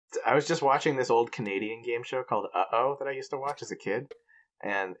was just watching this old Canadian game show called Uh-Oh that I used to watch as a kid,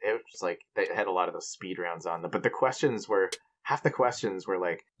 and it was like they had a lot of those speed rounds on them, but the questions were half the questions were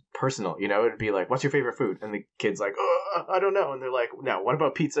like personal. You know, it'd be like, "What's your favorite food?" And the kid's like, "Oh, I don't know." And they're like, "Now, what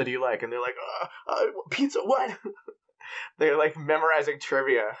about pizza? Do you like?" And they're like, "Pizza? What?" They're like memorizing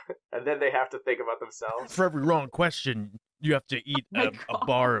trivia, and then they have to think about themselves. For every wrong question, you have to eat a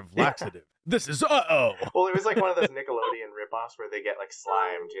bar of laxative. This is Uh-Oh. Well, it was like one of those Nickelodeon ripoffs where they get like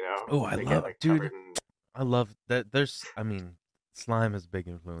slimed, you know? Oh, I they love, like, dude. I love that. I mean, slime has a big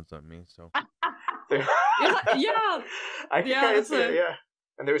influence on me. So yeah, I yeah, that's it. Yeah.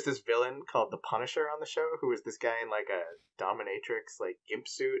 And there was this villain called the Punisher on the show, who was this guy in like a dominatrix like gimp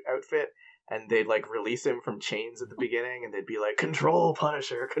suit outfit, and they'd like release him from chains at the beginning, and they'd be like, "Control,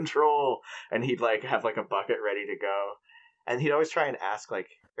 Punisher, control," and he'd like have like a bucket ready to go, and he'd always try and ask like,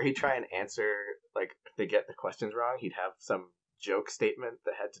 or he'd try and answer like if they get the questions wrong, he'd have some joke statement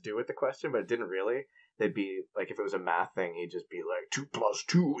that had to do with the question, but it didn't really. They'd be like, if it was a math thing, he'd just be like, 2 +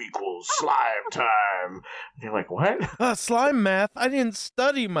 2 = slime time. And you're like, what? Slime math? I didn't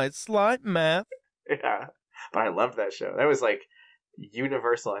study my slime math. Yeah, but I loved that show. That was like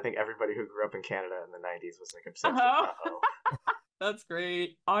universal. I think everybody who grew up in Canada in the 90s was like obsessed with Uh-Oh. That's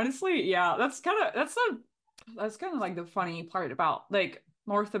great. Honestly, yeah, that's kind of like the funny part about like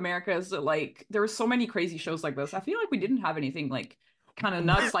North America is that like there were so many crazy shows like this. I feel like we didn't have anything like kind of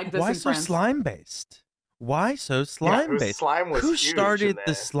nuts like this. Why in so France. slime based? Why so slime based? Slime was Who huge started in the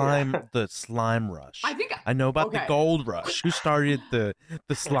there. slime Yeah. the slime rush? I know about the gold rush. Who started the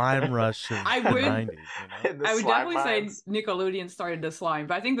slime rush of the 90s? You know? I would definitely say Nickelodeon started the slime,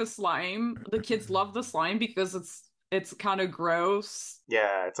 but I think the kids love the slime because it's kind of gross.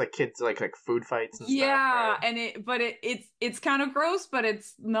 Yeah, it's like kids like food fights and stuff. Yeah, right? And it's kind of gross, but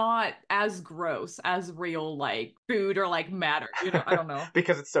it's not as gross as real like food or like matter. You know, I don't know.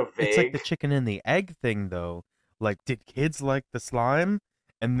 Because it's so vague. It's like the chicken and the egg thing, though. Like, did kids like the slime,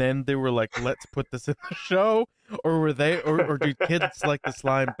 and then they were like, "Let's put this in the show," or were they, or did kids like the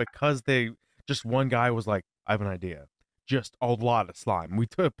slime because one guy was like, "I have an idea." Just a lot of slime. We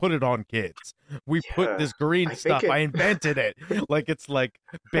put it on kids. We put this green stuff. I invented it. Like it's like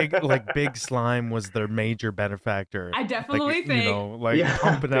big slime was their major benefactor. I definitely think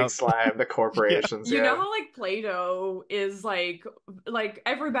pumping out slime. The corporations. You know how like Play-Doh is like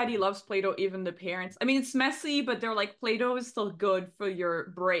everybody loves Play-Doh, even the parents. I mean, it's messy, but they're like Play-Doh is still good for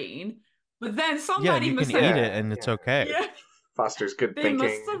your brain. But then somebody you must can eat it and it's okay. Yeah. Fosters good thinking.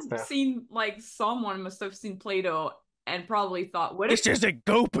 They must have seen someone must have seen Play-Doh and probably thought, what if it's just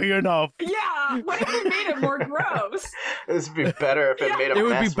goopy enough? Yeah, what if we made it more gross? This would be better if it made a mess. It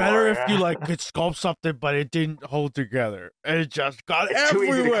would be better more, if you could sculpt something, but it didn't hold together. It just got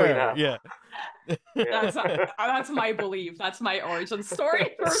everywhere. Too easy to clean up. Yeah. That's my belief. That's my origin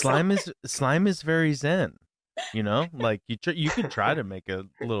story. Slime is very zen. You know, like you can try to make a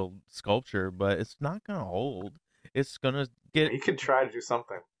little sculpture, but it's not gonna hold. It's gonna get. You can try to do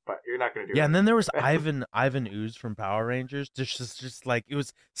something, but you're not going to do it. Yeah, and then there was Ivan Ooze from Power Rangers. Just like it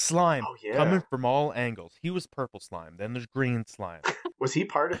was slime coming from all angles. He was purple slime. Then there's green slime. Was he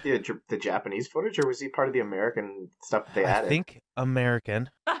part of the Japanese footage, or was he part of the American stuff that they added? I think American.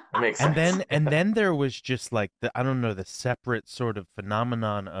 That makes sense. And then there was just like the separate sort of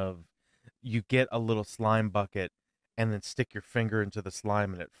phenomenon of you get a little slime bucket and then stick your finger into the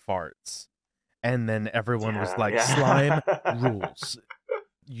slime and it farts. And then everyone was like, slime rules.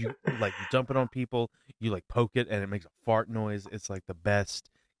 You dump it on people, you poke it and it makes a fart noise. It's like the best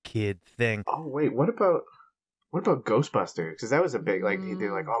kid thing. Oh wait, what about Ghostbusters? Because that was a big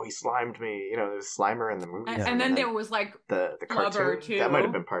they're like, oh, he slimed me. You know, there was Slimer in the movie. And then there was like the cartoon too. That might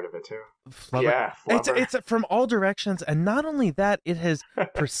have been part of it too. Flubber. Yeah, Flubber. It's from all directions, and not only that, it has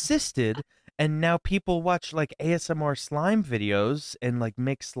persisted. And now people watch ASMR slime videos and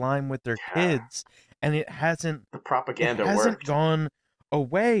make slime with their kids, and it hasn't gone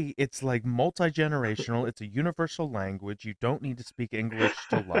away. It's multi-generational. It's a universal language. You don't need to speak English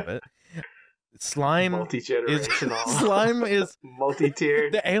to love it. Slime multi-generational. is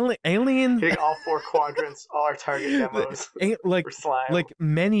multi-tiered. The alien hitting all 4 quadrants, all our target demos. For slime.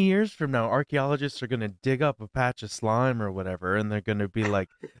 Many years from now, archaeologists are gonna dig up a patch of slime or whatever, and they're gonna be like,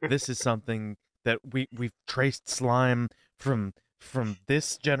 "This is something that we've traced slime from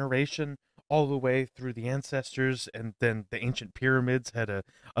this generation all the way through the ancestors, and then the ancient pyramids had a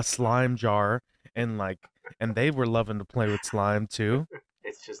slime jar, and they were loving to play with slime too."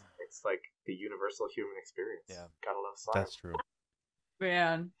 It's like the universal human experience. Yeah, gotta love slime. That's true.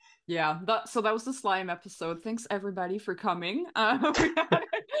 Man, yeah. So that was the slime episode. Thanks everybody for coming. All right,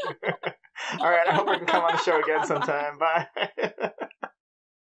 I hope I can come on the show again sometime. Bye.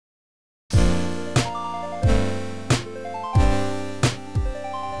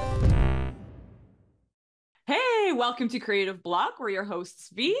 welcome to Creative Block. We're your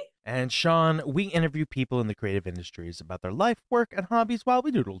hosts, V. And Sean, we interview people in the creative industries about their life, work, and hobbies while we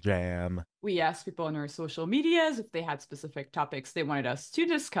doodle jam. We asked people on our social medias if they had specific topics they wanted us to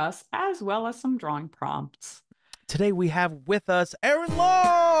discuss, as well as some drawing prompts. Today we have with us Aaron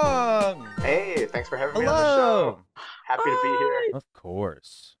Long! Hey, thanks for having me on the Hello! show. Happy to be here. Of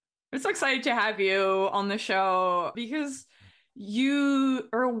course. I'm so excited to have you on the show because you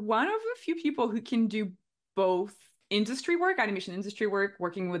are one of a few people who can do both industry work, animation industry work,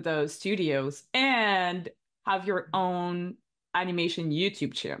 working with the studios, and have your own animation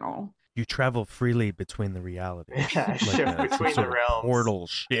YouTube channel. You travel freely between the realities. Yeah, shift between the realms. Portal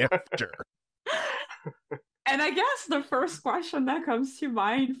shifter. And I guess the first question that comes to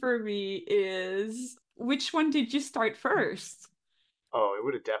mind for me is, which one did you start first? Oh, it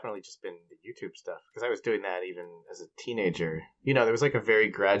would have definitely just been the YouTube stuff, because I was doing that even as a teenager. You know, there was like a very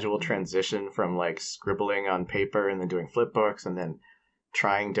gradual transition from like scribbling on paper and then doing flip books and then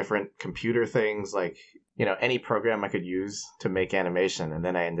trying different computer things, like, you know, any program I could use to make animation. And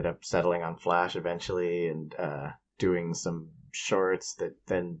then I ended up settling on Flash eventually and doing some shorts that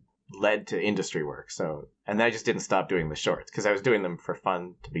then led to industry work. So, and then I just didn't stop doing the shorts because I was doing them for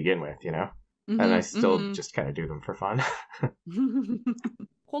fun to begin with, you know? And I still just kind of do them for fun.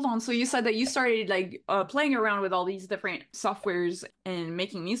 Hold on. So you said that you started like playing around with all these different softwares and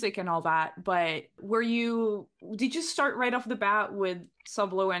making music and all that. But did you start right off the bat with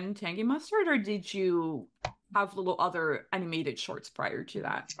Sublo and Tangy Mustard, or did you have little other animated shorts prior to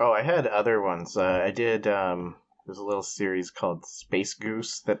that? Oh, I had other ones. I did, there's a little series called Space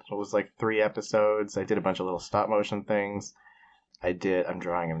Goose that was like 3 episodes. I did a bunch of little stop motion things. I'm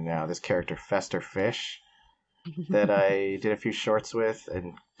drawing him now, this character Fester Fish that I did a few shorts with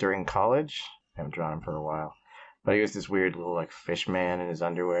and during college. I haven't drawn him for a while. But he was this weird little like fish man in his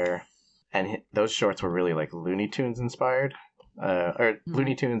underwear. And those shorts were really like Looney Tunes inspired.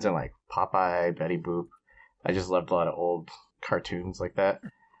 Looney Tunes and like Popeye, Betty Boop. I just loved a lot of old cartoons like that.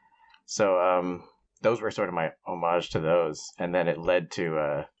 So those were sort of my homage to those. And then it led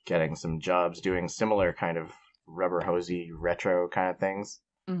to getting some jobs doing similar kind of rubber hosey retro kind of things.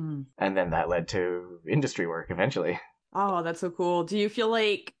 And then that led to industry work eventually. Oh, that's so cool. Do you feel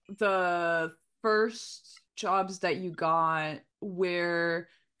like the first jobs that you got were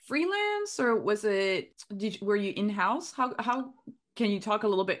freelance, or were you in-house? How can you talk a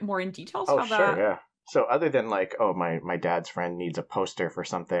little bit more in details Oh, about sure, that? yeah. So other than like, oh, my dad's friend needs a poster for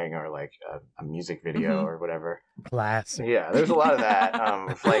something, or like a music video or whatever. Classic. Yeah, there's a lot of that.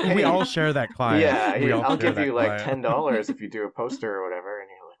 It's like, hey, we all share that client. Yeah, I'll give you like client. $10 if you do a poster or whatever. And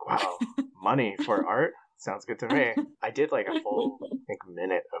you're like, wow, money for art? Sounds good to me. I did like a full, I think,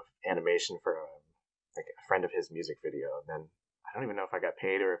 minute of animation for like a friend of his music video. And then I don't even know if I got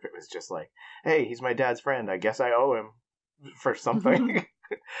paid or if it was just like, hey, he's my dad's friend. I guess I owe him for something.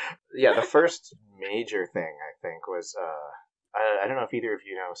 Yeah, the first major thing I think was I don't know if either of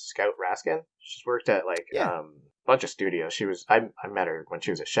you know Scout Raskin. She's worked at like a bunch of studios. I met her when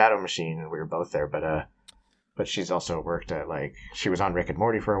she was at Shadow Machine and we were both there, but she's also worked at like she was on Rick and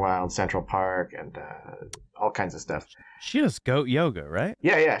Morty for a while, Central Park, and all kinds of stuff. She does goat yoga, right?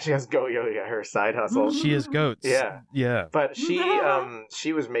 Yeah, she has goat yoga, her side hustle. She has goats. Yeah. But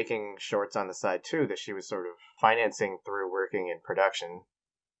she was making shorts on the side too that she was sort of financing through working in production.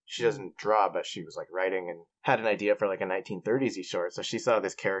 She doesn't draw, but she was like writing and had an idea for like a 1930s-y short. So she saw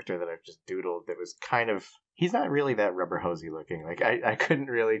this character that I've just doodled that was kind of, he's not really that rubber hosey looking. Like I couldn't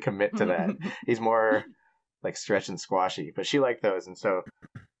really commit to that. He's more like stretch and squashy, but she liked those. And so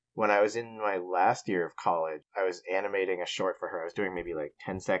when I was in my last year of college, I was animating a short for her. I was doing maybe like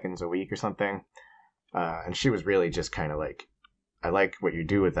 10 seconds a week or something. And she was really just kind of like, I like what you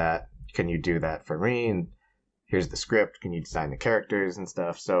do with that. Can you do that for me? And here's the script. Can you design the characters and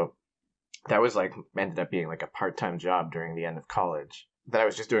stuff? So that was like, ended up being like a part-time job during the end of college that I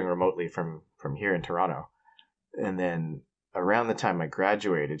was just doing remotely from here in Toronto. And then around the time I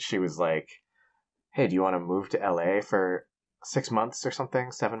graduated, she was like, hey, do you want to move to LA for 6 months or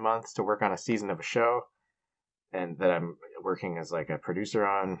something, 7 months to work on a season of a show? And that I'm working as like a producer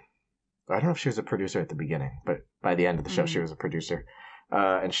on. I don't know if she was a producer at the beginning, but by the end of the show, she was a producer.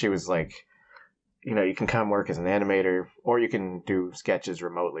 And she was like, you know, you can come work as an animator or you can do sketches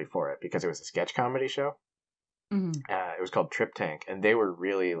remotely for it because it was a sketch comedy show. It was called TRIPTANK. And they were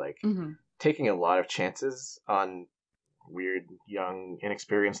really like taking a lot of chances on weird, young,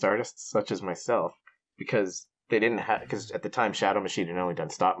 inexperienced artists such as myself because they didn't have, because at the time Shadow Machine had only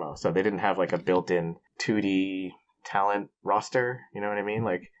done stop mo. So they didn't have like a built-in 2D talent roster. You know what I mean?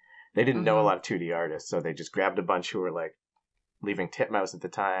 Like they didn't know a lot of 2D artists. So they just grabbed a bunch who were like leaving Titmouse at the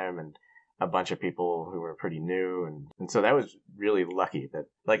time and a bunch of people who were pretty new, and so that was really lucky that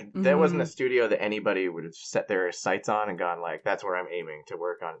like that wasn't a studio that anybody would have set their sights on and gone like, that's where I'm aiming to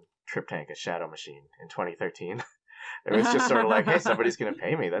work on TRIPTANK and Shadow Machine in 2013. It was just sort of like, hey, somebody's gonna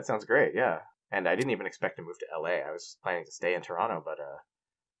pay me. That sounds great, yeah. And I didn't even expect to move to LA. I was planning to stay in Toronto,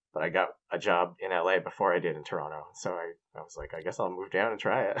 but I got a job in LA before I did in Toronto. So I was like, I guess I'll move down and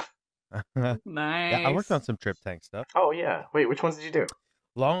try it. Nice. Yeah, I worked on some TRIPTANK stuff. Oh yeah. Wait, which ones did you do?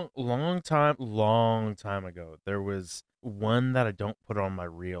 Long time ago. There was one that I don't put on my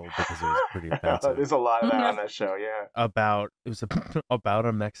reel because it was pretty offensive. There's a lot of that on that show, yeah. It was about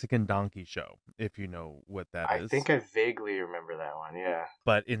a Mexican donkey show, if you know what that is. I think I vaguely remember that one, yeah.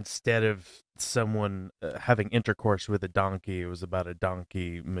 But instead of someone having intercourse with a donkey, it was about a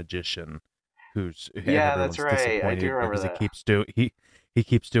donkey magician yeah, that's right. I do remember that. He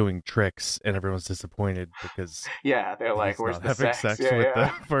keeps doing tricks, and everyone's disappointed because yeah, they're like, "Where's the having sex?"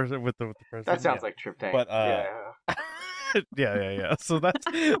 The person with the person. That sounds like TRIPTANK. But yeah. So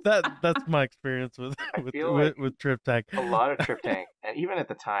that's my experience with TRIPTANK. A lot of TRIPTANK, and even at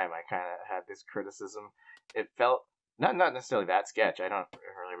the time, I kind of had this criticism. It felt not necessarily that sketch. I don't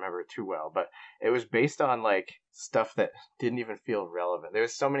really remember it too well, but it was based on like stuff that didn't even feel relevant. There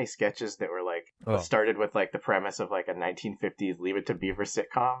was so many sketches that were like started with like the premise of like a 1950s Leave It to Beaver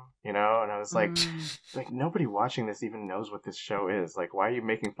sitcom, you know, and I was like, like nobody watching this even knows what this show is. Like, why are you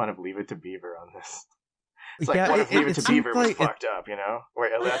making fun of Leave It to Beaver on this? It's like, what if Leave It to Beaver was fucked up, you know?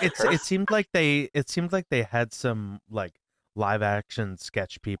 It seemed like they had some like live action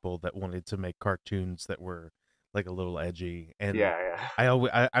sketch people that wanted to make cartoons that were like a little edgy, and I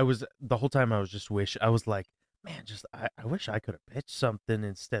was the whole time I was just I was like, man, I wish I could have pitched something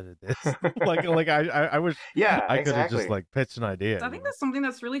instead of this. like I wish I could have just like pitched an idea. I think that's something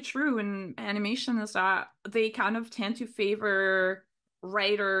that's really true in animation, is that they kind of tend to favor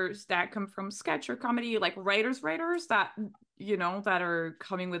writers that come from sketch or comedy, like writers that, you know, that are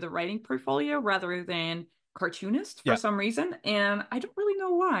coming with a writing portfolio rather than cartoonists for some reason, and I don't really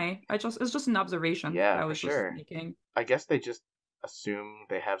know why. It's just an observation I was just making. I guess they just assume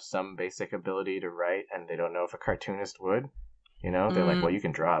they have some basic ability to write, and they don't know if a cartoonist would. You know, they're like, well, you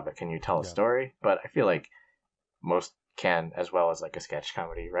can draw, but can you tell a story? But I feel like most can, as well as like a sketch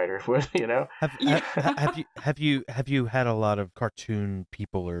comedy writer would. You know, have you had a lot of cartoon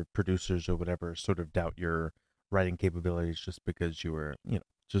people or producers or whatever sort of doubt your writing capabilities just because you're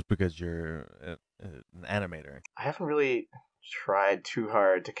an animator? I haven't really tried too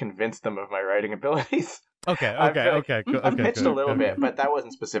hard to convince them of my writing abilities. Okay. Cool. I've pitched a little bit, but that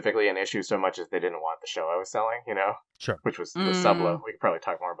wasn't specifically an issue so much as they didn't want the show I was selling, you know? Sure. Which was Sublo. We could probably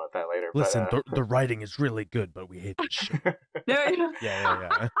talk more about that later. Listen, the writing is really good, but we hate this show.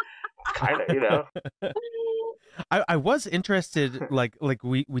 Yeah. Kind of, you know. I was interested, like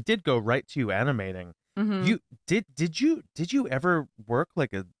we did go right to you animating. You did you ever work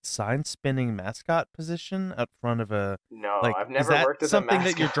like a sign spinning mascot position out front of a? No, like, I've never worked as a mascot.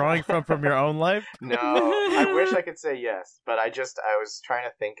 Something that you're drawing from your own life? No, I wish I could say yes, but I was trying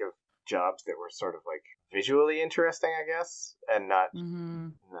to think of jobs that were sort of like visually interesting, I guess, and not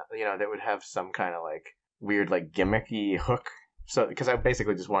you know, that would have some kind of like weird like gimmicky hook. So because I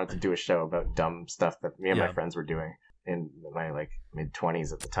basically just wanted to do a show about dumb stuff that me and my friends were doing in my like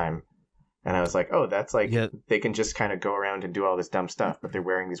mid-20s at the time. And I was like, oh, that's like, they can just kind of go around and do all this dumb stuff, but they're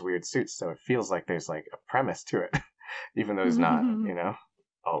wearing these weird suits, so it feels like there's like a premise to it, even though there's not, you know?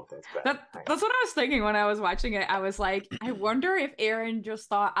 Oh, that's bad. That's what I was thinking when I was watching it. I was like, I wonder if Aaron just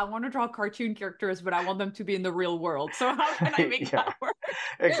thought, I want to draw cartoon characters, but I want them to be in the real world. So how can I make that work?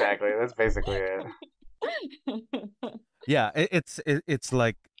 Exactly. That's basically it. Yeah, it's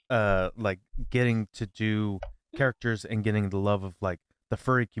like getting to do characters and getting the love of like the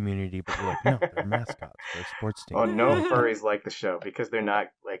furry community, but you're like, no, they're mascots, they're sports teams. Oh, no furries like the show because they're not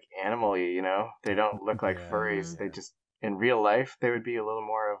like animal-y, you know? They don't look like furries. They just, in real life, they would be a little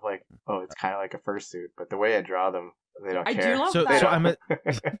more of like, oh, it's kind of like a fursuit, but the way I draw them, they don't care. I do love that.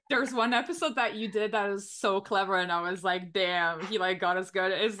 There's one episode that you did that is so clever, and I was like, damn, he like got us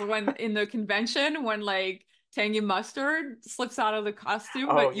good. Is when in the convention when like Tangy Mustard slips out of the costume,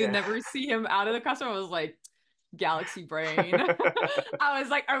 but you never see him out of the costume. I was like, galaxy brain. I was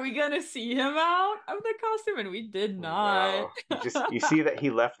like, are we gonna see him out of the costume? And we did not. No. You see that he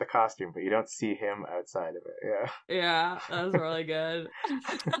left the costume, but you don't see him outside of it. Yeah, that was really good.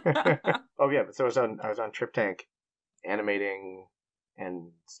 Oh yeah, so I was on TRIPTANK animating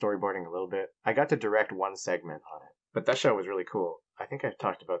and storyboarding a little bit. I got to direct one segment on it, but that show was really cool. I think I've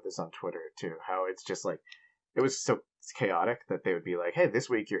talked about this on Twitter too, how it's just like, it was so chaotic that they would be like, hey, this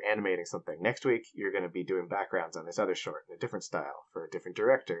week you're animating something. Next week you're going to be doing backgrounds on this other short in a different style for a different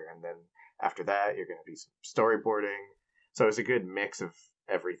director. And then after that, you're going to do some storyboarding. So it was a good mix of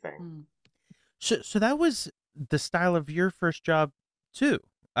everything. So that was the style of your first job too.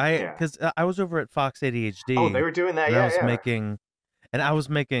 Because I was over at Fox ADHD. Oh, they were doing that. And Yeah, I was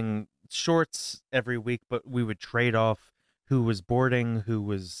making shorts every week, but we would trade off who was boarding, who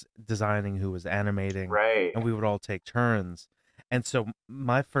was designing, who was animating, right. and we would all take turns. And so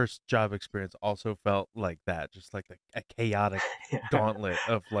my first job experience also felt like that, just like a chaotic gauntlet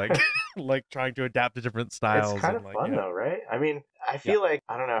of like like trying to adapt to different styles. It's kind and of fun though, right? I mean, I feel like,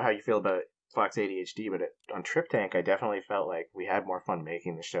 I don't know how you feel about Fox ADHD, but on TRIPTANK, I definitely felt like we had more fun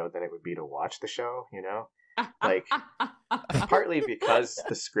making the show than it would be to watch the show, you know? Like, partly because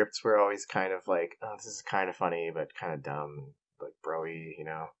the scripts were always kind of like, oh, this is kind of funny, but kind of dumb, like broy, you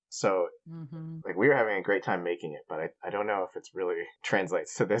know? So, like, we were having a great time making it, but I don't know if it's really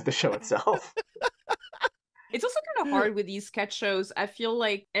translates to the show itself. It's also kind of hard with these sketch shows. I feel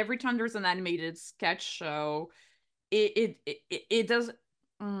like every time there's an animated sketch show, it does.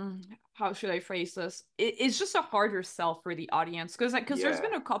 How should I phrase this? It's just a harder sell for the audience because there's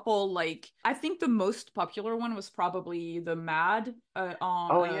been a couple, like, I think the most popular one was probably the Mad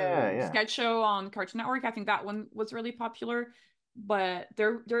sketch show on Cartoon Network. I think that one was really popular, but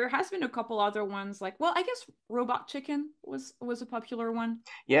there has been a couple other ones, like, well, I guess Robot Chicken was a popular one.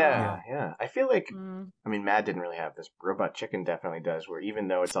 Yeah. I feel like, I mean, Mad didn't really have this. Robot Chicken definitely does, where even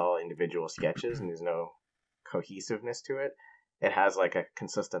though it's all individual sketches and there's no cohesiveness to it, it has like a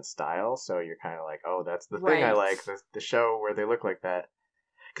consistent style, so you're kind of like, oh, that's the thing I like, the show where they look like that.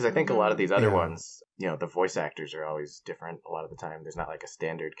 Because I think a lot of these other ones, you know, the voice actors are always different a lot of the time. There's not like a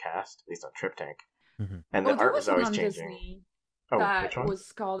standard cast, at least on TRIPTANK. And the art was always changing. Disney that which one?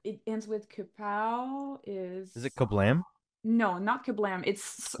 Was called, it ends with Kapow. Is it Kablam? No, not Kablam.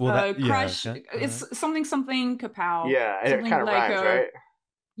 It's Crash. Okay. It's something Kapow. Yeah, it kind of rhymes, right?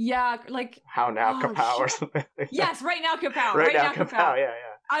 Yeah, like How Now Kapow or something. Yes, Right Now Kapow. Right Now Kapow. Yeah.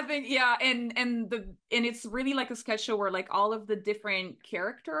 I think and it's really like a sketch show where like all of the different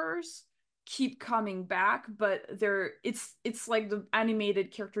characters keep coming back, but it's like the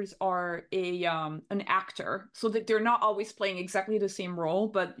animated characters are an actor, so that they're not always playing exactly the same role,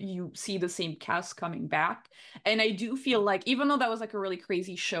 but you see the same cast coming back. And I do feel like, even though that was like a really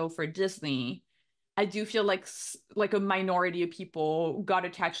crazy show for Disney, I do feel like a minority of people got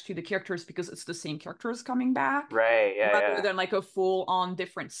attached to the characters because it's the same characters coming back. Right, rather than like a full-on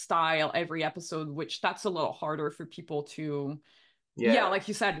different style every episode, which that's a little harder for people to, like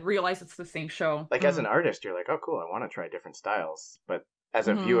you said, realize it's the same show. Like, as an artist, you're like, oh, cool, I want to try different styles. But as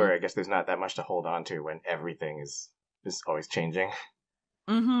a viewer, I guess there's not that much to hold on to when everything is always changing.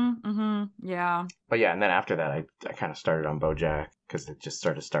 Yeah. But yeah, and then after that, I kind of started on BoJack because it just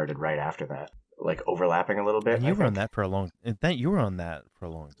sort of started right after that, like overlapping a little bit. And you were on that for a long. You were on that for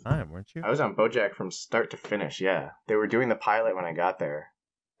a long time, weren't you? I was on BoJack from start to finish. Yeah, they were doing the pilot when I got there,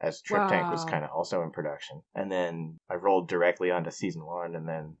 as TRIPTANK was kind of also in production, and then I rolled directly onto season 1, and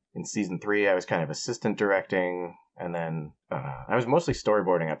then in season 3, I was kind of assistant directing. And then I was mostly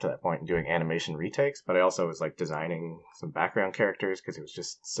storyboarding up to that point and doing animation retakes, but I also was like designing some background characters because it was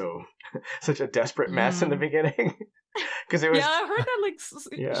just such a desperate mess in the beginning. Because it was, I heard that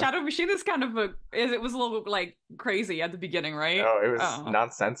like Shadow Machine is kind of it was a little like crazy at the beginning, right? Oh, it was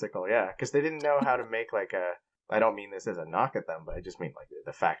nonsensical, yeah, because they didn't know how to make like I don't mean this as a knock at them, but I just mean like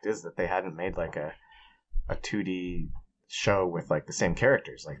the fact is that they hadn't made like a 2D show with like the same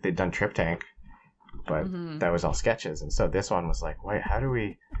characters. Like, they'd done TRIPTANK, but that was all sketches, and so this one was like, wait, how do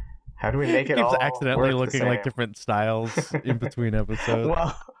we make it all accidentally looking like different styles in between episodes?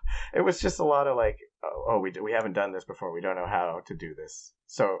 Well, it was just a lot of like, we haven't done this before, we don't know how to do this.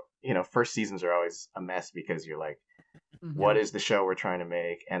 So, you know, first seasons are always a mess because you're like, what is the show we're trying to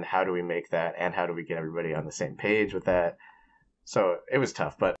make, and how do we make that, and how do we get everybody on the same page with that? So it was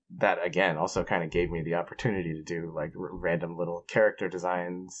tough, but that again also kind of gave me the opportunity to do like random little character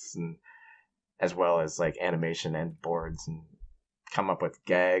designs, and as well as like animation and boards, and come up with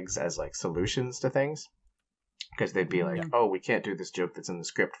gags as like solutions to things, because they'd be like, oh, we can't do this joke that's in the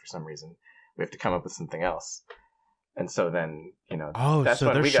script for some reason, we have to come up with something else. And so then, you know, that's so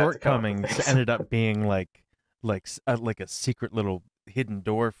when their we shortcomings ended up being like a secret little hidden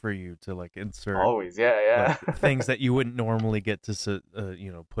door for you to like insert always like, things that you wouldn't normally get to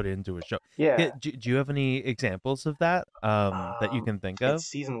put into a show. Do you have any examples of that that you can think of,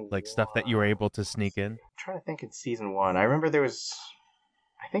 season like stuff that you were able to sneak in? I'm trying to think. In season 1, I remember there was,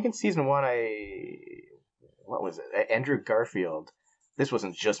 I think in season 1, what was it, Andrew Garfield, this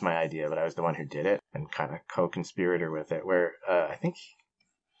wasn't just my idea, but I was the one who did it and kind of co-conspirator with it, where I think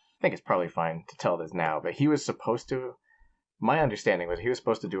it's probably fine to tell this now, but he was supposed to my understanding was he was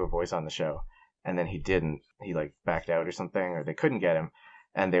supposed to do a voice on the show, and then he didn't. He like backed out or something, or they couldn't get him,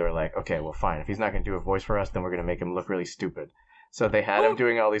 and they were like, okay, well, fine. If he's not going to do a voice for us, then we're going to make him look really stupid. So they had him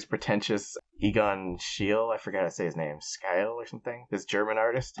doing all these pretentious Egon Schiele, I forgot how to say his name, Schiele or something, this German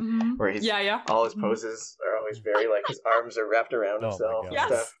artist, where he's all his poses are always very like his arms are wrapped around himself and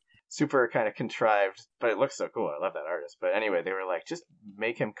stuff. Super kind of contrived, but it looks so cool. I love that artist. But anyway, they were like, just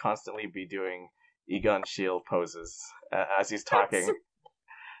make him constantly be doing Egon Schiele poses as he's talking.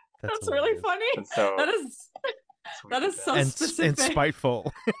 That's really funny. And so that is so specific and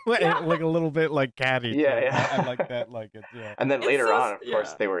spiteful, like a little bit like catty. Yeah. I like that. Like it. Yeah. And then later on, of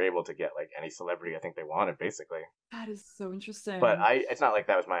course, they were able to get like any celebrity I think they wanted, basically. That is so interesting. But it's not like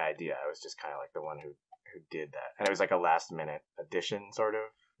that was my idea. I was just kind of like the one who did that, and it was like a last minute addition, sort of.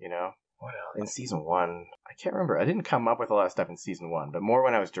 You know, what else? In season 1, I can't remember. I didn't come up with a lot of stuff in season 1, but more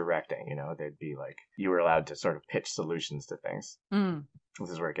when I was directing. You know, they'd be like, you were allowed to sort of pitch solutions to things. This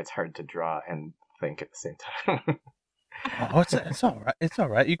is where it gets hard to draw and think at the same time. It's all right. It's all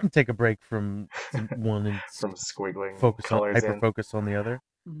right. You can take a break from one and from squiggling, focus on the other.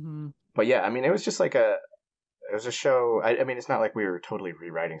 But yeah, I mean, it was just like it was a show. I mean, it's not like we were totally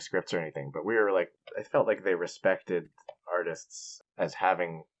rewriting scripts or anything, but we were like, I felt like they respected artists as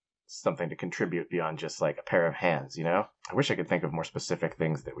having something to contribute beyond just like a pair of hands, you know? I wish I could think of more specific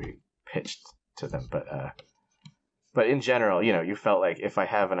things that we pitched to them, but in general, you know, you felt like if I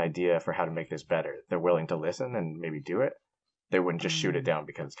have an idea for how to make this better, they're willing to listen and maybe do it. They wouldn't just shoot it down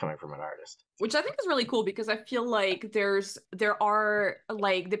because it's coming from an artist. Which I think is really cool, because I feel like there are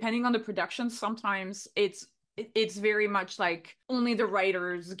like, depending on the production, sometimes it's very much like only the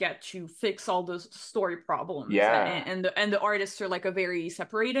writers get to fix all those story problems. And the artists are like a very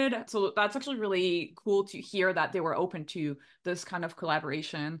separated. So that's actually really cool to hear that they were open to this kind of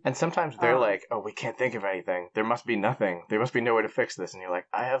collaboration. And sometimes they're like, oh, we can't think of anything. There must be nothing. There must be no way to fix this. And you're like,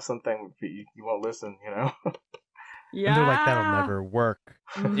 I have something, but you won't listen, you know? Yeah. And they're like, that'll never work.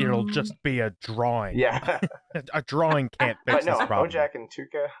 It'll just be a drawing. Yeah. A drawing can't fix this problem. Bojack and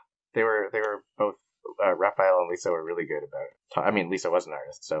Tucca, they were both, Raphael and Lisa were really good about it. I mean, Lisa was an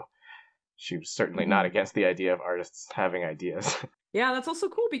artist, so she was certainly not against the idea of artists having ideas. Yeah, that's also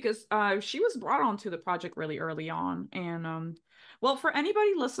cool, because she was brought onto the project really early on. And well, for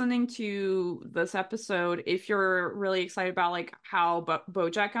anybody listening to this episode, if you're really excited about like how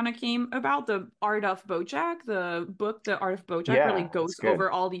Bojack kind of came about, the Art of Bojack, the book, The Art of Bojack, really goes over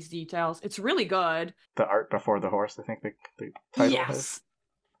all these details. It's really good. The Art Before the Horse, I think the title is.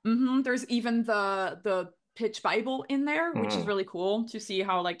 There's even the pitch Bible in there, which is really cool to see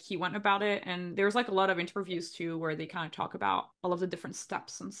how like he went about it. And there's like a lot of interviews too where they kind of talk about all of the different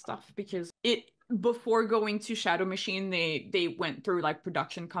steps and stuff, because before going to Shadow Machine, they went through like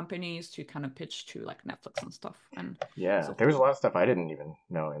production companies to kind of pitch to like Netflix and stuff. And there was a lot of stuff I didn't even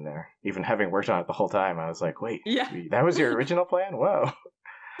know in there. Even having worked on it the whole time, I was like, wait, that was your original plan? Whoa.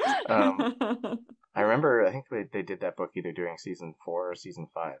 I remember, I think they did that book either during season 4 or season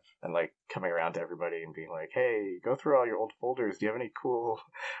 5, and like coming around to everybody and being like, hey, go through all your old folders. Do you have any cool,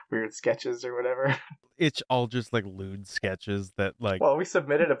 weird sketches or whatever? It's all just like lewd sketches that like... Well, we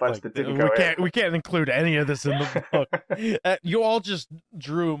submitted a bunch that didn't go in. We can't include any of this in the book. You all just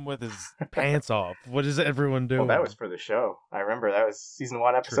drew him with his pants off. What is everyone doing? Well, that was for the show. I remember that was season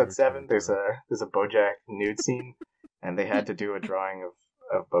 1, episode 7. There's a Bojack nude scene, and they had to do a drawing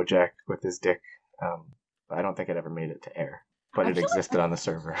of Bojack with his dick. I don't think it ever made it to air, but it existed on the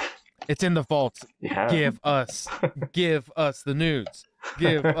server. It's in the vault. Yeah. Give us the nudes.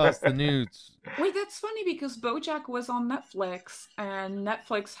 Give us the nudes. Wait, that's funny, because BoJack was on Netflix, and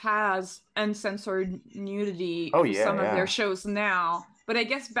Netflix has uncensored nudity for some of their shows now. But I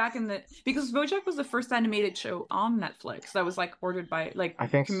guess because BoJack was the first animated show on Netflix that was like ordered by, like, I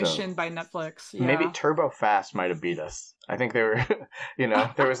think commissioned by Netflix. Yeah. Maybe Turbo Fast might have beat us. I think they were,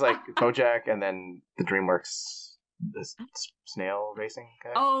 there was like BoJack and then the DreamWorks snail racing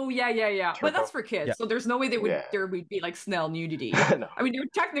guy. Oh yeah. Turbo. But that's for kids, so there's no way there would be like snail nudity. No. I mean, they're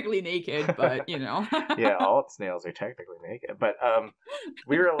technically naked, but Yeah, all snails are technically naked, but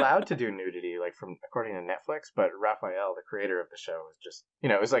we were allowed to do nudity, like according to Netflix. But Raphael, the creator of the show, was just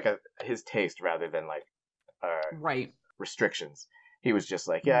it was like his taste rather than like restrictions. He was just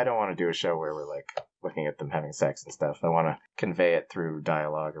like, I don't want to do a show where we're like looking at them having sex and stuff. I want to convey it through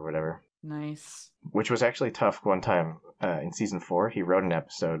dialogue or whatever. Nice. Which was actually tough. One time in season 4, he wrote an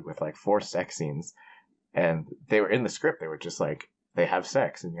episode with like 4 sex scenes, and they were in the script. They were just like, they have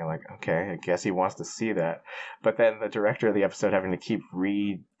sex, and you're like, okay, I guess he wants to see that. But then the director of the episode having to keep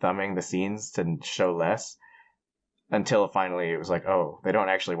re-thumbing the scenes to show less, until finally it was like, oh, they don't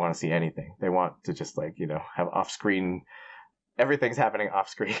actually want to see anything. They want to just like, have off-screen everything's happening off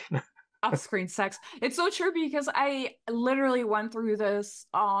screen. Off-screen sex. It's so true because I literally went through this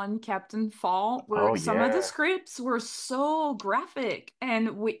on Captain Fall, where Oh some of the yeah, scripts were so graphic,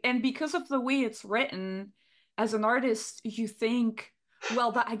 and because of the way it's written, as an artist, you think,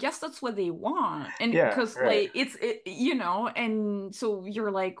 well, I guess that's what they want, and yeah, because right. like you know, and so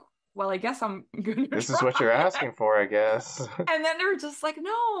you're like, well, I guess I'm gonna This is try. what you're asking for, I guess. And then they're just like,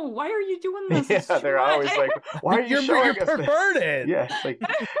 no, why are you doing this? It's Yeah, too they're always much. like, "Why are you You're showing us this?" perverted. Yeah, it's like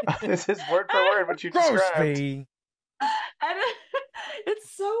this is word for word what you Gross, described. V. And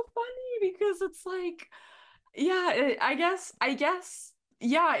it's so funny because it's like, yeah, I guess,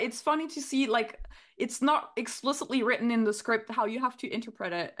 yeah, it's funny to see like it's not explicitly written in the script how you have to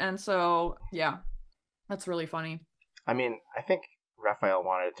interpret it, and so yeah, that's really funny. I mean, I think Raphael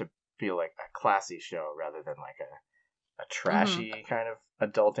wanted it to feel like a classy show rather than like a Mm-hmm. trashy kind of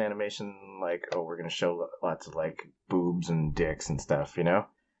adult animation. Like, oh, we're gonna show lots of like boobs and dicks and stuff. You know,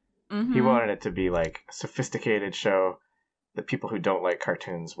 he Mm-hmm. wanted it to be like a sophisticated show that people who don't like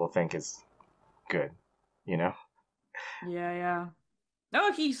cartoons will think is good. You know? Yeah, yeah.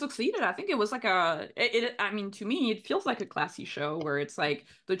 No, he succeeded. I think it was like I mean, to me, it feels like a classy show where it's like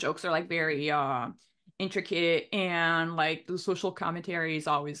the jokes are like very intricate, and like the social commentary is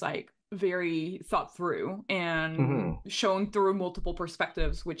always like very thought through and Hmm. shown through multiple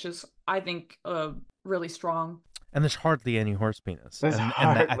perspectives, which is, I think, really strong. And there's hardly any horse penis. There's And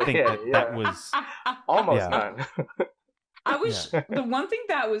that, I hardly think any, that yeah. was Almost yeah. none. I Yeah. wish the one thing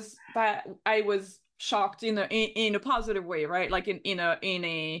that I was shocked in a positive way, right? Like in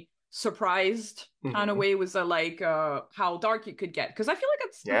a surprised kind of Hmm. way was like how dark it could get, because I feel like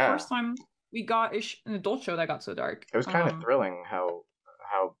it's the Yeah, first time we got an adult show that got so dark. it was kind of thrilling how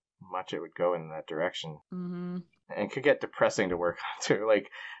much it would go in that direction, Mhm. and it could get depressing to work on too. Like,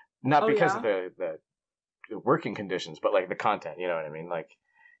 not Oh because of yeah. the working conditions, but like the content. You know what I mean? Like,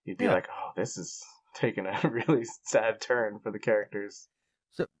 you'd be Yeah. like, oh, this is taking a really sad turn for the characters.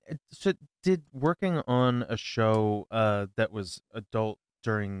 So did working on a show that was adult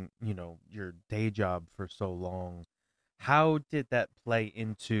during, your day job for so long, how did that play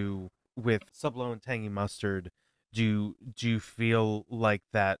into with Sublo and Tangy Mustard? Do you feel like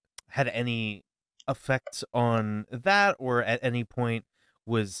that had any effect on that, or at any point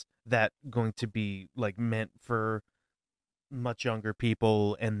was that going to be like meant for much younger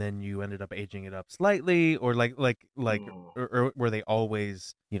people and then you ended up aging it up slightly, or Mm. or were they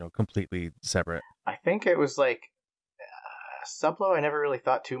always, completely separate? I think it was like Sublo. I never really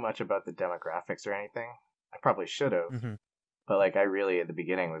thought too much about the demographics or anything. I probably should have. Hmm. But like I really at the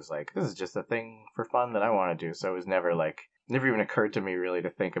beginning was like, this is just a thing for fun that I want to do. So it was never even occurred to me really to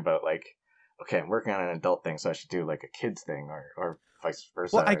think about like, okay, I'm working on an adult thing, so I should do like a kids thing or vice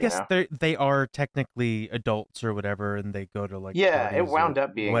Well, I versa, you guess know? they are technically adults or whatever, and they go to like Yeah, it parties or wound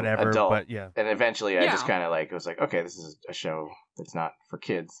up being whatever, adult. but yeah. And eventually I just Yeah. kind of like was like, okay, this is a show that's not for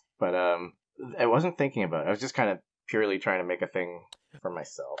kids. But I wasn't thinking about it. I was just kind of purely trying to make a thing for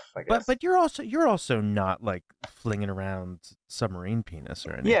myself, I guess. But you're also not like flinging around submarine penis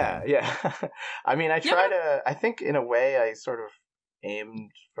or Yeah, anything. yeah. I mean, Yeah. I think in a way I sort of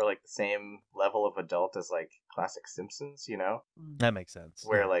aimed for like the same level of adult as like classic Simpsons, you know, That makes sense.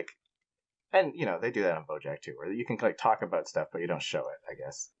 where Yeah. like, and you know, they do that on BoJack too, where you can like talk about stuff, but you don't show it, I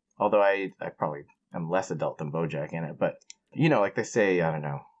guess. Although I probably am less adult than BoJack in it, but you know, like they say, I don't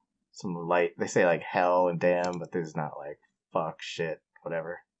know, they say like hell and damn, but there's not like fuck, shit,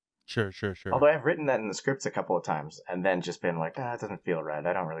 whatever. Sure. Although I've written that in the scripts a couple of times and then just been like, it doesn't feel right.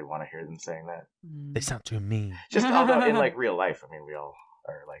 I don't really want to hear them saying that. They sound too mean. Just although in like real life, I mean, we all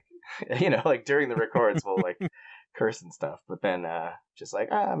are like, you know, like during the records, we'll like curse and stuff, but then just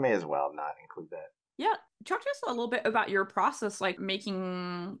like, I may as well not include that. Yeah, talk to us a little bit about your process, like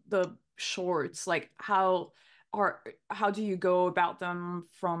making the shorts. Like how do you go about them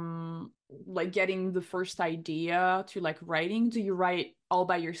from like getting the first idea to like writing? Do you write all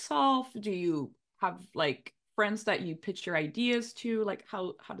by yourself? Do you have like friends that you pitch your ideas to? Like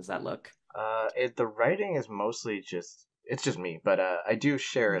how does that look? The writing is mostly it's just me, but I do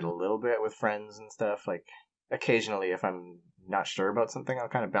share it a Mhm. little bit with friends and stuff. Like occasionally, if I'm not sure about something, I'll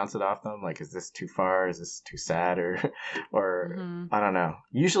kind of bounce it off them. Like, is this too far? Is this too sad? Or, or Mhm. I don't know.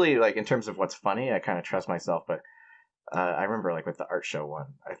 Usually, like in terms of what's funny, I kind of trust myself. But I remember like with the art show one,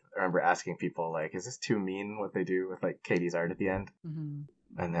 I remember asking people like, is this too mean what they do with like Katie's art at the end? Mhm.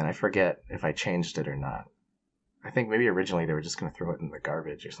 And then I forget if I changed it or not. I think maybe originally they were just going to throw it in the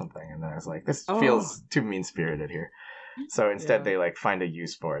garbage or something, and then I was like, this Oh. feels too mean spirited here. So instead, Yeah. they like find a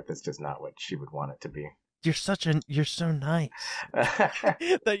use for it that's just not what she would want it to be. you're so nice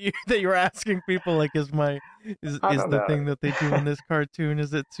that you're asking people like, is I don't the know. thing that they do in this cartoon,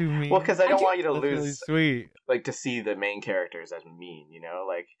 is it too mean? Well, because I don't want you to That's lose, really sweet. like, to see the main characters as mean, you know?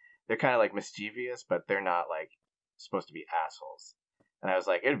 Like, they're kind of, like, mischievous, but they're not, like, supposed to be assholes. And I was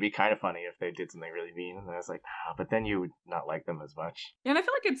like, it would be kind of funny if they did something really mean. And then I was like, nah, but then you would not like them as much. Yeah, and I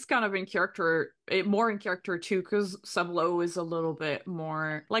feel like it's kind of in character, more in character too, because Sublo is a little bit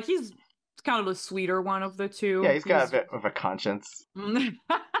more like he's kind of the sweeter one of the two. Yeah, he's got a bit of a conscience.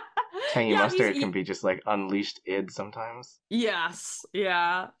 Tangy Yeah, Mustard can be just, like, unleashed id sometimes. Yes,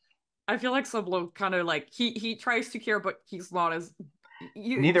 yeah. I feel like Sublo kind of like he tries to care, but he's not as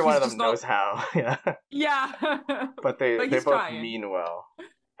Neither one he's of them just knows how. Yeah. Yeah. But they he's both trying. mean well.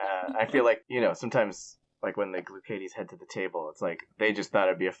 I feel like, you know, sometimes, like, when they glue Katie's head to the table, it's like they just thought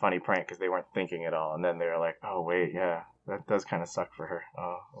it'd be a funny prank because they weren't thinking at all. And then they're like, oh, wait, yeah, that does kind of suck for her.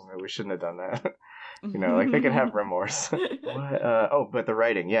 Oh, we shouldn't have done that. You know, like, they can have remorse. What? But the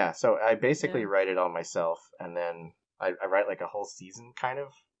writing, yeah. So I basically write it all myself, and then I write, like, a whole season, kind of,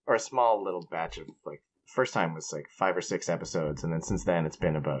 or a small little batch of, like, first time was, like, 5 or 6 episodes, and then since then it's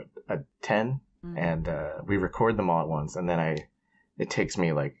been about 10, and we record them all at once, and then it takes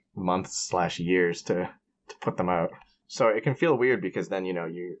me, like, months/years to put them out. So it can feel weird because then, you know,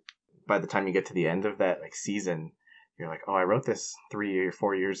 by the time you get to the end of that, like, season, you're like, oh, I wrote this 3 or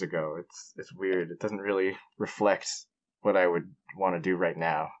 4 years ago. It's weird. It doesn't really reflect what I would want to do right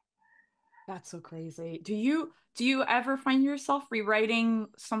now. That's so crazy. Do you ever find yourself rewriting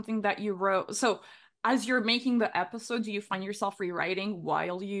something that you wrote? So as you're making the episode, do you find yourself rewriting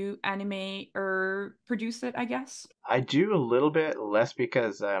while you animate or produce it, I guess? I do a little bit, less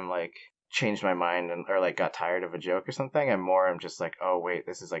because I'm like changed my mind or like got tired of a joke or something. I'm just like, oh wait,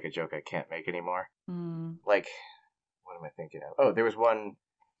 this is like a joke I can't make anymore. Like, what am I thinking of? Oh, there was one,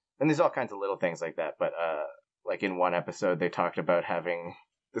 and there's all kinds of little things like that, but like in one episode they talked about having,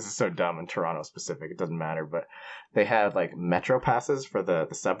 this is so dumb and Toronto specific, it doesn't matter, but they had like metro passes for the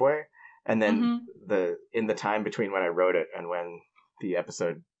subway. And then in the time between when I wrote it and when the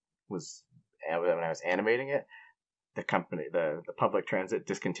episode was, when I was animating it, the company, the public transit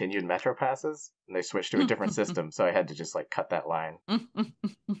discontinued metro passes and they switched to a different system. So I had to just like cut that line.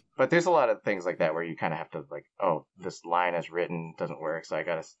 But there's a lot of things like that where you kind of have to like, oh, this line as written doesn't work. So I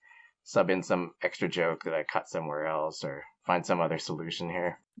got to sub in some extra joke that I cut somewhere else or find some other solution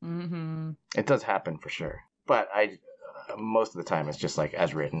here. It does happen for sure. But most of the time it's just like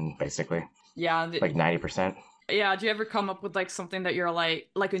as written, basically. Yeah. Like 90%. Yeah, do you ever come up with like something that you're like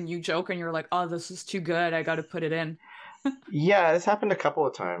a new joke and you're like, oh, this is too good, I gotta put it in? Yeah, it's happened a couple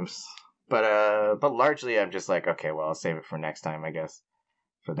of times. But largely I'm just like, okay, well, I'll save it for next time, I guess.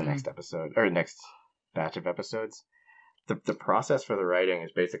 For the next episode, or next batch of episodes. The process for the writing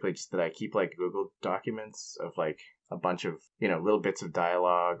is basically just that I keep like Google documents of like a bunch of, you know, little bits of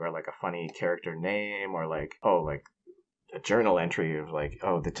dialogue or like a funny character name or like, oh, like a journal entry of like,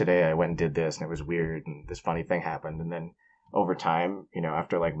 oh, today I went and did this and it was weird and this funny thing happened. And then over time, you know,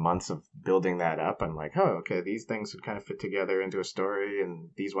 after like months of building that up, I'm like, oh, okay, these things would kind of fit together into a story and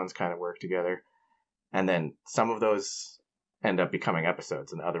these ones kind of work together. And then some of those end up becoming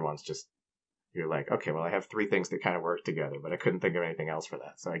episodes and the other ones just, you're like, okay, well, I have 3 things that kind of work together, but I couldn't think of anything else for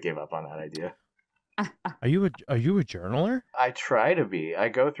that. So I gave up on that idea. Are you a journaler? I try to be. I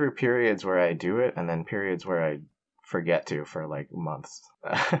go through periods where I do it and then periods where I forget to for like months.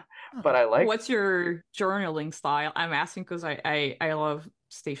 But I like. What's your journaling style? I'm asking because I love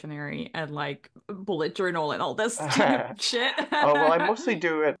stationery and like bullet journal and all this shit. Oh, well, I mostly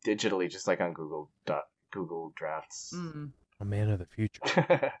do it digitally, just like on Google Drafts. A man of the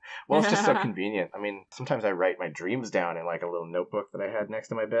future. Well, it's just so convenient. I mean, sometimes I write my dreams down in like a little notebook that I had next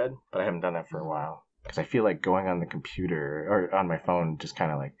to my bed, but I haven't done that for a while because I feel like going on the computer or on my phone just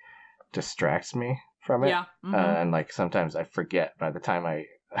kind of like distracts me from it. Yeah. And like sometimes I forget by the time I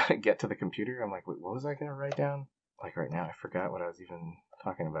get to the computer. I'm like, wait, what was I going to write down? Like right now, I forgot what I was even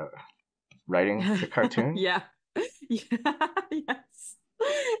talking about. Writing the cartoon? Yeah. Yes.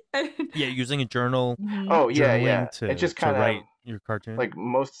 Yeah, using a journal. Oh, yeah. To, it just kind of write your cartoon. Like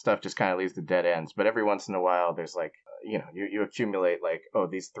most stuff just kind of leads to dead ends, but every once in a while there's like, you know, you accumulate like, oh,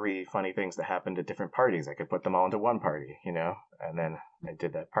 these 3 funny things that happened at different parties. I could put them all into one party, you know? And then I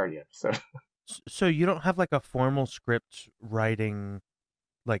did that party episode. So you don't have like a formal script writing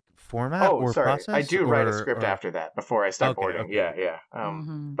like format or process? I do write a script after that before I start boarding. Okay. Yeah.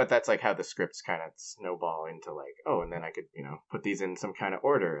 But that's like how the scripts kind of snowball into like, oh, and then I could, you know, put these in some kind of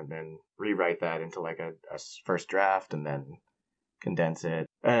order and then rewrite that into like a first draft and then condense it.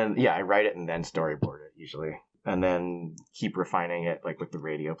 And yeah, I write it and then storyboard it usually. and then keep refining it, like with the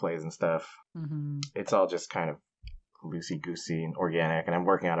radio plays and stuff. It's all just kind of loosey-goosey and organic, and I'm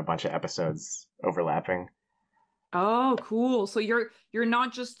working on a bunch of episodes overlapping. Oh, cool. So you're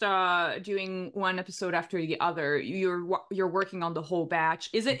not just doing one episode after the other. You're working on the whole batch.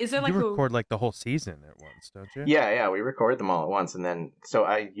 Is it like you record like the whole season at once, don't you? Yeah, we record them all at once, and then so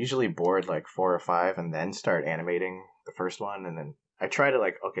I usually board like 4 or 5 and then start animating the first one, and then I try to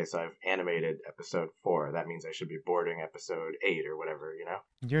like, okay, so I've animated episode 4. That means I should be boarding episode 8 or whatever, you know?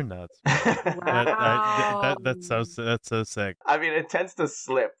 You're nuts. Wow. That's so sick. I mean, it tends to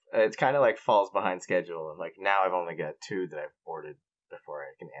slip. It kind of like falls behind schedule. Like now I've only got 2 that I've boarded before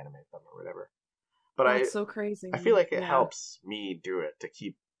I can animate them or whatever. But That's so crazy. I feel like it helps me do it to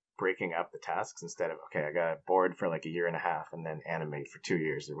keep breaking up the tasks instead of, okay, I got bored for like a year and a half and then animate for 2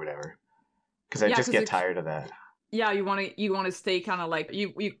 years or whatever. Because I just get tired of that. Yeah, you want to stay kind of like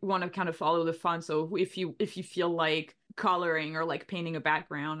you want to kind of follow the fun. So if you feel like coloring or like painting a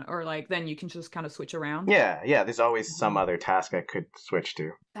background or like, then you can just kind of switch around. Yeah. There's always some other task I could switch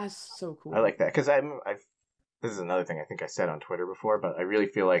to. That's so cool. I like that because this is another thing I think I said on Twitter before, but I really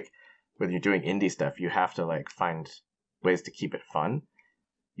feel like when you're doing indie stuff, you have to like find ways to keep it fun.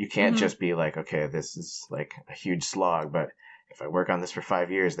 You can't just be like, okay, this is like a huge slog, but if I work on this for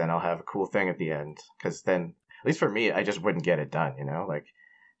 5 years, then I'll have a cool thing at the end. Because then, at least for me, I just wouldn't get it done, you know? Like,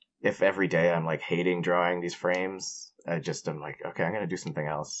 if every day I'm, like, hating drawing these frames, I'm like, okay, I'm going to do something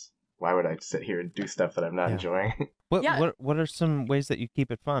else. Why would I sit here and do stuff that I'm not enjoying? What are some ways that you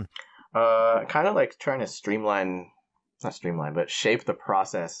keep it fun? Kind of like trying to but shape the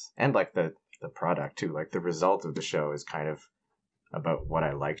process and, like, the product, too. Like, the result of the show is kind of about what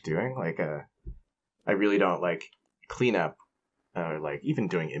I like doing. Like, I really don't like cleanup. Like even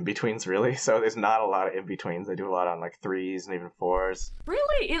doing in-betweens, really. So there's not a lot of in-betweens. I do a lot on like 3s and even 4s.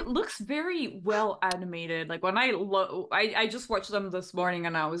 Really? It looks very well animated. Like when I just watched them this morning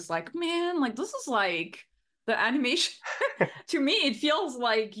and I was like, man, like this is like the animation. To me, it feels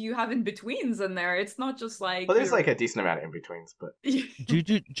like you have in-betweens in there. It's not just like... Well, there's like a decent amount of in-betweens, but... Do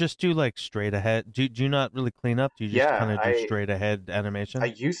you just do like straight ahead? Do you not really clean up? Do you just kind of do straight ahead animation? I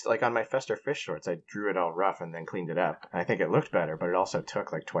used, like on my Fester Fish shorts, I drew it all rough and then cleaned it up. I think it looked better, but it also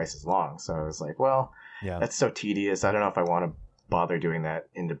took like twice as long. So I was like, well, that's so tedious. I don't know if I want to bother doing that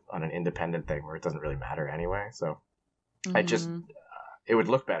on an independent thing where it doesn't really matter anyway. So I just... it would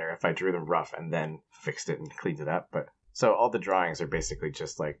look better if I drew them rough and then fixed it and cleaned it up, but... So all the drawings are basically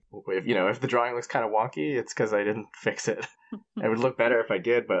just like, if the drawing looks kind of wonky, it's because I didn't fix it. It would look better if I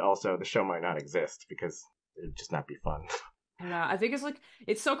did, but also the show might not exist because it would just not be fun. Yeah, I think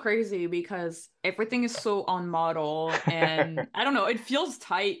it's so crazy because everything is so on model and I don't know, it feels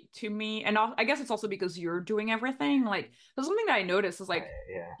tight to me. And I guess it's also because you're doing everything. Like, there's something that I noticed is like,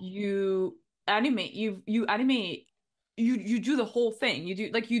 you animate, you do the whole thing. You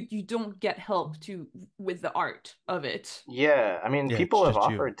do like you don't get help with the art of it. Yeah, I mean, people have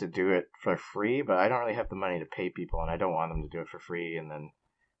offered to do it for free, but I don't really have the money to pay people, and I don't want them to do it for free and then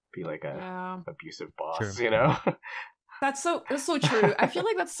be like a abusive boss, you know? That's so true. I feel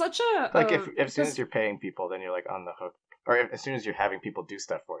like that's such a like if as soon as you're paying people, then you're like on the hook, or as soon as you're having people do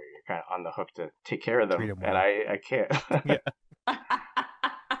stuff for you, you're kind of on the hook to take care of them, and I can't.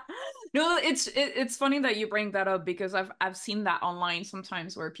 No, it's funny that you bring that up because I've seen that online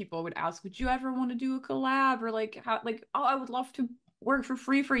sometimes where people would ask, would you ever want to do a collab or like how I would love to work for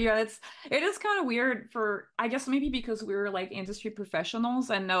free for you. It is kind of weird for, I guess maybe because we're like industry professionals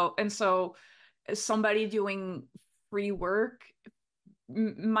and so somebody doing free work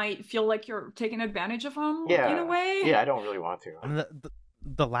might feel like you're taking advantage of them in a way. Yeah, I don't really want to. I mean,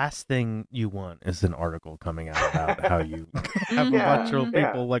 the last thing you want is an article coming out about how you have a bunch of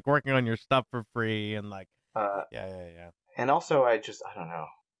people like working on your stuff for free and like And also I don't know.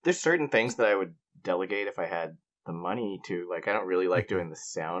 There's certain things that I would delegate if I had the money to. Like, I don't really like doing the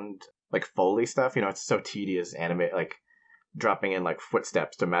sound, like Foley stuff. You know, it's so tedious. Animate, like dropping in like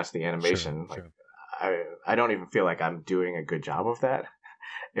footsteps to match the animation. I don't even feel like I'm doing a good job of that.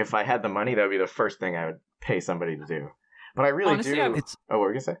 If I had the money, that would be the first thing I would pay somebody to do. But I really honestly, do. What were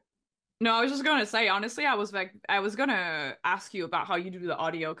you gonna say? No, I was just gonna say. Honestly, I was gonna ask you about how you do the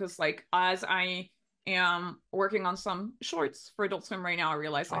audio because, like, as I am working on some shorts for Adult Swim right now, I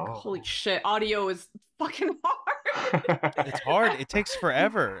realize like, holy shit, audio is fucking hard. It's hard. It takes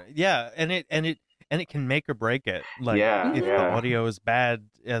forever. Yeah, and it can make or break it. Like, if the audio is bad,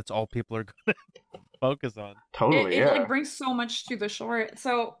 that's all people are gonna focus on. Totally, it like brings so much to the short.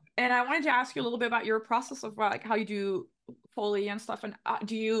 So, and I wanted to ask you a little bit about your process of like how you do Foley and stuff. And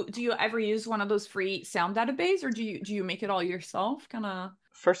do you ever use one of those free sound database, or do you make it all yourself? Kind of.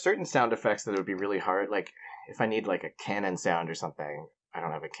 For certain sound effects that would be really hard, like if I need like a cannon sound or something, I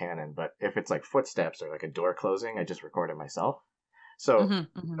don't have a cannon, but if it's like footsteps or like a door closing, I just record it myself. So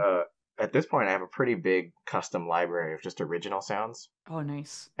at this point, I have a pretty big custom library of just original sounds. Oh,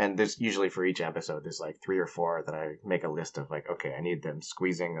 nice. And there's usually for each episode, there's like 3 or 4 that I make a list of like, okay, I need them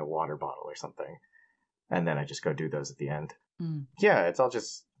squeezing a water bottle or something. And then I just go do those at the end. Yeah, it's all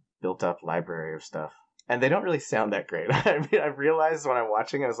just built up library of stuff. And they don't really sound that great. I mean, I realized when I'm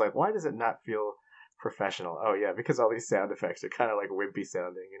watching, I was like, why does it not feel professional? Oh yeah, because all these sound effects are kind of like wimpy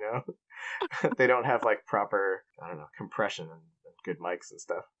sounding, you know? They don't have like proper, I don't know, compression and good mics and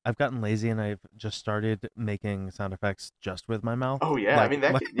stuff. I've gotten lazy and I've just started making sound effects just with my mouth. Oh yeah, I mean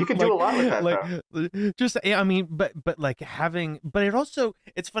you can do a lot with that. Like, just I mean, but like having, but it also,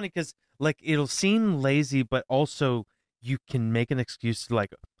 it's funny because like it'll seem lazy, but also you can make an excuse to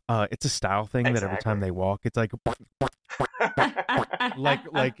like, it's a style thing that every time they walk, it's like,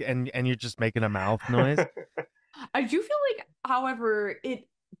 and you're just making a mouth noise. I do feel like, however, it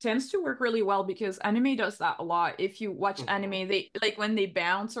tends to work really well because anime does that a lot. If you watch anime, they like when they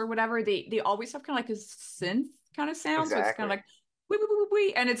bounce or whatever, they always have kind of like a synth kind of sound. So it's kind of like wee, wee, wee,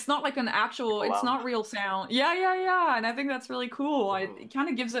 wee, and it's not like an actual, it's not real sound. Yeah. And I think that's really cool. It kind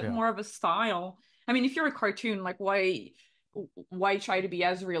of gives it more of a style. I mean, if you're a cartoon, like why try to be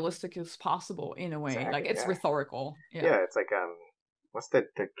as realistic as possible in a way? Like it's rhetorical. Yeah, it's like what's the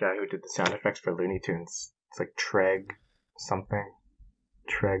guy who did the sound effects for Looney Tunes? It's like Treg something.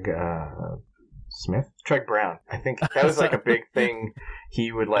 Treg Smith? Treg Brown. I think that was like a big thing.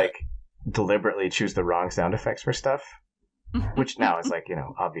 He would like deliberately choose the wrong sound effects for stuff, which now is like, you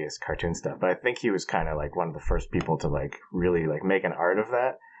know, obvious cartoon stuff. But I think he was kind of like one of the first people to like really like make an art of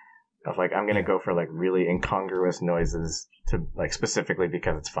that. Of like, I'm going to go for like really incongruous noises to like specifically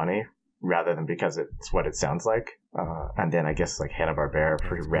because it's funny rather than because it's what it sounds like. And then I guess like Hanna-Barbera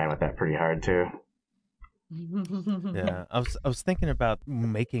ran with that pretty hard too. Yeah, I was thinking about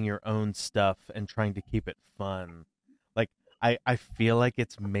making your own stuff and trying to keep it fun. Like I feel like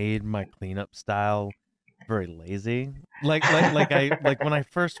it's made my cleanup style very lazy. Like when I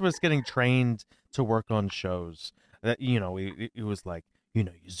first was getting trained to work on shows, that you know it was like, you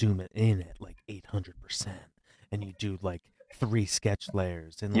know, you zoom it in at like 800% and you do like 3 sketch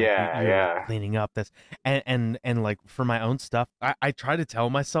layers and like, you're cleaning up this and like for my own stuff, I try to tell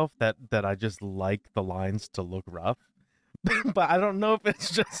myself that I just like the lines to look rough. But I don't know if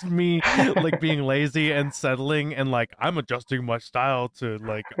it's just me like being lazy and settling and like I'm adjusting my style to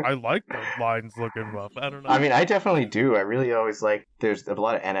like I like the lines looking rough. I don't know. I mean, I definitely do. I really always like, there's a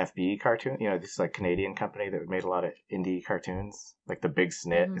lot of NFB cartoon, you know, this like Canadian company that made a lot of indie cartoons. Like the Big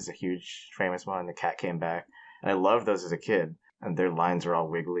Snit is a huge famous one. The Cat Came Back. And I loved those as a kid. And their lines are all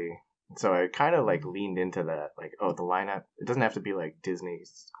wiggly. So I kind of like leaned into that. Like, oh, the lineup, it doesn't have to be like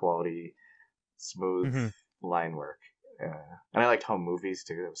Disney's quality, smooth line work. And I liked home movies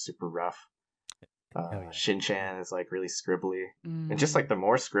too. It was super rough. Shin-Chan is like really scribbly. And just like the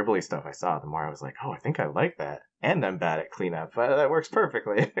more scribbly stuff I saw, the more I was like, oh, I think I like that. And I'm bad at cleanup. That works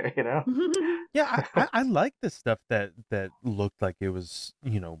perfectly, you know? Yeah, I like the stuff that looked like it was,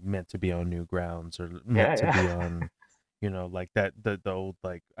 you know, meant to be on Newgrounds or meant to be on, you know, like that the old,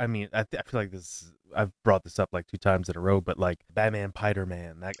 like, I mean, I feel like I've brought this up like 2 times in a row, but like Batman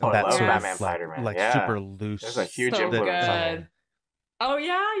Piderman, that sort of Batman Piderman. Like super loose. There's a huge influence on it. Oh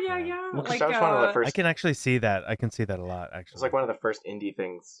yeah. Well, like that was one of the first. I can actually see that. I can see that a lot. Actually, it was like one of the first indie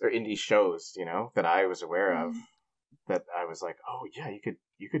things or indie shows, you know, that I was aware of. That I was like, oh yeah,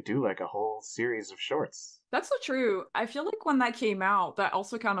 you could do like a whole series of shorts. That's so true. I feel like when that came out, that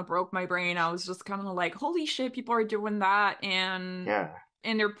also kind of broke my brain. I was just kind of like, holy shit, people are doing that, and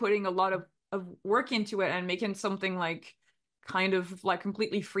they're putting a lot of work into it and making something like kind of like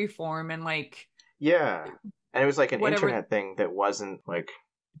completely freeform and like and it was like an internet thing that wasn't like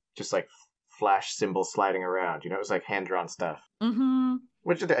just like flash symbols sliding around. You know, it was like hand drawn stuff.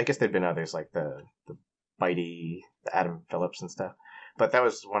 Which I guess there'd been others like the Bitey, the Adam Phillips and stuff. But that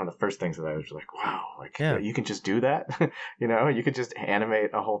was one of the first things that I was like, wow, like you can just do that? You know, you could just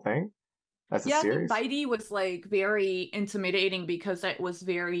animate a whole thing? That's a series? I think Bitey was like very intimidating because it was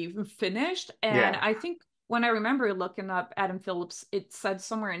very finished. And I think when I remember looking up Adam Phillips, it said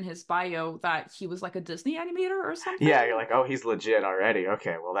somewhere in his bio that he was like a Disney animator or something. Yeah, you're like, oh, he's legit already.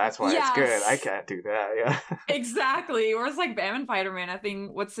 Okay, well, that's why it's good. I can't do that. Yeah. Exactly. Whereas like Batman Spider-Man, I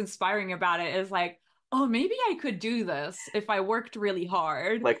think what's inspiring about it is like, oh, maybe I could do this if I worked really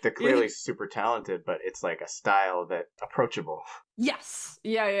hard. Like, they're clearly super talented, but it's like a style that's approachable. Yes.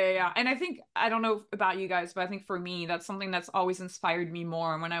 Yeah. And I think, I don't know about you guys, but I think for me, that's something that's always inspired me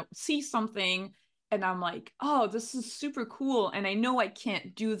more. And when I see something and I'm like, oh, this is super cool. And I know I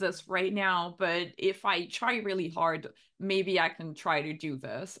can't do this right now, but if I try really hard, maybe I can try to do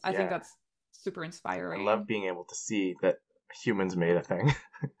this. I think Yeah. that's super I inspiring. love being able to see that humans made a thing.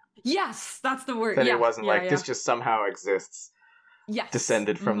 Yes, that's the word. That Yeah, it wasn't yeah, like yeah. this just somehow exists, Yes.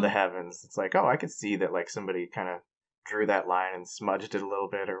 descended from the Mhm. heavens. It's like, oh, I could see that like somebody kind of drew that line and smudged it a little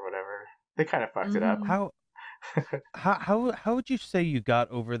bit or whatever. They kind of fucked it up. Mhm. How would you say you got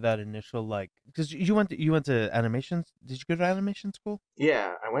over that initial, like, because you went to animations? Did you go to animation school?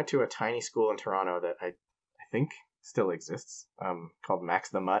 Yeah, I went to a tiny school in Toronto that I think still exists, called Max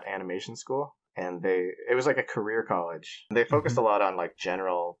the Mutt Animation School, and it was like a career college. They focused a lot on like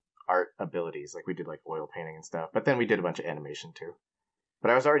general art abilities, like we did like oil painting and stuff, but then we did a bunch of animation too.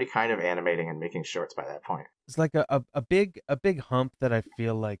 But I was already kind of animating and making shorts by that point. It's like a big hump that I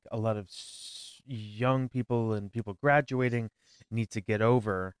feel like a lot of young people and people graduating need to get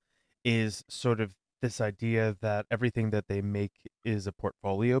over, is sort of this idea that everything that they make is a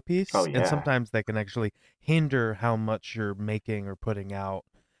portfolio piece. Oh, And yeah. sometimes that can actually hinder how much you're making or putting out.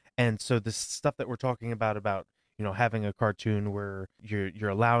 And so this stuff that we're talking about, you know, having a cartoon where you're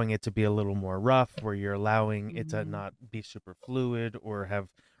allowing it to be a little more rough, where you're allowing it to Mhm. not be super fluid or have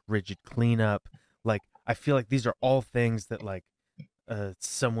rigid cleanup. Like, I feel like these are all things that, like,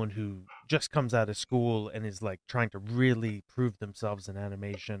 someone who just comes out of school and is like trying to really prove themselves in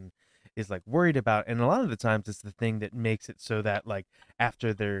animation is like worried about. And a lot of the times it's the thing that makes it so that, like,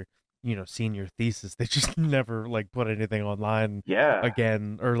 after their, you know, senior thesis, they just never like put anything online Yeah.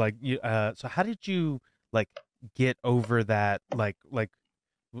 again, or like so how did you like get over that,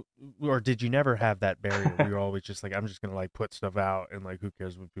 or did you never have that barrier where you're always just like, I'm just gonna like put stuff out and like who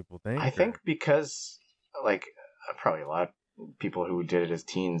cares what people think? I think because like probably a lot of people who did it as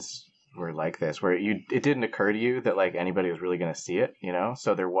teens were like this, where it didn't occur to you that like anybody was really going to see it, you know?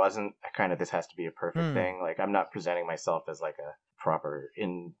 So there wasn't a kind of, this has to be a perfect thing. Like, I'm not presenting myself as like a proper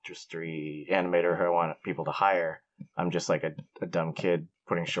industry animator who I want people to hire. I'm just like a dumb kid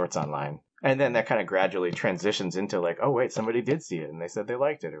putting shorts online. And then that kind of gradually transitions into like, oh wait, somebody did see it and they said they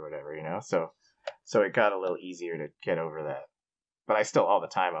liked it or whatever, you know? So it got a little easier to get over that. But I still, all the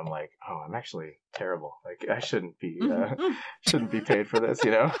time, I'm like, oh, I'm actually terrible. Like, I shouldn't be paid for this,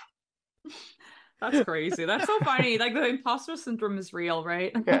 you know? That's crazy. That's so funny. Like the imposter syndrome is real,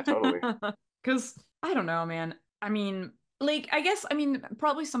 right? Yeah, totally. Because I don't know, man. I mean, like, I guess, I mean,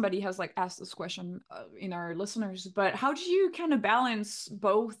 probably somebody has like asked this question in our listeners, but how do you kind of balance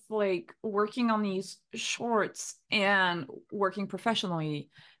both like working on these shorts and working professionally?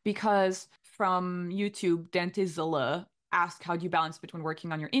 Because from YouTube, Dentezilla asked, how do you balance between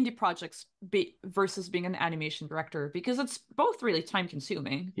working on your indie projects versus being an animation director? Because it's both really time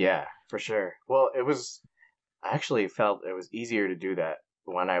consuming. Yeah, for sure. Well, I actually felt it was easier to do that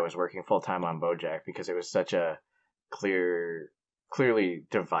when I was working full time on BoJack, because it was such a clearly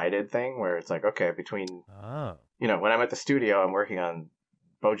divided thing where it's like, okay, between, you know, when I'm at the studio, I'm working on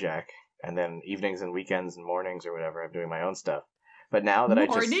BoJack, and then evenings and weekends and mornings or whatever, I'm doing my own stuff. But now that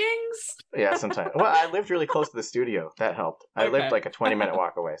Mornings? Yeah, sometimes. Well, I lived really close to the studio. That helped. I lived Okay. like a 20-minute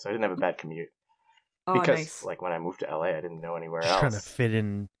walk away, so I didn't have a bad commute. Oh, Because nice. like when I moved to LA, I didn't know anywhere Just else.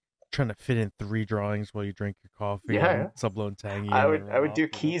 trying to fit in 3 drawings while you drink your coffee. Yeah, and Sublo and Tangy. I and then would run do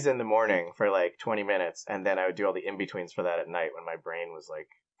off, keys in the morning for like 20 minutes, and then I would do all the in betweens for that at night when my brain was like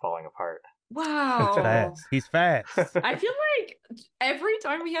falling apart. Wow. He's fast. I feel like every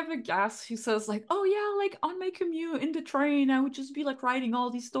time we have a guest who says like, "Oh yeah, like on my commute in the train, I would just be like writing all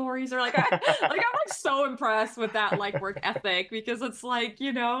these stories," or like, I'm like so impressed with that like work ethic, because it's like,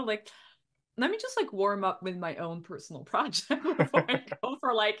 you know, like, let me just like warm up with my own personal project before I go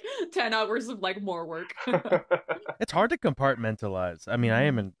for like 10 hours of like more work. It's hard to compartmentalize. I mean, I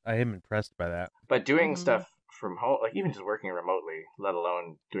am impressed by that. But doing stuff from home, like even just working remotely, let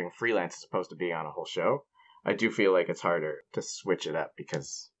alone doing freelance as opposed to being on a whole show, I do feel like it's harder to switch it up,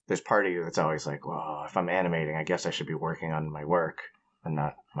 because there's part of you that's always like, well, if I'm animating, I guess I should be working on my work and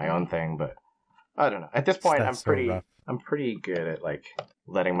not my own thing. But I don't know. At this point, That's so rough. I'm pretty good at like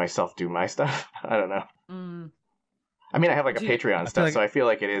letting myself do my stuff. I don't know. I mean, I have like a Patreon stuff, so I feel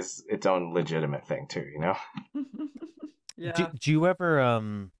like it is its own legitimate thing too, you know? Yeah. Do you ever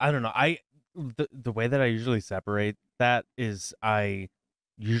I don't know, the way that I usually separate that is I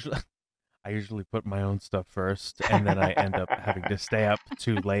usually put my own stuff first, and then I end up having to stay up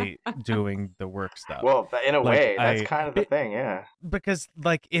too late doing the work stuff. Well, in a way, that's kind of the thing, yeah. Because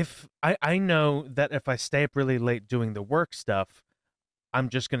like, if I know that if I stay up really late doing the work stuff, I'm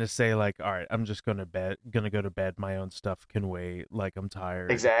just gonna say like, all right, I'm just gonna go to bed. My own stuff can wait. Like, I'm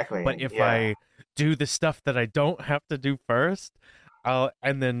tired. Exactly. But if I do the stuff that I don't have to do first,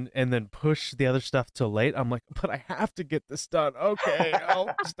 and then push the other stuff till late. I'm like, but I have to get this done. Okay,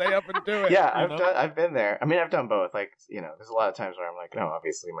 I'll stay up and do it. Yeah, I've been there. I mean, I've done both. Like, there's a lot of times where I'm like, no,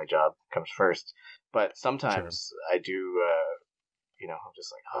 obviously my job comes first. But sometimes I do, I'm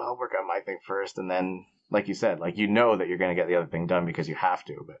just like, oh, I'll work on my thing first. And then, like you said, like, that you're going to get the other thing done because you have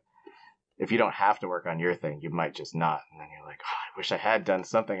to. But if you don't have to work on your thing, you might just not. And then you're like, oh, I wish I had done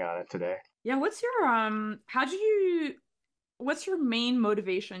something on it today. Yeah, what's your main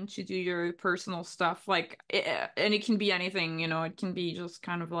motivation to do your personal stuff? Like, and it can be anything, it can be just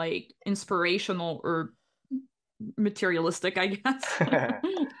kind of like inspirational or materialistic, I guess.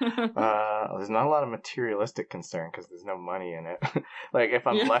 There's not a lot of materialistic concern because there's no money in it. Like, if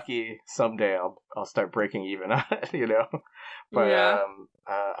I'm lucky, someday I'll start breaking even on it, But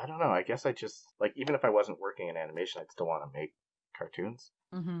I don't know. I guess I just, like, even if I wasn't working in animation, I'd still want to make cartoons.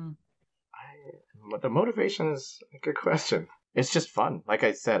 Mm-hmm. The motivation is a good question. It's just fun. Like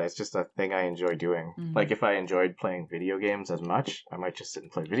I said, it's just a thing I enjoy doing. Mm-hmm. Like, if I enjoyed playing video games as much, I might just sit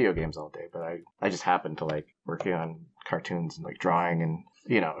and play video games all day. But I just happen to like working on cartoons and like drawing and,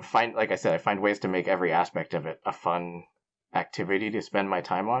 like I said, I find ways to make every aspect of it a fun activity to spend my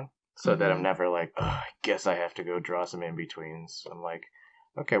time on. So that I'm never like, oh, I guess I have to go draw some in-betweens. I'm like,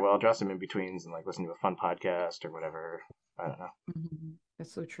 okay, well, I'll draw some in-betweens and like listen to a fun podcast or whatever. I don't know. Mm-hmm.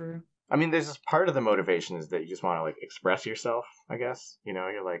 That's so true. I mean, there's this part of the motivation is that you just want to like express yourself, I guess.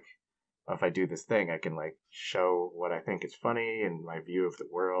 You're like, oh, if I do this thing, I can like show what I think is funny and my view of the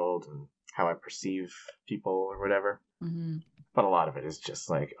world and how I perceive people or whatever. Mm-hmm. But a lot of it is just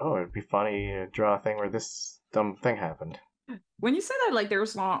like, oh, it'd be funny to draw a thing where this dumb thing happened. When you say that, like,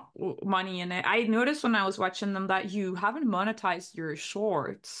 there's not money in it, I noticed when I was watching them that you haven't monetized your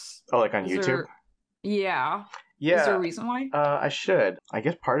shorts. Oh, like on YouTube? Yeah. Yeah. Is there a reason why? I should. I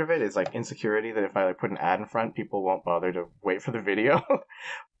guess part of it is like insecurity that if I like put an ad in front, people won't bother to wait for the video.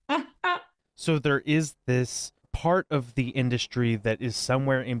 So there is this part of the industry that is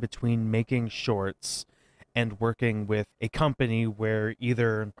somewhere in between making shorts and working with a company where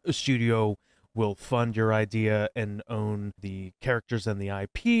either a studio will fund your idea and own the characters and the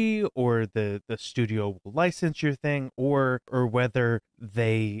IP, or the studio will license your thing, or whether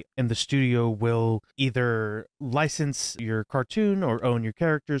they and the studio will either license your cartoon or own your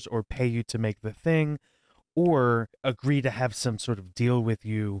characters or pay you to make the thing, or agree to have some sort of deal with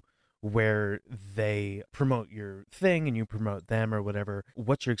you where they promote your thing and you promote them or whatever.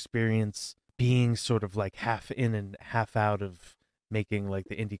 What's your experience being sort of like half in and half out of making like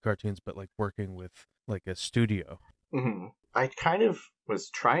the indie cartoons, but like working with like a studio? Mm-hmm. I kind of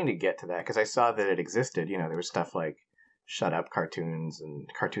was trying to get to that because I saw that it existed. There was stuff like Shut Up Cartoons and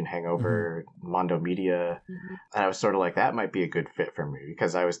Cartoon Hangover, Mondo Media. Mm-hmm. And I was sort of like, that might be a good fit for me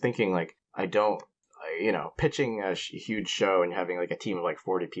because I was thinking like, pitching a huge show and having like a team of like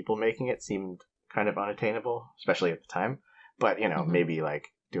 40 people making it seemed kind of unattainable, especially at the time. But, maybe like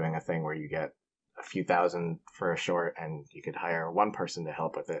doing a thing where you get a few thousand for a short and you could hire one person to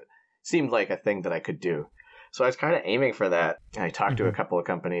help with it seemed like a thing that I could do. So I was kind of aiming for that. And I talked to a couple of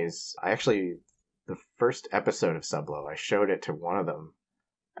companies. The first episode of Sublo, I showed it to one of them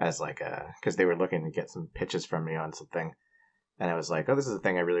as like because they were looking to get some pitches from me on something. And I was like, oh, this is a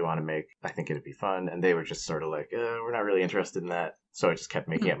thing I really want to make. I think it'd be fun. And they were just sort of like, we're not really interested in that. So I just kept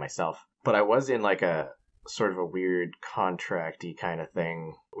making it myself. But I was in like a sort of a weird contract-y kind of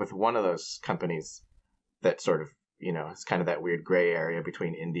thing with one of those companies that sort of, it's kind of that weird gray area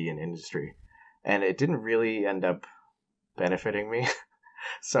between indie and industry. And it didn't really end up benefiting me.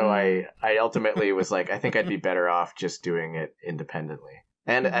 So I ultimately was like, I think I'd be better off just doing it independently.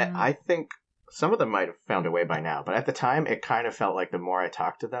 And I think some of them might have found a way by now, but at the time it kind of felt like the more I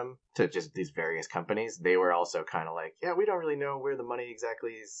talked to them, to just these various companies, they were also kind of like, yeah, we don't really know where the money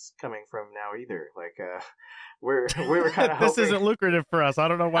exactly is coming from now either. Like, we were kind of this isn't lucrative for us. I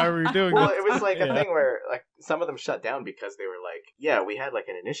don't know why we were doing well, it was like a thing where like some of them shut down because they were like, yeah, we had like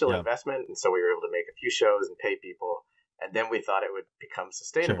an initial investment, and so we were able to make a few shows and pay people, and then we thought it would become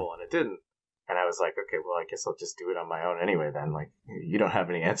sustainable, and it didn't. And I was like, okay, well, I guess I'll just do it on my own anyway then. Like, you don't have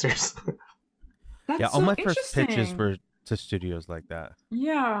any answers. That's all my first pitches were to studios like that.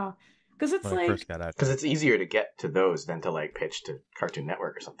 Yeah, because it's when I first got out. Because it's easier to get to those than to like pitch to Cartoon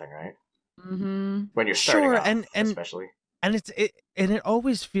Network or something, right? Mm-hmm. When you're starting off, and especially. And it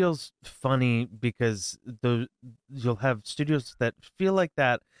always feels funny because you'll have studios that feel like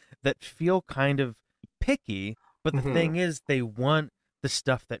that feel kind of picky, but the thing is they want the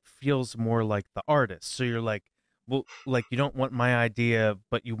stuff that feels more like the artist. So you're like, well, like, you don't want my idea,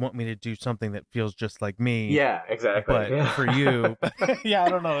 but you want me to do something that feels just like me. Yeah, exactly. But for you, yeah, I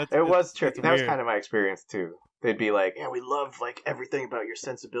don't know. It was tricky. That was kind of my experience too. they'd be like, yeah, we love like everything about your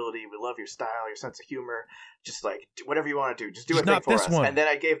sensibility. We love your style, your sense of humor. Just like whatever you want to do, just do a thing for us. One. And then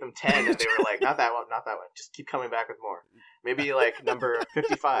I gave them 10, and they were like, not that one, not that one. Just keep coming back with more. Maybe like number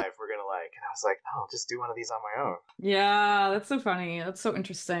 55 we're gonna like. And I was like, no, I'll just do one of these on my own. Yeah, that's so funny. That's so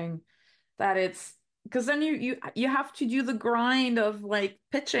interesting. That it's because then you have to do the grind of like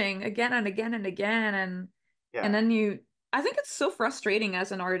pitching again and again and again, and then I think it's so frustrating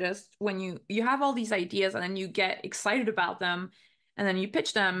as an artist when you have all these ideas and then you get excited about them and then you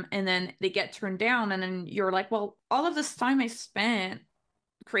pitch them and then they get turned down and then you're like, well, all of this time I spent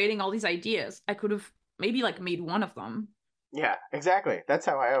creating all these ideas, I could have maybe like made one of them. Yeah, exactly. That's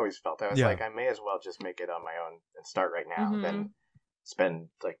how I always felt. I was like, I may as well just make it on my own and start right now than spend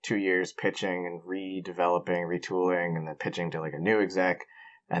like 2 years pitching and redeveloping, retooling, and then pitching to like a new exec,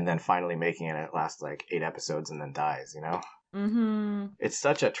 and then finally making it. And it lasts like 8 episodes and then dies. You know, it's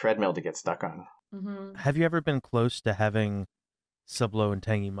such a treadmill to get stuck on. Have you ever been close to having Sublo and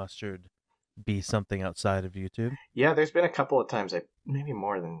Tangy Mustard be something outside of YouTube? Yeah, there's been a couple of times, maybe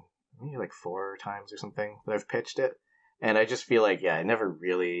more than maybe like 4 times or something that I've pitched it. And I just feel like, I never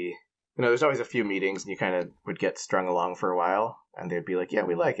really, there's always a few meetings and you kind of would get strung along for a while and they'd be like, yeah,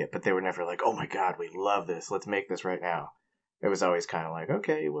 we like it. But they were never like, oh my God, we love this. Let's make this right now. It was always kind of like,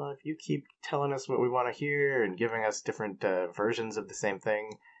 okay, well, if you keep telling us what we want to hear and giving us different versions of the same thing,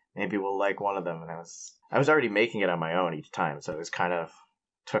 maybe we'll like one of them. And I was already making it on my own each time. So it was kind of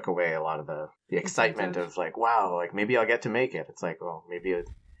took away a lot of the excitement of like, wow, like maybe I'll get to make it. It's like, well, maybe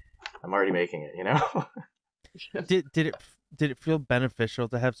I'm already making it, Did it feel beneficial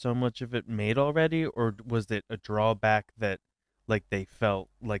to have so much of it made already, or was it a drawback that like they felt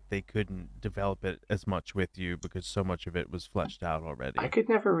like they couldn't develop it as much with you because so much of it was fleshed out already? I could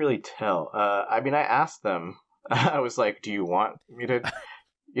never really tell. I mean, I asked them. I was like, "Do you want me to?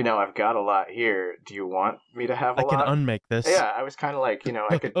 I've got a lot here. Do you want me to have a lot? I can unmake this." Yeah, I was kind of like,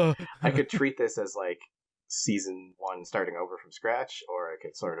 I could treat this as like season 1 starting over from scratch, or I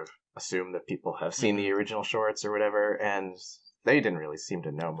could sort of assume that people have seen the original shorts or whatever, and they didn't really seem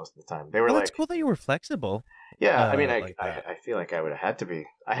to know most of the time. They were like, "That's cool that you were flexible." Yeah, I mean, I feel like I would have had to be.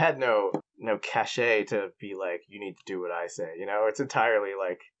 I had no cachet to be like, you need to do what I say. It's entirely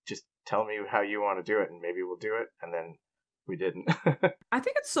like, just tell me how you want to do it, and maybe we'll do it, and then we didn't. I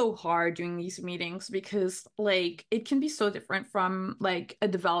think it's so hard doing these meetings because like it can be so different from like a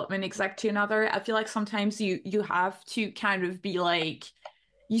development exec to another. I feel like sometimes you have to kind of be like,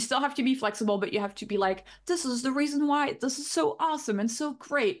 you still have to be flexible, but you have to be like, this is the reason why this is so awesome and so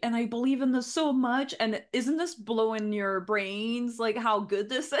great, and I believe in this so much, and isn't this blowing your brains like how good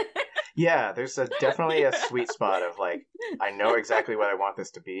this is? Yeah, there's definitely a sweet spot of like, I know exactly what I want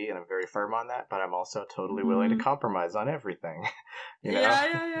this to be, and I'm very firm on that, but I'm also totally willing to compromise on everything.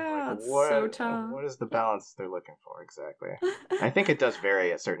 Yeah. Like, It's so tough. What is the balance they're looking for exactly? I think it does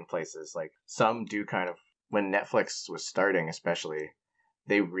vary at certain places. Like some do kind of, when Netflix was starting especially,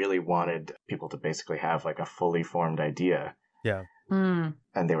 they really wanted people to basically have like a fully formed idea. Yeah. And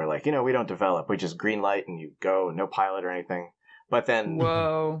they were like, we don't develop, we just green light and you go, no pilot or anything. But then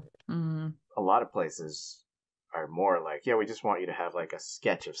a lot of places are more like, we just want you to have like a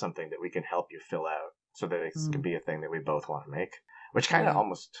sketch of something that we can help you fill out so that it can be a thing that we both want to make, which kind of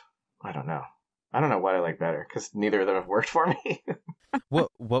almost, I don't know what I like better because neither of them have worked for me.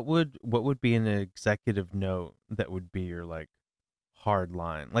 What would be an executive note that would be your like hard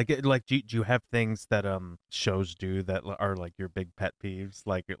line? Like do you have things that shows do that are like your big pet peeves?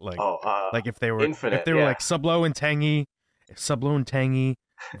 Like if they were Infinite, like Sublo and Tangy,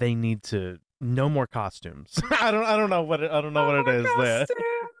 they need to no more costumes. I don't know what it is there.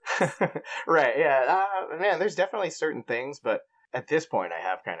 Right, yeah. Man, there's definitely certain things, but at this point I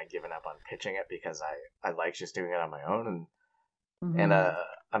have kind of given up on pitching it because I like just doing it on my own, and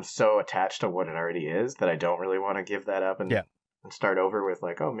I'm so attached to what it already is that I don't really want to give that up and start over with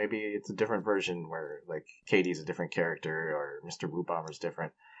like, oh, maybe it's a different version where like Katie's a different character or Mr. Woo Bomber's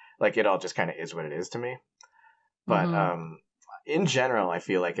different. Like it all just kind of is what it is to me. But in general, I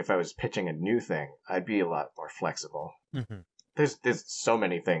feel like if I was pitching a new thing, I'd be a lot more flexible. There's so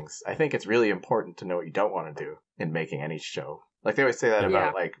many things. I think it's really important to know what you don't want to do in making any show. Like they always say that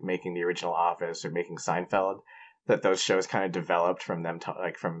about like making the original Office or making Seinfeld, that those shows kind of developed from them,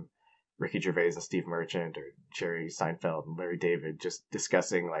 like from Ricky Gervais and Steve Merchant or Jerry Seinfeld and Larry David just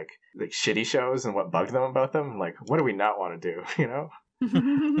discussing like shitty shows and what bugged them about them. Like, what do we not want to do?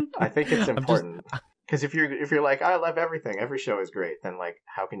 I think it's important because if you're like, I love everything, every show is great, then like,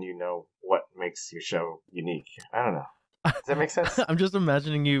 how can you know what makes your show unique? I don't know. Does that make sense? I'm just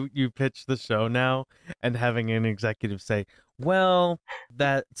imagining you pitch the show now and having an executive say, Well,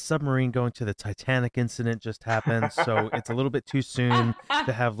 that submarine going to the Titanic incident just happened, so it's a little bit too soon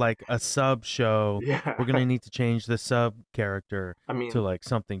to have like a sub show. Yeah. We're gonna need to change the sub character I mean, to like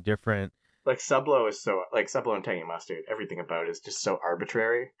something different. like Sublo is so like Sublo and Tangy Mustard. Everything about it is just so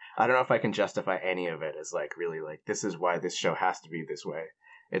arbitrary. I don't know if I can justify any of it as like really like this is why this show has to be this way.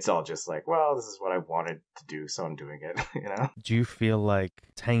 It's all just like, well, this is what I wanted to do, so I'm doing it. You know? Do you feel like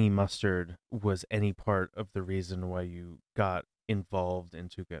Tangy Mustard was any part of the reason why you got involved in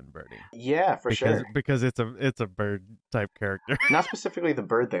Tucca and Bertie? Yeah, for sure. Because it's a bird type character. Not specifically the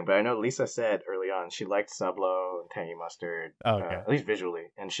bird thing, but I know Lisa said early on she liked Sublo and Tangy Mustard, Okay. at least visually,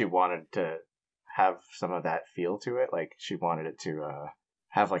 and she wanted to have some of that feel to it. Like she wanted it to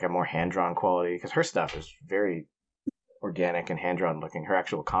have like a more hand drawn quality because her stuff is very organic and hand drawn looking. Her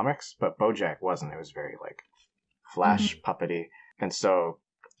actual comics, but BoJack wasn't. It was very like flash puppety, and so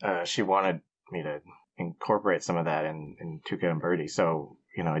she wanted me to incorporate some of that in Tucca and Bertie. So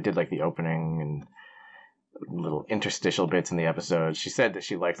I did like the opening and little interstitial bits in the episode. She said that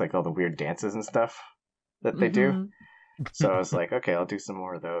she liked like all the weird dances and stuff that they do. So I was like, okay, I'll do some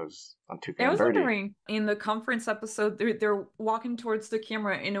more of those on Tucca and Bertie. I was wondering, in the conference episode, they're walking towards the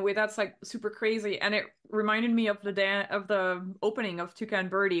camera in a way that's like super crazy, and it reminded me of the opening of Tucca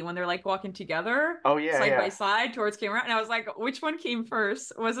and Bertie when they're like walking together, side by side towards camera. And I was like, which one came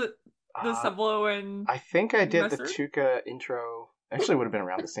first? Was it the Sublo and? I think I did Mustard? the Tucca intro. Actually, it would have been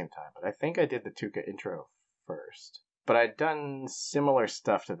around the same time, but I think I did the Tucca intro first. But I'd done similar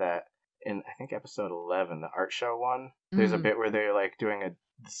stuff to that in I think episode 11, the art show one. There's a bit where they're like doing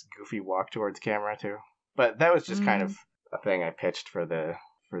this goofy walk towards camera too. But that was just kind of a thing I pitched for the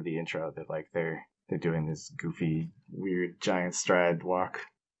intro, that like they're doing this goofy, weird, giant stride walk.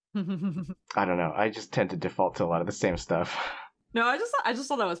 I don't know. I just tend to default to a lot of the same stuff. No, I just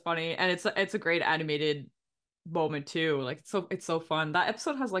thought that was funny, and it's a great animated moment too. Like it's so fun. That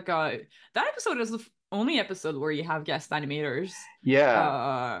episode has like that episode is the only episode where you have guest animators.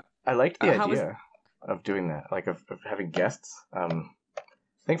 Yeah. I liked the idea of doing that, like of having guests. I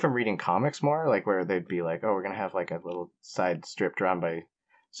think from reading comics more, like where they'd be like, oh, we're going to have like a little side strip drawn by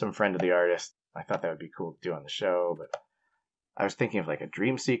some friend of the artist. I thought that would be cool to do on the show, but I was thinking of like a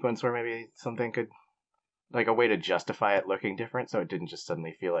dream sequence where maybe something could, like a way to justify it looking different so it didn't just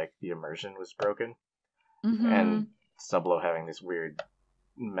suddenly feel like the immersion was broken. And Sublo having this weird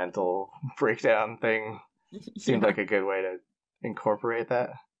mental breakdown thing seemed like a good way to incorporate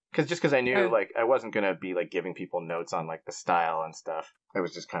that. Because I knew like I wasn't gonna be like giving people notes on like the style and stuff. I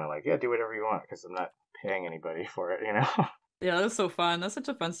was just kind of like, yeah, do whatever you want because I'm not paying anybody for it, you know. Yeah, that's so fun. That's such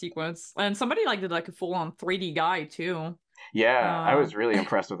a fun sequence. And somebody like did like a full on 3D guy too. Yeah, I was really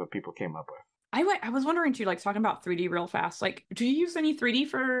impressed with what people came up with. I was wondering too, like talking about 3D real fast. Like, do you use any 3D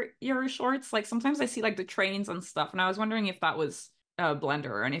for your shorts? Like sometimes I see like the trains and stuff, and I was wondering if that was a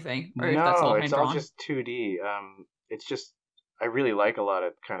Blender or anything, or if that's all hand it's drawn. all just 2D. It's just I really like a lot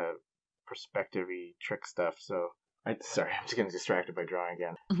of kind of perspective-y trick stuff. So sorry, I'm just getting distracted by drawing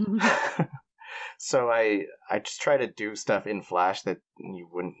again. So I just try to do stuff in Flash that you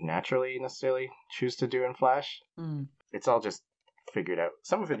wouldn't naturally necessarily choose to do in Flash. It's all just figured out.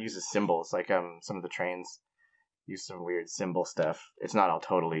 Some of it uses symbols, like some of the trains use some weird symbol stuff. It's not all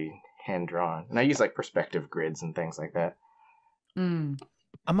totally hand drawn, and I use like perspective grids and things like that.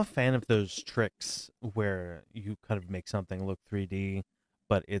 I'm a fan of those tricks where you kind of make something look 3D,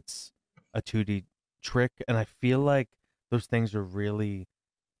 but it's a 2D trick, and I feel like those things are really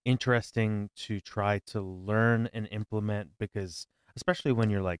interesting to try to learn and implement, because especially when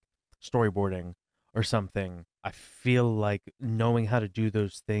you're like storyboarding or something, I feel like knowing how to do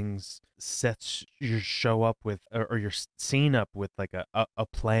those things sets your show up with, or your scene up with like a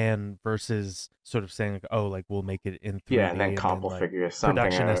plan, versus sort of saying like, oh, like we'll make it in 3D. Yeah, and then comp will figure something out.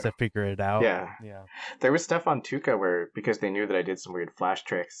 Production has to figure it out. Yeah. There was stuff on Tucca where, because they knew that I did some weird Flash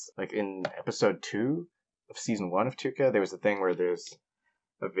tricks, like in episode 2 of season 1 of Tucca, there was a thing where there's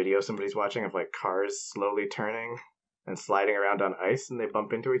a video somebody's watching of like cars slowly turning and sliding around on ice, and they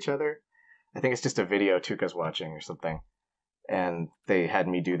bump into each other. I think it's just a video Tucca's watching or something. And they had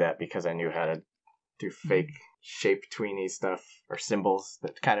me do that because I knew how to do fake shape tweeny stuff or symbols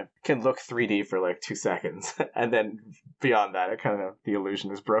that kind of can look 3D for like 2 seconds. And then beyond that, the illusion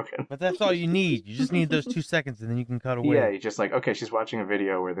is broken. But that's all you need. You just need those 2 seconds and then you can cut away. Yeah, you're just like, okay, she's watching a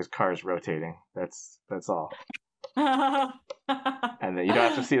video where there's cars rotating. That's all. And then you don't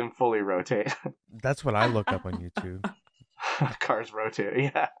have to see them fully rotate. That's what I look up on YouTube. Cars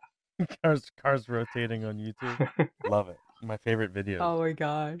rotating, yeah. Cars rotating on YouTube. Love it. My favorite video. Oh my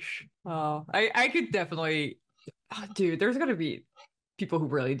gosh. Oh, I could definitely. Oh, dude, there's gonna be people who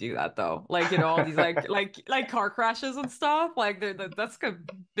really do that though. Like, all these like car crashes and stuff. Like that's a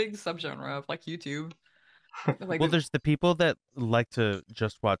big subgenre of like YouTube. Like Well, there's the people that like to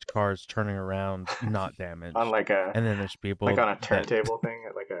just watch cars turning around, not damaged. On like a and then there's people like on a turntable thing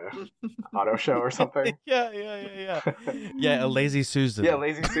at like a auto show or something. Yeah. Yeah, a Lazy Susan. Yeah,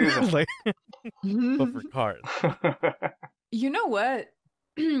 Lazy Susan. Like, but for cars. You know what?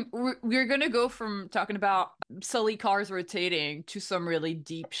 We're gonna go from talking about silly cars rotating to some really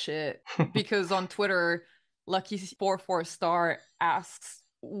deep shit, because on Twitter, Lucky44 asks,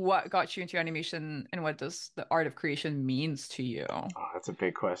 what got you into animation and what does the art of creation means to you? Oh, that's a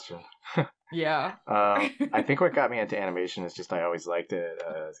big question. Yeah. I think what got me into animation is just I always liked it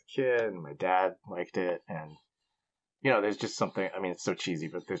as a kid, and my dad liked it, and there's just something, I mean, it's so cheesy,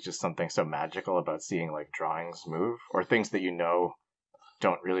 but there's just something so magical about seeing like drawings move, or things that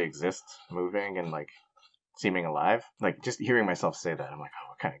don't really exist moving and like seeming alive. Like, just hearing myself say that, I'm like, oh,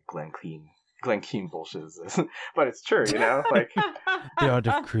 what kind of Glenn Keane bullshit is this? But it's true, like the art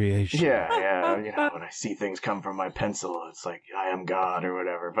of creation. Yeah. When I see things come from my pencil, it's like I am God or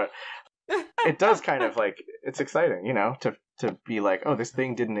whatever. But it does kind of like, it's exciting, to be like, oh, this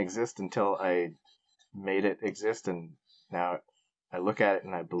thing didn't exist until I made it exist, and now I look at it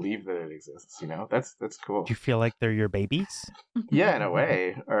and I believe that it exists. That's cool. Do you feel like they're your babies? Yeah, in a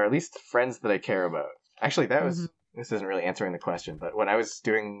way, or at least friends that I care about. Actually, that was. This isn't really answering the question, but when I was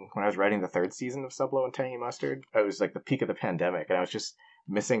writing the 3rd season of Sublo and Tangy Mustard, it was like the peak of the pandemic, and I was just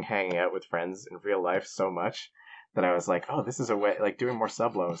missing hanging out with friends in real life so much that I was like, oh, this is a way, like doing more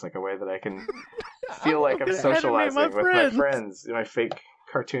Sublo is like a way that I can feel like I'm socializing with my friends, my fake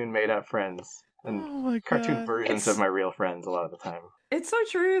cartoon made up friends, and cartoon versions of my real friends a lot of the time. It's so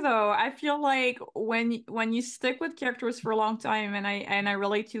true though. I feel like when you stick with characters for a long time, and I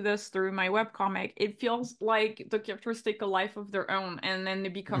relate to this through my webcomic, it feels like the characters take a life of their own and then they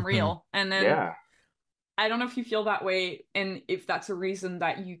become real. And then I don't know if you feel that way, and if that's a reason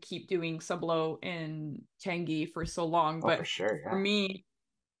that you keep doing Sublo and Tangy for so long. But for sure, for me,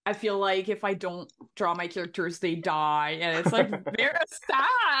 I feel like if I don't draw my characters, they die, and it's like very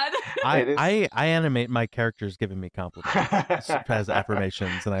sad. I animate my characters giving me compliments as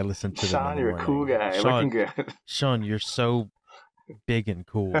affirmations, and I listen to them. Sean, you're a cool guy. Looking good. Sean, you're so big and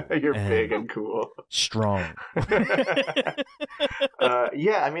cool. You're big and cool. Strong.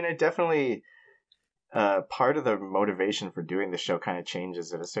 Yeah, I mean, I definitely. Part of the motivation for doing the show kind of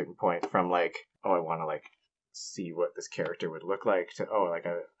changes at a certain point from like, oh, I want to like see what this character would look like, to oh, like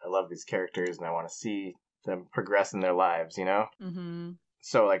I love these characters and I want to see them progress in their lives,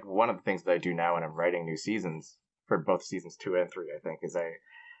 So like one of the things that I do now when I'm writing new seasons for both seasons 2 and 3, I think, is I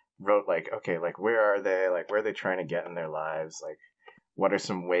wrote like, okay, like where are they trying to get in their lives, like what are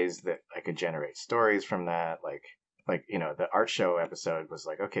some ways that I could generate stories from that, like the art show episode was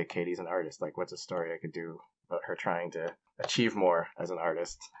like, okay, Katie's an artist, like what's a story I could do about her trying to achieve more as an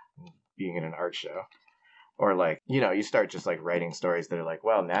artist, being in an art show. Or like, you start just like writing stories that are like,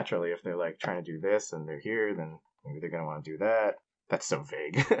 well, naturally, if they're like trying to do this and they're here, then maybe they're going to want to do that. That's so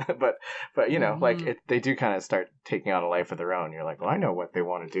vague. but like they do kind of start taking on a life of their own. You're like, well, I know what they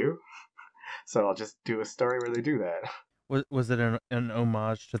want to do. So I'll just do a story where they do that. Was it an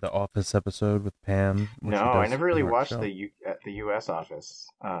homage to the Office episode with Pam? No, I never really watched the U.S. Office.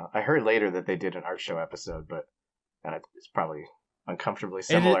 I heard later that they did an art show episode, but it's probably uncomfortably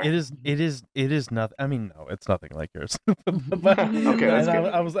similar. It is nothing. I mean, no, it's nothing like yours. But, okay, that's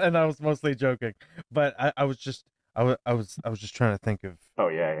good. I was mostly joking, but I was just trying to think of. Oh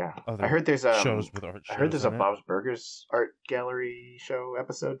yeah. I heard there's shows with art. I heard there's a Bob's Burgers art gallery show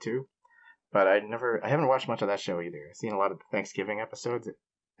episode too. But I haven't watched much of that show either. I've seen a lot of Thanksgiving episodes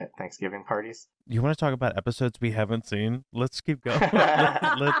at Thanksgiving parties. You want to talk about episodes we haven't seen? Let's keep going. I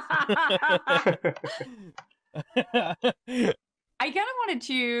kind of wanted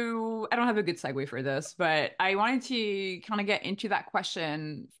to, I don't have a good segue for this, but I wanted to kind of get into that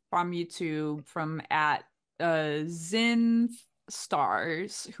question from YouTube from at Zin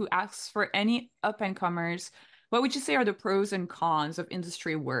Stars, who asks, for any up-and-comers, what would you say are the pros and cons of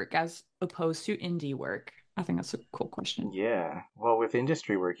industry work as opposed to indie work? I think that's a cool question. Yeah. Well, with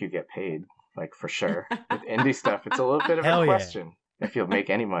industry work, you get paid, like for sure. With indie stuff, it's a little bit of a question if you'll make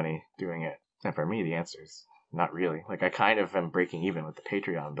any money doing it. And for me, the answer is not really. Like I kind of am breaking even with the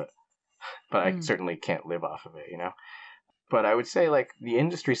Patreon, but I certainly can't live off of it, But I would say like the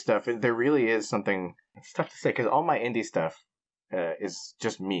industry stuff, there really is something, it's tough to say because all my indie stuff is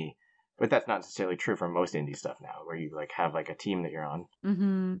just me. But that's not necessarily true for most indie stuff now, where you like have like a team that you're on.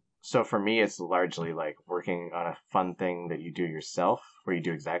 Mm-hmm. So for me, it's largely like working on a fun thing that you do yourself, where you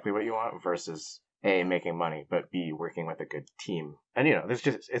do exactly what you want, versus A, making money, but B, working with a good team. And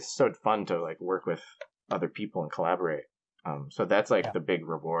it's so fun to like work with other people and collaborate. So that's like the big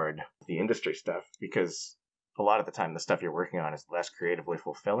reward of the industry stuff, because a lot of the time the stuff you're working on is less creatively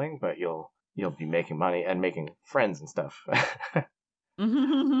fulfilling, but you'll be making money and making friends and stuff.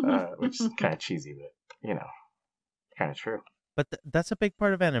 Which is kind of cheesy, but kind of true. But that's a big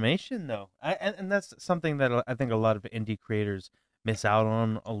part of animation, though. And that's something that I think a lot of indie creators miss out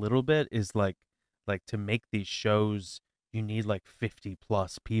on a little bit, is like to make these shows, you need like 50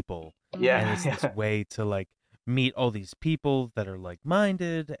 plus people. Yeah. And it's this way to like meet all these people that are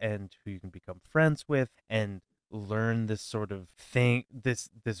like-minded and who you can become friends with and learn this sort of thing, this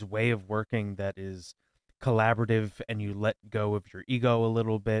way of working that is collaborative, and you let go of your ego a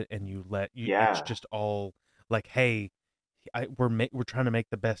little bit, and it's just all like, hey, we're trying to make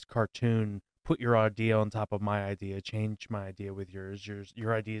the best cartoon. Put your idea on top of my idea. Change my idea with yours.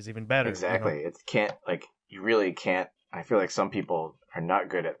 Your idea is even better. Exactly. It can't, like, you really can't. I feel like some people are not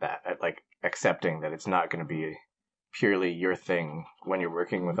good at that, at like accepting that it's not going to be purely your thing when you're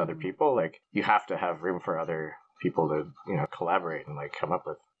working with other people. Like, you have to have room for other people to collaborate and like come up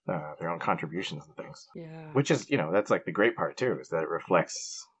with their own contributions and things. Yeah. Which is that's like the great part too, is that it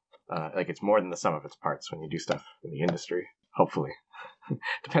reflects like it's more than the sum of its parts when you do stuff in the industry. Hopefully,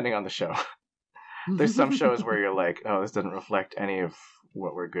 depending on the show. There's some shows where you're like, oh, this doesn't reflect any of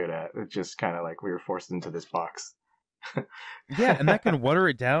what we're good at. It's just kind of like we were forced into this box. Yeah, and that can water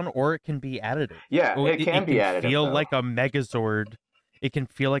it down, or it can be additive. Yeah, it can be additive. Feel like a megazord. It can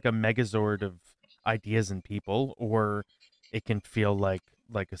feel like a megazord of ideas and people, or it can feel like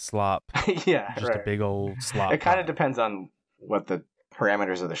a slop. Yeah, just a big old slop. It kind of depends on what the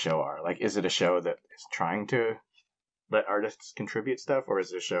parameters of the show are. Like, is it a show that is trying to let artists contribute stuff, or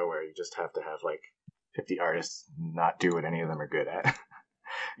is it a show where you just have to have like 50 artists not do what any of them are good at?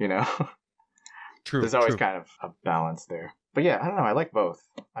 True. There's always kind of a balance there. But yeah, I don't know. I like both.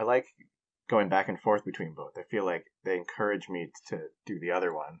 I like going back and forth between both. I feel like they encourage me to do the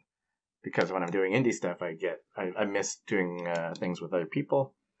other one, because when I'm doing indie stuff, I miss doing things with other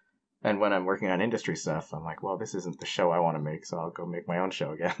people. And when I'm working on industry stuff, I'm like, well, this isn't the show I want to make, so I'll go make my own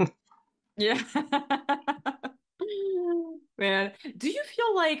show again. Yeah. Man, do you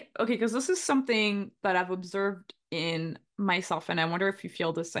feel like, okay, because this is something that I've observed in myself, and I wonder if you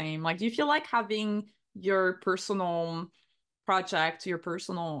feel the same. Like, do you feel like having your personal project, your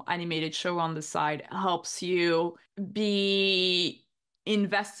personal animated show on the side helps you be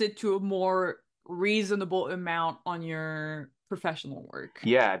invested to a more reasonable amount on your professional work?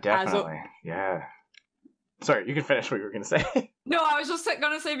 Yeah, definitely. Yeah. Sorry, you can finish what you were going to say. No, I was just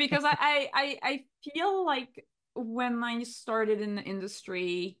going to say, because I feel like when I started in the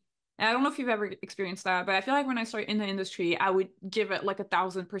industry, and I don't know if you've ever experienced that, but I feel like when I started in the industry, I would give it like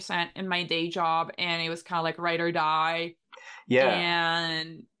 1,000% in my day job, and it was kind of like ride or die. Yeah.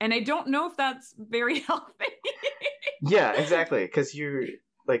 And I don't know if that's very healthy. Yeah, exactly. Because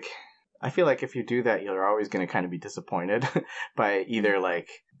I feel like if you do that, you're always going to kind of be disappointed by either like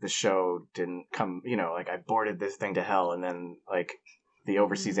the show didn't come, like I boarded this thing to hell, and then like the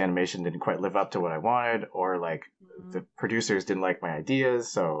overseas animation didn't quite live up to what I wanted, or like the producers didn't like my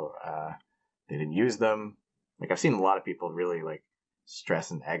ideas, so they didn't use them. Like, I've seen a lot of people really like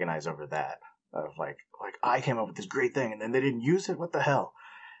stress and agonize over that, of like I came up with this great thing and then they didn't use it. What the hell,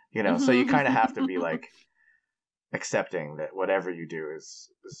 So you kind of have to be like accepting that whatever you do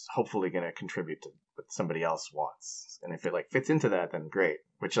is hopefully going to contribute to what somebody else wants, and if it like fits into that, then great.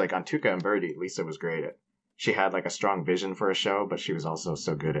 Which, like, on Tucca and Bertie, Lisa was great at. She had like a strong vision for a show, but she was also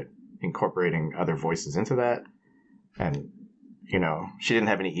so good at incorporating other voices into that. And, she didn't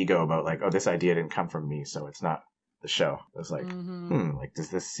have any ego about like, oh, this idea didn't come from me, so it's not the show. It was like, like, does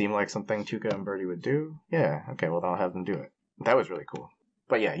this seem like something Tucca and Bertie would do? Yeah, okay, well, I'll have them do it. That was really cool.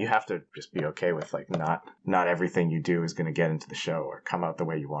 But yeah, you have to just be okay with like not everything you do is going to get into the show or come out the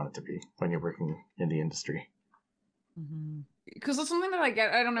way you want it to be when you're working in the industry. Because it's something that I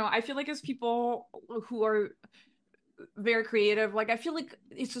get. I don't know. I feel like as people who are very creative, like I feel like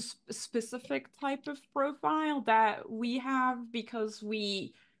it's a specific type of profile that we have, because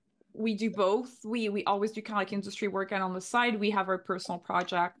we do both. We always do kind of like industry work, and on the side we have our personal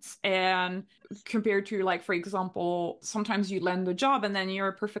projects. And compared to, like, for example, sometimes you land the job and then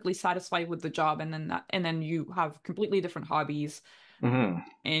you're perfectly satisfied with the job, and then you have completely different hobbies.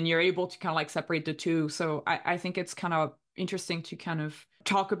 And you're able to kind of like separate the two. So I think it's kind of interesting to kind of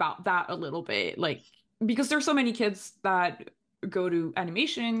talk about that a little bit, like, because there's so many kids that go to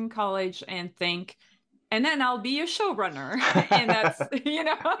animation college and think, and then I'll be a showrunner. And that's,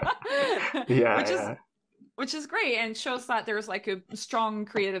 Yeah, which is which is great and shows that there's like a strong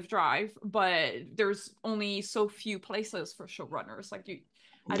creative drive, but there's only so few places for showrunners. Like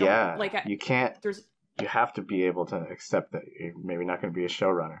I don't like. You can't. There's. You have to be able to accept that you're maybe not going to be a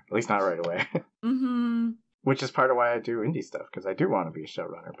showrunner, at least not right away. Mm-hmm. Which is part of why I do indie stuff, because I do want to be a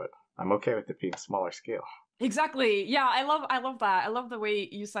showrunner, but I'm okay with it being smaller scale. Exactly. Yeah, I love that. I love the way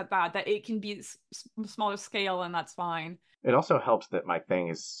you said that it can be smaller scale, and that's fine. It also helps that my thing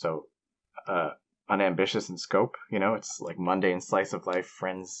is so unambitious in scope. You know, it's like mundane slice of life,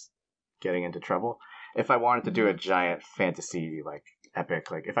 friends getting into trouble. If I wanted to do a giant fantasy, like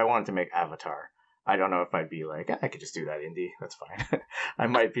epic, like if I wanted to make Avatar, I don't know if I'd be like, I could just do that indie. That's fine. I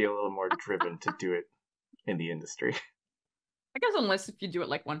might be a little more driven to do it in the industry. I guess unless if you do it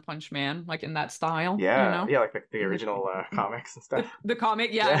like One Punch Man, like in that style. Yeah, you know? yeah, like the original comics and stuff. The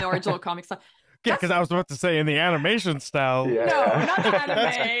comic, yeah, the original comic style. Yeah, because I was about to say in the animation style. Yeah. No, not the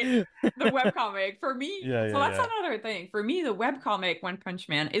anime. The webcomic. For me, that's another thing. For me, the webcomic One Punch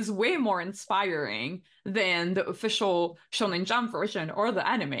Man is way more inspiring than the official Shonen Jump version or the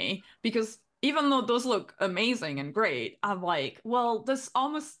anime. Because even though those look amazing and great, I'm like, well, this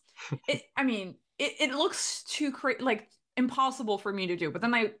almost... It looks too like impossible for me to do. But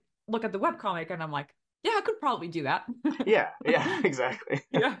then I look at the webcomic and I'm like, yeah, I could probably do that. Yeah, exactly.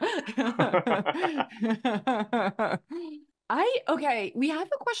 Yeah. We have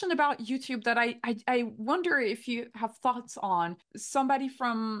a question about YouTube that I wonder if you have thoughts on. Somebody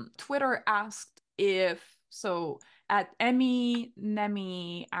from Twitter asked at Emmy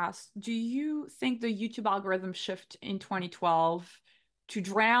Nemi asked, do you think the YouTube algorithm shift in 2012 to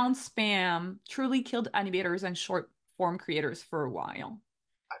drown spam truly killed animators and short form creators for a while?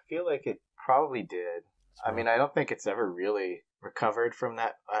 I feel like it probably did. I mean, I don't think it's ever really recovered from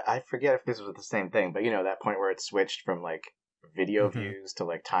that. I forget if this was the same thing, but you know, that point where it switched from like video views to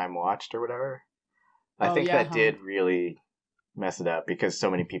like time watched or whatever. I think that did really mess it up because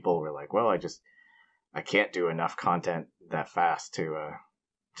so many people were like, well, I can't do enough content that fast to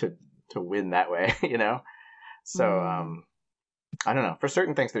win that way, you know? So, I don't know. For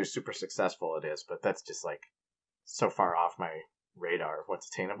certain things that are super successful, it is, but that's just like so far off my radar of what's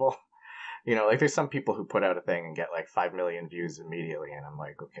attainable. You know, like there's some people who put out a thing and get like 5 million views immediately, and I'm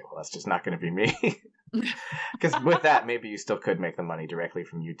like, okay, well, that's just not going to be me. Because with that, maybe you still could make the money directly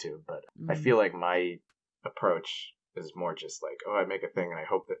from YouTube, but I feel like my approach is more just like, oh, I make a thing and I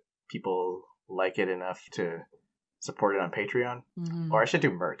hope that people like it enough to support it on Patreon. Or I should do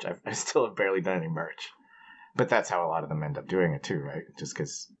merch. I still have barely done any merch. But that's how a lot of them end up doing it too, right? Just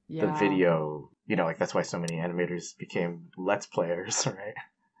because the video, you know, like that's why so many animators became Let's Players, right?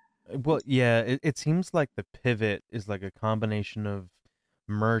 Well, yeah, it seems like the pivot is like a combination of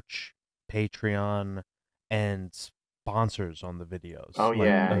merch, Patreon, and sponsors on the videos. Oh,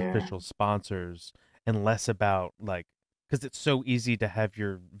 like official sponsors, and less about like, because it's so easy to have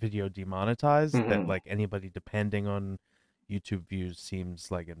your video demonetized that like anybody depending on YouTube views seems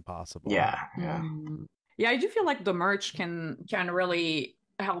like impossible. Yeah. Yeah, I do feel like the merch can really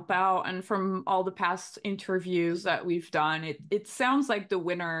help out, and from all the past interviews that we've done, it sounds like the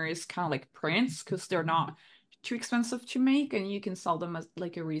winner is kind of like prints because they're not too expensive to make and you can sell them at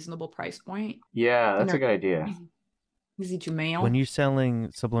like a reasonable price point. Yeah, that's a good idea. Easy to mail. When you're selling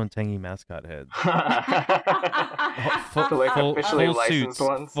Sublo and Tangy mascot heads. Officially licensed suits,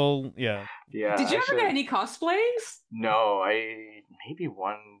 ones? Yeah. Did you ever get any cosplays? No, maybe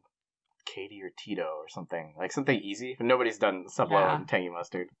one Katie or Tito or something. Like something easy. Nobody's done Sublo and Tangy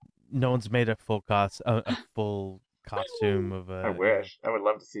Mustard. No one's made a full full costume of I wish. I would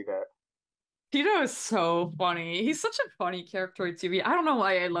love to see that. Tito is so funny. He's such a funny character in TV. I don't know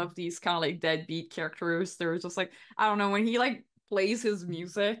why I love these kind of like deadbeat characters. They're just like, I don't know, when he like plays his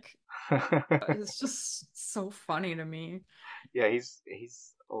music, it's just so funny to me. Yeah, he's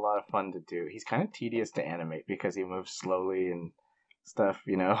a lot of fun to do. He's kind of tedious to animate because he moves slowly and stuff,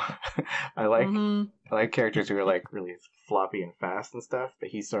 you know. I like characters who are like really floppy and fast and stuff, but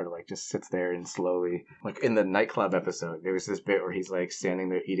he sort of like just sits there and slowly, like in the nightclub episode there was this bit where he's like standing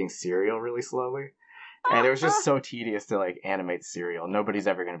there eating cereal really slowly, and it was just so tedious to like animate cereal. Nobody's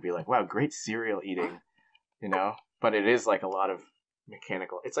ever going to be like, wow, great cereal eating, you know, but it is like a lot of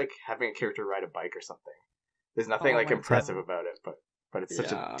mechanical. It's like having a character ride a bike or something. There's nothing like impressive about it, but it's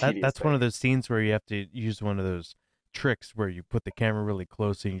such a tedious that's thing. one of those scenes where you have to use one of those tricks where you put the camera really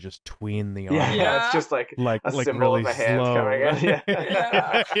close and you just tween the arm. Yeah, it's just like a symbol really of a hand slow. coming in.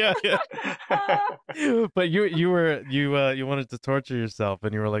 Yeah. But you wanted to torture yourself,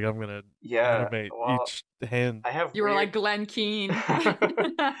 and you were like, I'm gonna animate each hand. You were like Glenn Keane.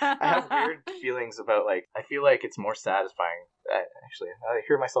 I have weird feelings about, like, I feel like it's more satisfying. Actually, I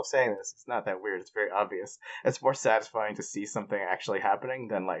hear myself saying this. It's not that weird. It's very obvious. It's more satisfying to see something actually happening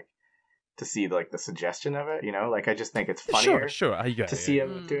than, like, to see, like, the suggestion of it, you know? Like, I just think it's funnier to see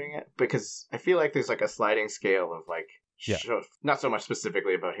him doing it, because I feel like there's, like, a sliding scale of, like, not so much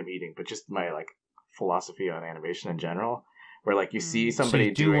specifically about him eating, but just my, like, philosophy on animation in general, where, like, you see somebody so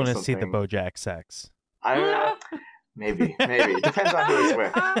you do want to see the Bojack sex. Maybe. Depends on who he's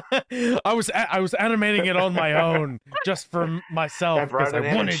with. I was animating it on my own, just for myself. I brought it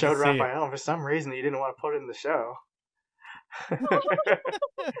in and showed Raphael. Raphael. For some reason, he didn't want to put it in the show.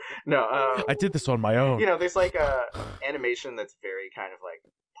 No, I did this on my own. You know, there's like a animation that's very kind of like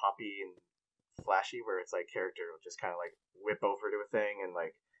poppy and flashy, where it's like character will just kind of like whip over to a thing and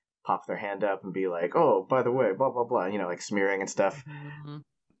like pop their hand up and be like, "Oh, by the way, blah blah blah," you know, like smearing and stuff.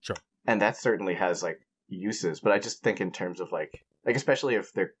 Sure. And that certainly has like uses, but I just think in terms of like especially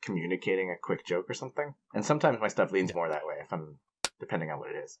if they're communicating a quick joke or something. And sometimes my stuff leans more that way if I'm depending on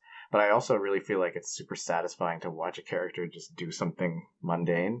what it is. But I also really feel like it's super satisfying to watch a character just do something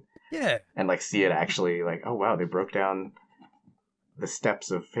mundane. Yeah. And like see it actually like, oh wow, they broke down the steps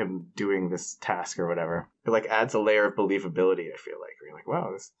of him doing this task or whatever. It like adds a layer of believability, I feel like. Where you're like,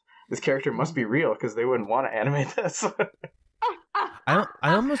 wow, this character must be real because they wouldn't want to animate this. I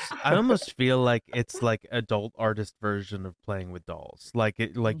almost feel like it's like adult artist version of playing with dolls. Like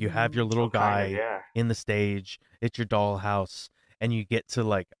you have your little guy in the stage, it's your doll house, and you get to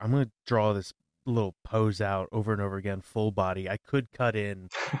like, I'm gonna draw this little pose out over and over again, full body. I could cut in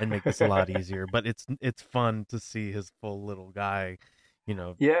and make this a lot easier, but it's fun to see his full little guy, you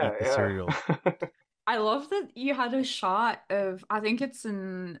know, eat the cereal. I love that you had a shot of, I think it's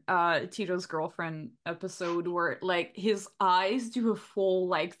in Tito's Girlfriend episode, where like his eyes do a full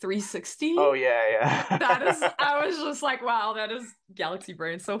like 360. Oh yeah. That is, I was just like, wow, that is Galaxy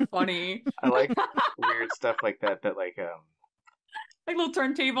Brain, so funny. I like weird stuff like that like little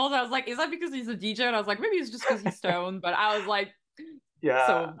turntables. I was like, is that because he's a DJ? And I was like, maybe it's just because he's stoned, but I was like, yeah,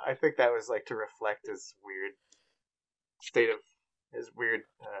 so... I think that was like to reflect his weird state of his weird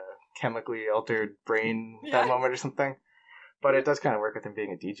chemically altered brain that moment or something. But it does kind of work with him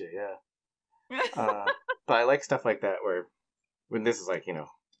being a DJ, but I like stuff like that where when this is like, you know,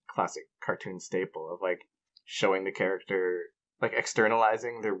 classic cartoon staple of like showing the character, like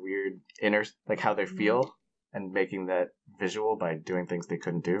externalizing their weird inner, like how they feel and making that visual by doing things they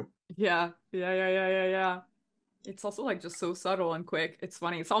couldn't do. Yeah. It's also like just so subtle and quick. It's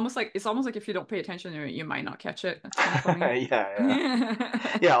funny. It's almost like if you don't pay attention to it, you might not catch it. That's kind of funny.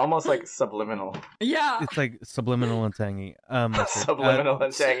 Yeah, almost like subliminal. Yeah, it's like subliminal and tangy. Subliminal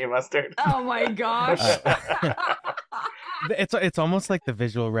and tangy mustard. Oh my gosh. It's almost like the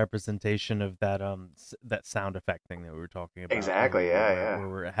visual representation of that that sound effect thing that we were talking about. Exactly. Where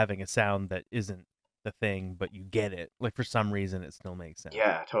we're having a sound that isn't the thing, but you get it. Like for some reason, it still makes sense.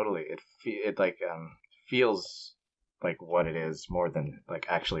 Yeah, totally. It like feels like what it is more than like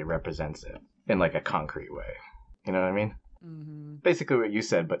actually represents it in like a concrete way. You know what I mean? Mm-hmm. Basically what you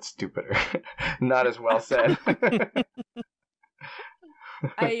said, but stupider. Not as well said. I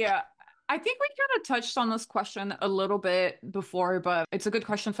think we kind of touched on this question a little bit before, but it's a good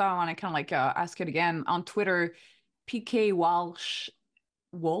question, so I want to kind of like ask it again. On Twitter, PK Walsh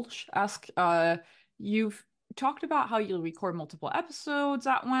asked, you've talked about how you'll record multiple episodes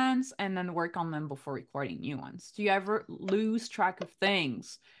at once and then work on them before recording new ones. Do you ever lose track of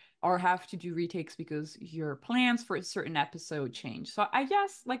things or have to do retakes because your plans for a certain episode change? So I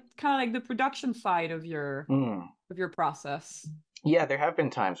guess like kind of like the production side of your process. Yeah, there have been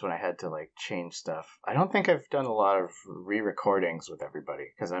times when I had to like change stuff. I don't think I've done a lot of re-recordings with everybody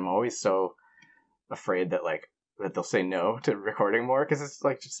because I'm always so afraid that like that they'll say no to recording more because it's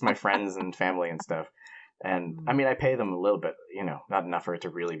like just my friends and family and stuff. And I mean, I pay them a little bit, you know, not enough for it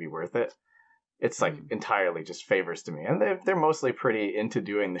to really be worth it. It's like entirely just favors to me. And they're mostly pretty into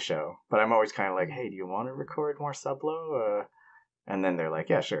doing the show. But I'm always kind of like, hey, do you want to record more Sublo? And then they're like,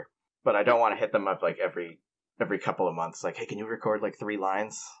 yeah, sure. But I don't want to hit them up like every couple of months. Like, hey, can you record like 3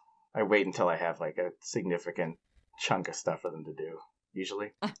 lines? I wait until I have like a significant chunk of stuff for them to do,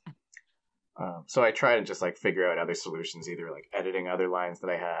 usually. So I try to just like figure out other solutions, either like editing other lines that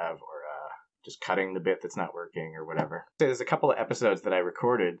I have or just cutting the bit that's not working or whatever. So there's a couple of episodes that I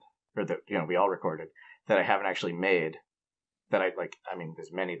recorded, or that, you know, we all recorded, that I haven't actually made that I like. I mean,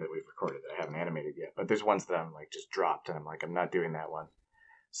 there's many that we've recorded that I haven't animated yet, but there's ones that I'm like just dropped, and I'm like, I'm not doing that one.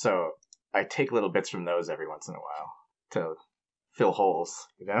 So I take little bits from those every once in a while to fill holes,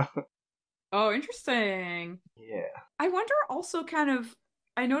 you know? Oh, interesting. Yeah. I wonder also kind of,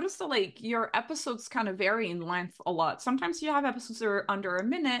 I noticed that like your episodes kind of vary in length a lot. Sometimes you have episodes that are under a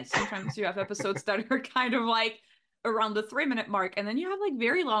minute. Sometimes you have episodes that are kind of like around the 3 minute mark. And then you have like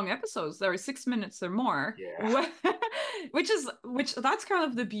very long episodes that are 6 minutes or more. Yeah. which that's kind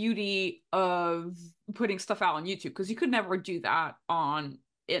of the beauty of putting stuff out on YouTube, because you could never do that on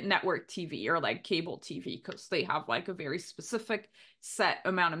network TV or like cable TV, because they have like a very specific set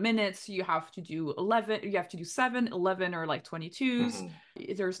amount of minutes. You have to do 11, you have to do 7, 11, or like 22s.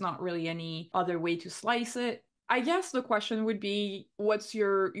 Mm-hmm. There's not really any other way to slice it. I guess the question would be, what's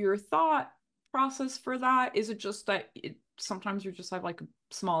your thought process for that? Is it just that sometimes you just have like a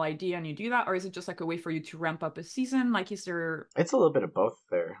small idea and you do that, or is it just like a way for you to ramp up a season? Like, is there... It's a little bit of both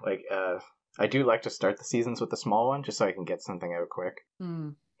there. Like, I do like to start the seasons with a small one just so I can get something out quick.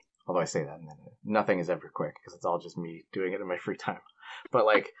 Although I say that, and then nothing is ever quick because it's all just me doing it in my free time. But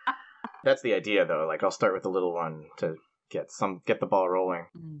like, that's the idea though. Like, I'll start with a little one to get the ball rolling.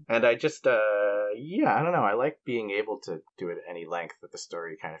 And I just, I don't know. I like being able to do it at any length that the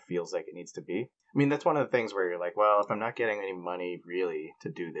story kind of feels like it needs to be. I mean, that's one of the things where you're like, well, if I'm not getting any money really to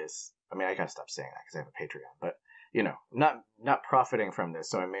do this, I mean, I gotta stop saying that because I have a Patreon, but you know, not profiting from this,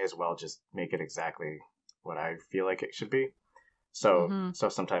 so I may as well just make it exactly what I feel like it should be. So so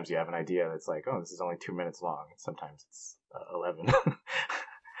sometimes you have an idea that's like, oh, this is only 2 minutes long. Sometimes it's 11.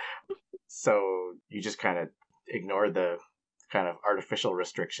 So you just kind of ignore the kind of artificial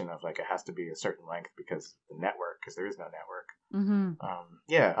restriction of like it has to be a certain length because there is no network.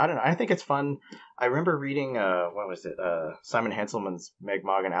 Yeah, I don't know. I think it's fun. I remember reading what was it? Simon Hanselman's Meg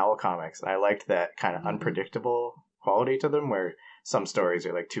Mog and Owl comics, and I liked that kind of unpredictable quality to them, where some stories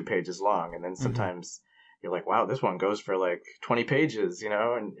are like 2 pages long, and then sometimes you're like, wow, this one goes for like 20 pages, you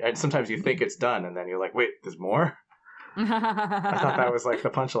know? And sometimes you think it's done, and then you're like, wait, there's more? I thought that was like the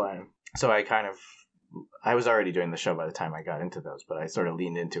punchline. So I was already doing the show by the time I got into those, but I sort of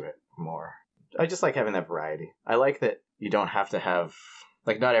leaned into it more. I just like having that variety. I like that you don't have to have,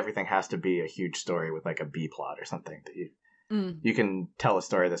 like, not everything has to be a huge story with like a B plot or something. That you can tell a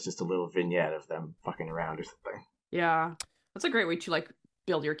story that's just a little vignette of them fucking around or something. Yeah. That's a great way to like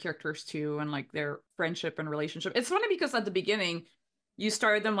build your characters too, and like their friendship and relationship. It's funny because at the beginning you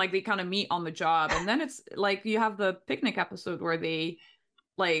started them like they kind of meet on the job, and then it's like you have the picnic episode where they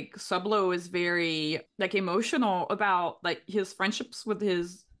like Sublo is very like emotional about like his friendships with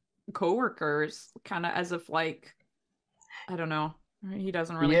his coworkers, kind of as if like, I don't know, he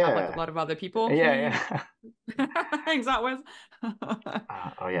doesn't really have like a lot of other people hangs out with.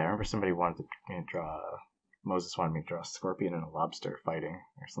 Oh yeah, I remember somebody wanted to draw Moses wanted me to draw a scorpion and a lobster fighting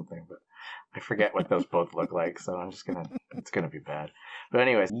or something, but I forget what those both look like, so it's gonna be bad. But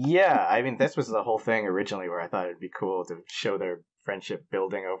anyways, yeah, I mean, this was the whole thing originally where I thought it'd be cool to show their friendship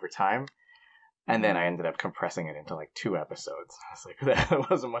building over time, and then I ended up compressing it into like 2 episodes. I was like, there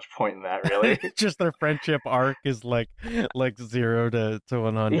wasn't much point in that, really. Just their friendship arc is like 0 to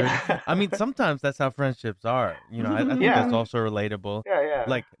 100. Yeah. I mean, sometimes that's how friendships are. You know, I think that's also relatable. Yeah.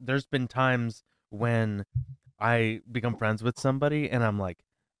 Like, there's been times when I become friends with somebody and I'm like,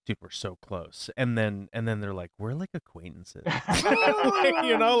 dude, we're so close, and then they're like, we're like acquaintances.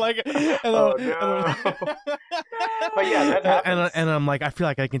 You know, like, oh no. But yeah, that happens. And I'm like, I feel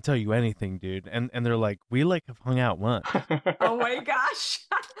like I can tell you anything, dude, and they're like, we like have hung out once. Oh my gosh.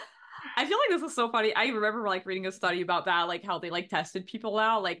 I feel like this is so funny. I remember like reading a study about that, like how they like tested people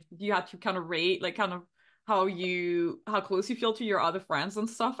out, like you had to kind of rate like kind of how close you feel to your other friends and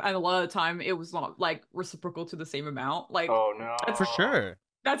stuff, and a lot of the time it was not like reciprocal to the same amount. Like, oh no, for sure.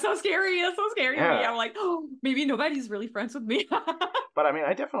 That's so scary. That's so scary to me. I'm like, oh, maybe nobody's really friends with me. But I mean,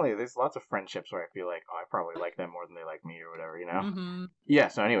 there's lots of friendships where I feel like, oh, I probably like them more than they like me or whatever, you know? Yeah,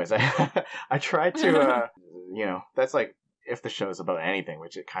 so anyways, I tried to, you know, that's like, if the show's about anything,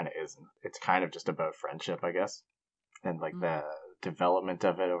 which it kind of isn't. It's kind of just about friendship, I guess. And like the development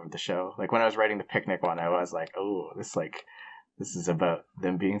of it over the show. Like when I was writing the picnic one, I was like, oh, this is about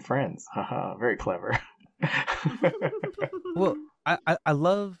them being friends. Haha, very clever. Well, I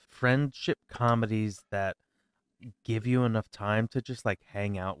love friendship comedies that give you enough time to just like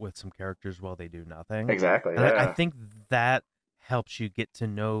hang out with some characters while they do nothing. Exactly. And yeah. I think that helps you get to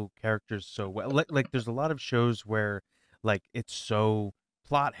know characters so well. Like there's a lot of shows where like it's so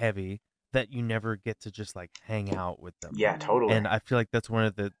plot heavy that you never get to just like hang out with them. Yeah, totally. And I feel like that's one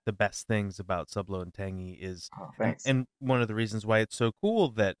of the best things about Sublo and Tangy is, thanks. And one of the reasons why it's so cool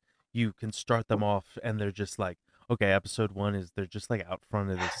that you can start them off and they're just like, okay, episode 1 is they're just like out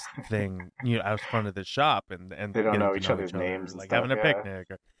front of this thing, out front of this shop, and They don't getting know to each know other's each other, names and like stuff. having a Yeah. picnic.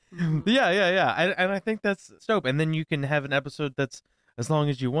 Or... Mhm. Yeah. And I think that's dope. And then you can have an episode that's as long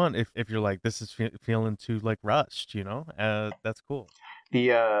as you want if you're like, this is feeling too like rushed, that's cool.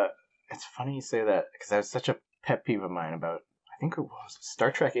 It's funny you say that because that was such a pet peeve of mine about, I think it was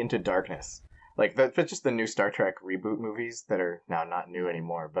Star Trek Into Darkness. Like that's just the new Star Trek reboot movies that are now not new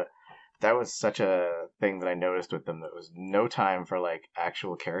anymore, but that was such a thing that I noticed with them. That was no time for like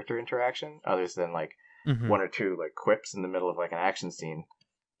actual character interaction other than like one or two like quips in the middle of like an action scene.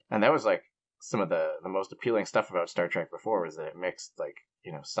 And that was like some of the most appealing stuff about Star Trek before, was that it mixed like,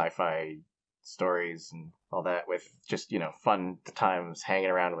 sci-fi stories and all that with just, fun times hanging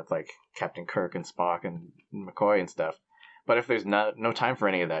around with like Captain Kirk and Spock and McCoy and stuff. But if there's no time for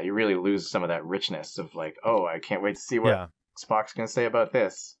any of that, you really lose some of that richness of like, oh, I can't wait to see what Spock's going to say about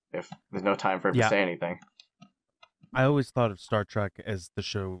this, if there's no time for him to say anything. I always thought of Star Trek as the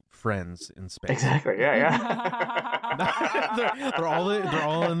show Friends in space. Exactly. Yeah. they're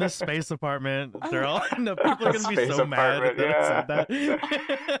all in this space apartment. They're all people are gonna be so mad that I said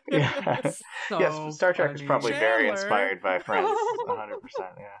that. Yeah. So yes, Star Trek is probably very Chandler. inspired by Friends. 100%.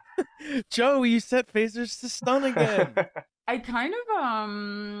 Yeah. Joe, you set phasers to stun again. I kind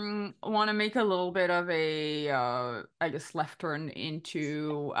of want to make a little bit of a I guess left turn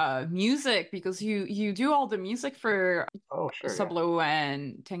into music, because you do all the music for Sublo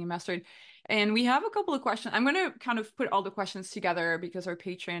and Tangy Mustard, and we have a couple of questions. I'm going to kind of put all the questions together because our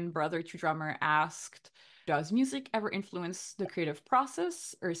patron brother to drummer asked, does music ever influence the creative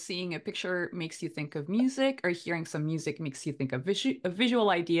process, or seeing a picture makes you think of music, or hearing some music makes you think of a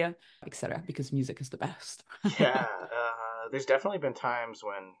visual idea, etc., because music is the best. Yeah. There's definitely been times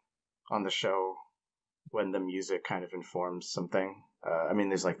on the show when the music kind of informs something. I mean,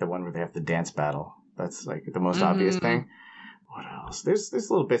 there's like the one where they have the dance battle. That's like the most obvious thing. What else? There's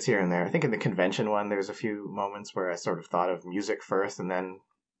little bits here and there. I think in the convention one, there's a few moments where I sort of thought of music first and then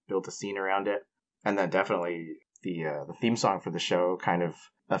built a scene around it. And then definitely the theme song for the show kind of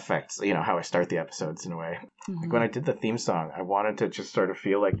affects, how I start the episodes in a way. Like when I did the theme song, I wanted to just sort of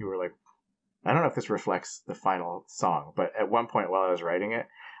feel like you were like, I don't know if this reflects the final song, but at one point while I was writing it,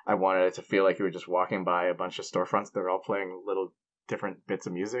 I wanted it to feel like you were just walking by a bunch of storefronts that were all playing little different bits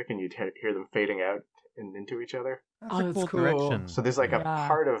of music, and you'd hear them fading out and into each other. That's a cool direction. So there's like a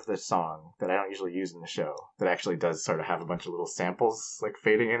part of the song that I don't usually use in the show that actually does sort of have a bunch of little samples like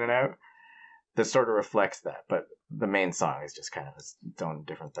fading in and out that sort of reflects that, but the main song is just kind of its own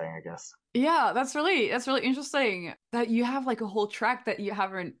different thing, I guess. Yeah, that's really interesting that you have like a whole track that you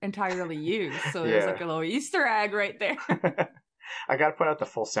haven't entirely used. So there's like a little Easter egg right there. I gotta put out the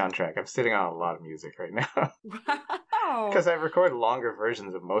full soundtrack. I'm sitting on a lot of music right now. Wow. Because I record longer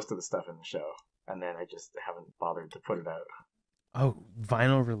versions of most of the stuff in the show, and then I just haven't bothered to put it out. Oh,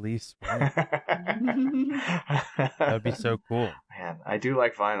 vinyl release. Wow. That would be so cool. Man, I do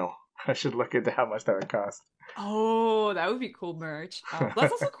like vinyl. I should look into how much that would cost. Oh, that would be cool merch.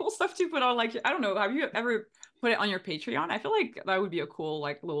 That's also cool stuff to put on. Like, I don't know, have you ever put it on your Patreon? I feel like that would be a cool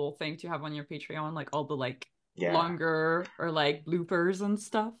like little thing to have on your Patreon, like all the like longer or like bloopers and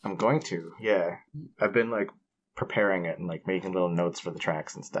stuff. I'm going to, yeah. I've been like preparing it and like making little notes for the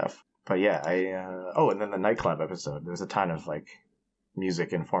tracks and stuff. But yeah, and then the nightclub episode, there's a ton of like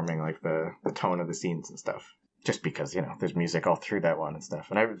music informing like the tone of the scenes and stuff. Just because, there's music all through that one and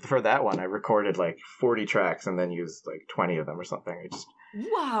stuff. And for that one, I recorded like 40 tracks and then used like 20 of them or something. I just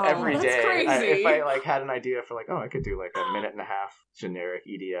every that's day, crazy. if I like had an idea for like, I could do like a minute and a half generic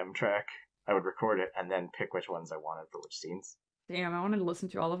EDM track, I would record it and then pick which ones I wanted for which scenes. Damn, I wanted to listen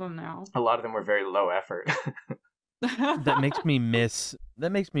to all of them now. A lot of them were very low effort. That makes me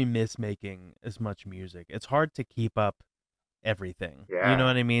miss making as much music. It's hard to keep up everything. Yeah, you know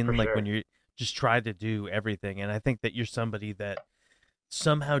what I mean? Like sure. when you just try to do everything, and I think that you're somebody that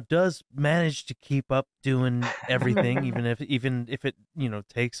somehow does manage to keep up doing everything, even if it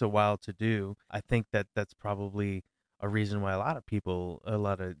takes a while to do. I think that that's probably a reason why a lot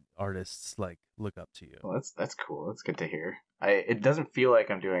of artists like look up to you. Well, that's cool. That's good to hear. It doesn't feel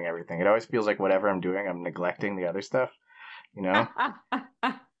like I'm doing everything. It always feels like whatever I'm doing, I'm neglecting the other stuff.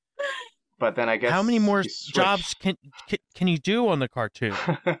 But then I guess how many more jobs can you do on the cartoon?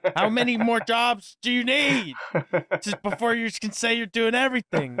 How many more jobs do you need just before you can say you're doing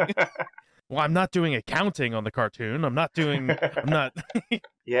everything? Well, I'm not doing accounting on the cartoon. I'm not.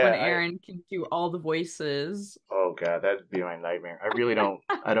 Yeah. When Aaron can do all the voices. Oh god, that'd be my nightmare. I really don't.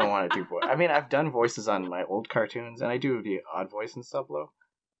 I don't want to do voice. I mean, I've done voices on my old cartoons, and I do the odd voice in Sublo,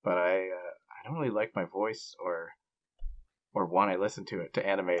 but I don't really like my voice or want to listen to it to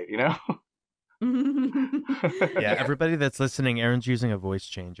animate. Yeah, everybody that's listening, Aaron's using a voice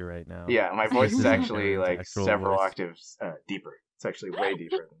changer right now. Yeah, my voice is actually Aaron's like actual several voice. octaves deeper. It's actually way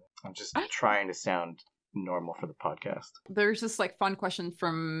deeper than that. I'm just trying to sound normal for the podcast. There's this like fun question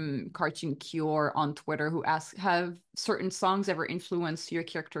from Cartoon Cure on Twitter who asks, have certain songs ever influenced your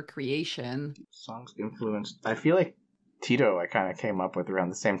character creation? Songs influenced. I feel like Tito I kind of came up with around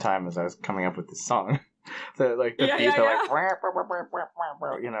the same time as I was coming up with this song. The beats are like,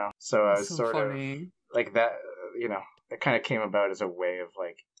 you know. So I was so sort funny. of like that, you know, it kind of came about as a way of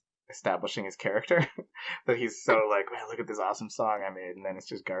like establishing his character. That he's so like, man, look at this awesome song I made, and then it's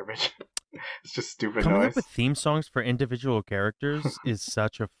just garbage. It's just stupid Coming noise. up with theme songs for individual characters is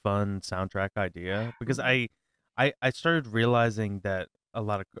such a fun soundtrack idea because I started realizing that a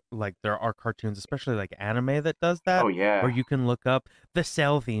lot of like there are cartoons, especially like anime, that does that. Oh yeah, Where you can look up the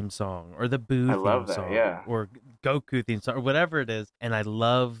Cell theme song or the Boo I theme love that, song yeah. or Goku theme song or whatever it is. And I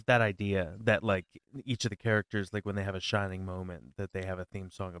love that idea that like each of the characters, like when they have a shining moment, that they have a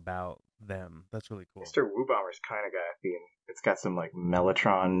theme song about them. That's really cool. Mr. Woobomber's kind of got a theme. It's got some like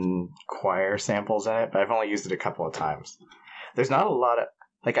Mellotron choir samples in it, but I've only used it a couple of times. There's not a lot of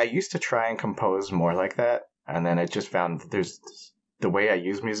like I used to try and compose more like that, and then I just found that there's the way I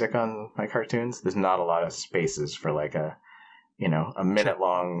use music on my cartoons, there's not a lot of spaces for like a, you know, a minute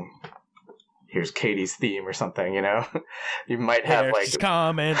long, here's Katie's theme or something, you know? You might have There like... she's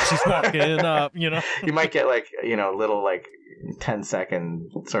coming, she's walking up, you know? You might get like, you know, little like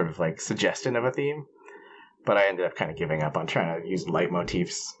 10-second sort of like suggestion of a theme, but I ended up kind of giving up on trying to use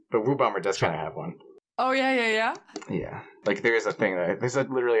leitmotifs. But Woobomber does kind of have one. Oh, yeah. Yeah. Like there is a thing that... There's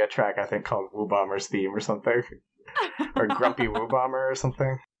literally a track I think called Woobomber's Theme or something. Or Grumpy Woobomber or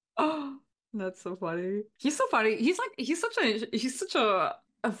something. Oh, that's so funny. He's so funny. He's such a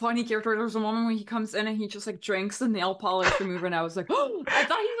funny character. There's a moment when he comes in and he just like drinks the nail polish remover, and I was like, oh, I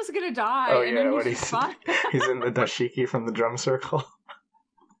thought he was gonna die. Oh and yeah, then when he's fine. he's in the dashiki from the drum circle.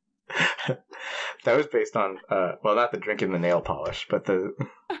 That was based on well, not the drinking the nail polish, but the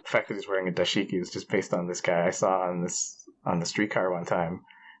fact that he's wearing a dashiki was just based on this guy I saw on the streetcar one time,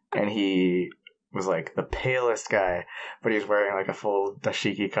 and he was like the palest guy, but he was wearing like a full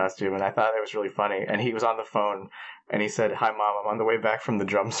dashiki costume, and I thought it was really funny. And he was on the phone, and he said, "Hi, Mom, I'm on the way back from the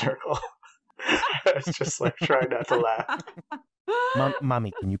drum circle." I was just like trying not to laugh.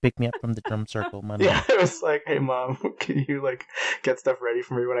 Mommy, can you pick me up from the drum circle, Mommy? Yeah, it was like, "Hey, Mom, can you like get stuff ready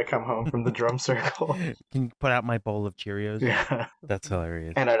for me when I come home from the drum circle?" Can you put out my bowl of Cheerios? Yeah, That's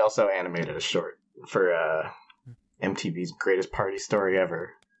hilarious. and I'd also animated a short for MTV's Greatest Party Story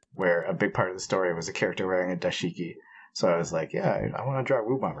Ever, where a big part of the story was a character wearing a dashiki. So I was like, yeah, I want to draw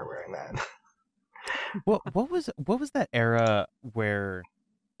Woobomber wearing that. What was that era where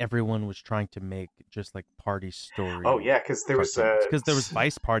everyone was trying to make just like party story? Oh yeah, because there was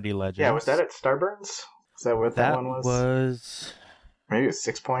Vice Party Legends. Yeah, was that at Starburns? Is that what that one was? Was maybe it was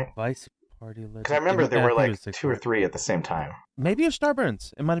 6 Point. Vice Party Legends. Because I remember there were like 2 or 3 at the same time. Maybe it was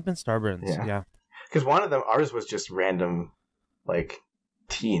Starburns. It might have been Starburns. Yeah. Because one of them, ours was just random, like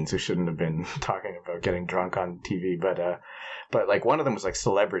teens who shouldn't have been talking about getting drunk on TV, but like one of them was like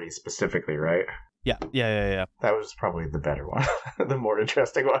celebrities specifically, right? Yeah. That was probably the better one, the more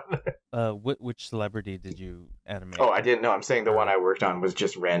interesting one. Which celebrity did you animate? Oh, I didn't know. I'm saying the one I worked on was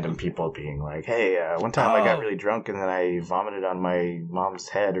just random people being like, "Hey, one time I got really drunk and then I vomited on my mom's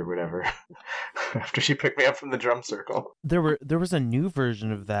head or whatever after she picked me up from the drum circle." There was a new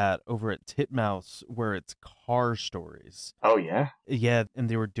version of that over at Titmouse where it's car stories. Oh yeah, yeah, and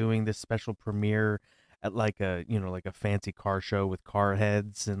they were doing this special premiere at like a fancy car show with car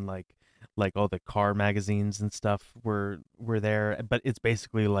heads and like all the car magazines and stuff were there, but it's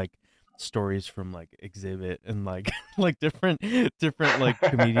basically like stories from like Exhibit and like like different like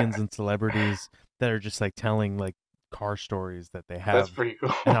comedians and celebrities that are just like telling like car stories that they have. That's pretty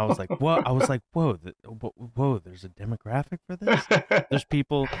cool. And I was like, what? I was like, whoa, there's a demographic for this. There's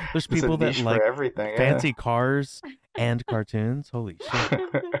people that like everything, fancy cars and cartoons. Holy shit.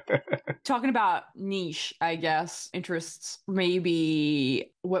 Talking about niche, I guess, interests,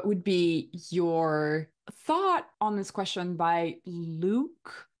 maybe what would be your thought on this question by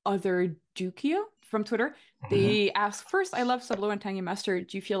Luke Other Dukia from Twitter? They ask, first, I love Sublo and Tangy Mustard.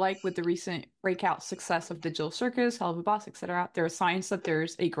 Do you feel like with the recent breakout success of Digital Circus, Hell of a Boss, etc., there are signs that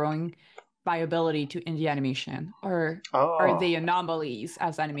there's a growing viability to indie animation? Or are they anomalies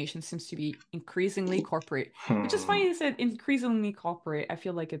as animation seems to be increasingly corporate? Which is funny, they said increasingly corporate. I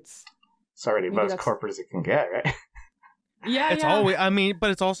feel like it's already about as corporate as it can get, right? It's always,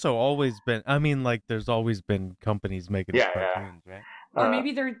 but it's also always been, like there's always been companies making cartoons, right? Or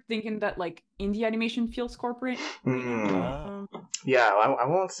maybe they're thinking that like indie animation feels corporate. Yeah, I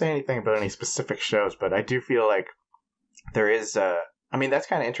won't say anything about any specific shows, but I do feel like there is. I mean, that's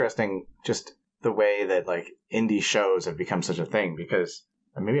kind of interesting. Just the way that like indie shows have become such a thing, because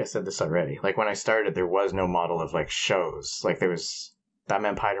maybe I said this already. Like when I started, there was no model of like shows. Like there was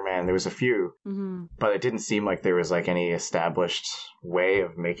Batman, Spider-Man. There was a few, but it didn't seem like there was like any established way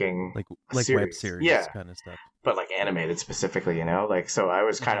of making like series. web series, yeah, kind of stuff. But like animated specifically, you know. Like so, I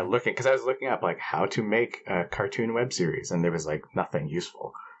was kind of looking because I was looking up like how to make a cartoon web series, and there was like nothing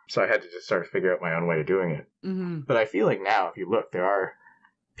useful. So I had to just sort of figure out my own way of doing it. But I feel like now, if you look, there are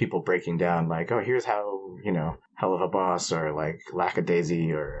people breaking down like, oh, here's how, you know, Hell of a Boss or like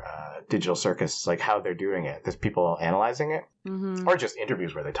Lackadaisy or Digital Circus, like how they're doing it. There's people analyzing it, or just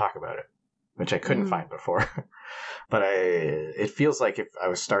interviews where they talk about it, which I couldn't find before. But it feels like if I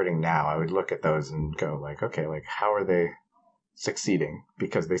was starting now, I would look at those and go like, okay, like how are they succeeding?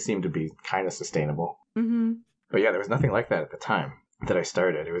 Because they seem to be kind of sustainable. But yeah, there was nothing like that at the time that I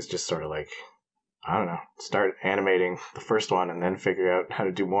started. It was just sort of like, I don't know, start animating the first one and then figure out how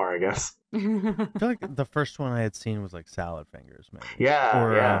to do more, I guess. I feel like the first one I had seen was like Salad Fingers, maybe. Yeah,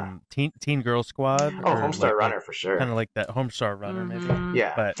 or Teen Girl Squad. Oh, or Homestar Runner for sure. Kind of like that Homestar Runner, maybe.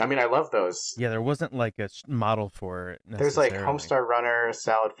 Yeah, but I mean, I love those. Yeah, there wasn't like a model for it. There's like Homestar Runner,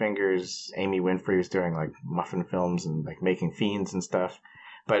 Salad Fingers. Amy Winfrey was doing like muffin films and like making fiends and stuff.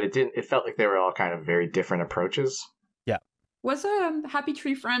 But it felt like they were all kind of very different approaches. Yeah. Was Happy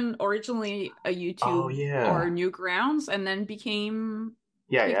Tree Friend originally a YouTube or Newgrounds and then became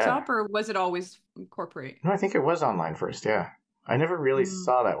picked up, or was it always corporate? No, I think it was online first, yeah. I never really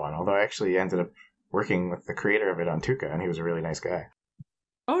saw that one, although I actually ended up working with the creator of it on Tucca, and he was a really nice guy.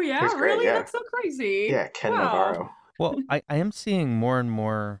 Oh, yeah? Really? Yeah. That's so crazy. Yeah, Ken Navarro. Well, I am seeing more and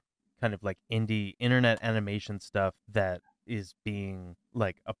more kind of like indie internet animation stuff that is being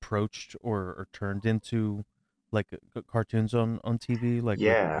like approached or turned into like cartoons on TV, like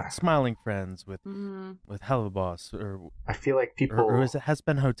with Smiling Friends, with Hell of a Boss, or I feel like people, or is it Has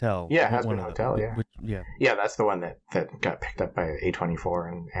Been Hotel? Yeah, Has Been Hotel. Yeah, yeah, that's the one that got picked up by A24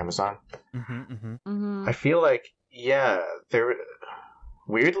 and Amazon. I feel like there.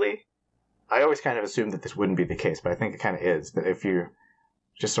 Weirdly, I always kind of assumed that this wouldn't be the case, but I think it kind of is. That if you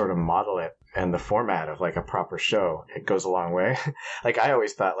just sort of model it and the format of like a proper show, it goes a long way. Like I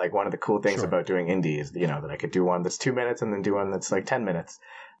always thought like one of the cool things about doing indie is, you know, that I could do one that's 2 minutes and then do one that's like 10 minutes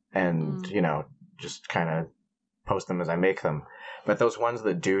and, you know, just kind of post them as I make them. But those ones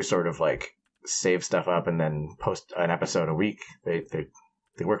that do sort of like save stuff up and then post an episode a week, they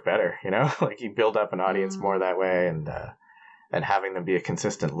work better, you know, like you build up an audience more that way, and having them be a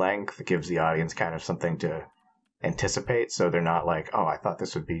consistent length gives the audience kind of something to anticipate, so they're not like, oh, I thought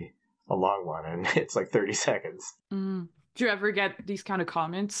this would be a long one and it's like 30 seconds. Do you ever get these kind of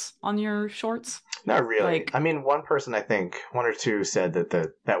comments on your shorts? Not really. I mean, one person, I think one or two said that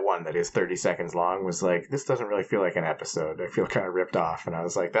that one that is 30 seconds long was like, this doesn't really feel like an episode. I feel kind of ripped off. And I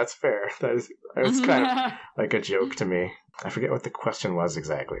was like, that's fair. It's kind of like a joke to me. I forget what the question was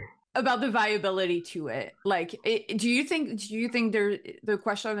exactly. About the viability to it. Like, do you think the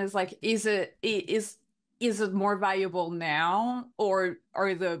question is like, is it more valuable now, or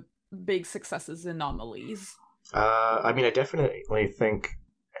are the big successes anomalies? I mean, I definitely think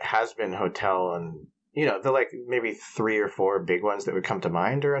Has Been Hotel and, you know, the like maybe 3 or 4 big ones that would come to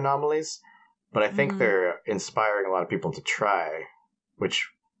mind are anomalies, but I think they're inspiring a lot of people to try, which,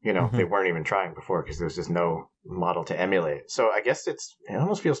 you know, they weren't even trying before because there's just no model to emulate. So I guess it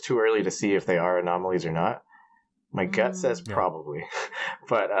almost feels too early to see if they are anomalies or not. My gut says probably,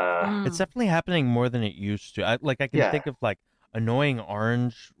 but it's definitely happening more than it used to. I can think of like Annoying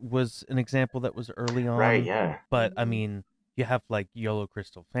Orange was an example that was early on, right? Yeah, but I mean, you have like Yellow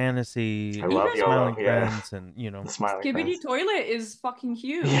Crystal Fantasy, I love Smiling Yellow, Friends, and you know, Skibidi Toilet is fucking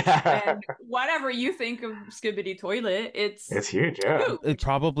huge. And whatever you think of Skibidi Toilet, it's huge. Yeah, huge. It's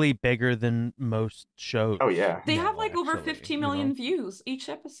probably bigger than most shows. Oh yeah, they have like over 50 million views each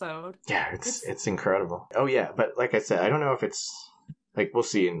episode. Yeah, it's incredible. Oh yeah, but like I said, I don't know if it's like, we'll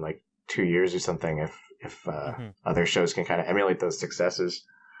see in like 2 years or something if other shows can kind of emulate those successes.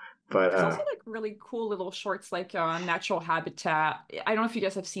 But there's also like really cool little shorts like Natural Habitat. I don't know if you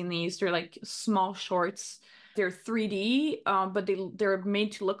guys have seen these. They're like small shorts. They're 3D, but they're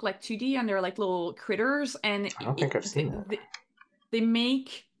made to look like 2D, and they're like little critters. And I don't think I've seen that. They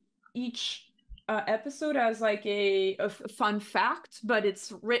make each episode as like a fun fact, but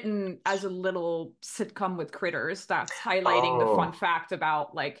it's written as a little sitcom with critters that's highlighting the fun fact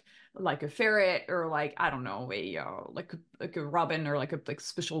about like a ferret, or like, I don't know, like a robin, or like a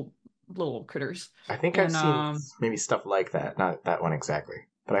special little critters. I think I've And seen maybe stuff like that. Not that one exactly.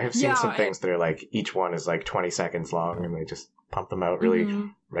 But I have seen some yeah, things that are like each one is like 20 seconds long and they just pump them out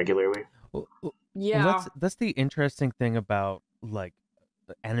really regularly. yeah. That's the interesting thing about like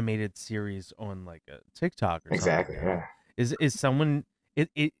animated series on like a TikTok or Exactly, something. yeah. Is someone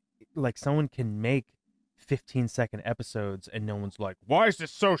it like someone can make 15-second episodes and no one's like, why is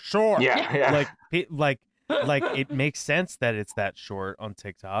this so short? Yeah. Like it makes sense that it's that short on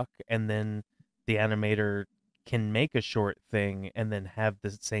TikTok, and then the animator can make a short thing and then have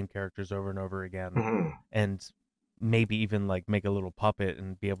the same characters over and over again, and maybe even like make a little puppet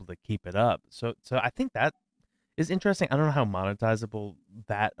and be able to keep it up. So I think that is interesting. I don't know how monetizable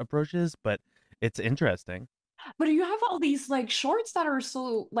that approach is, but it's interesting. But you have all these like shorts that are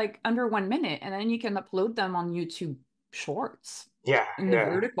so like under 1 minute, and then you can upload them on YouTube Shorts. Yeah, in the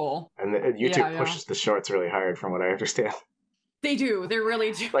vertical. And YouTube pushes the shorts really hard, from what I understand. They do. They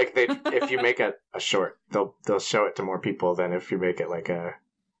really do. Like if you make a short, they'll show it to more people than if you make it like a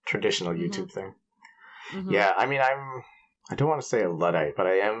traditional YouTube thing. Yeah, I mean, I don't want to say a Luddite, but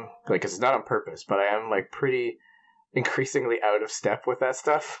I am, like, it's not on purpose, but I am like pretty increasingly out of step with that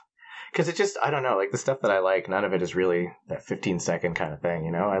stuff. Because it just, I don't know, like the stuff that I like, none of it is really that 15-second kind of thing,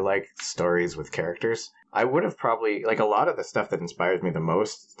 you know? I like stories with characters. I would have probably, like, a lot of the stuff that inspires me the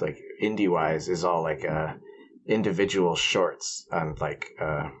most, like, indie-wise, is all, like, individual shorts on, like,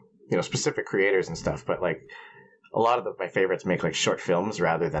 specific creators and stuff. But, like, a lot of my favorites make, like, short films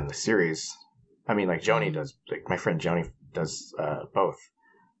rather than the series. I mean, like, Joni does, like, my friend Joni does both.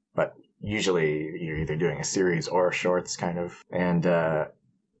 But usually you're either doing a series or shorts, kind of. And,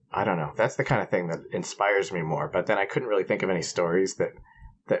 I don't know. That's the kind of thing that inspires me more. But then I couldn't really think of any stories that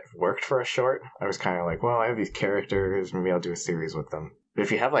worked for a short. I was kind of like, well, I have these characters. Maybe I'll do a series with them. But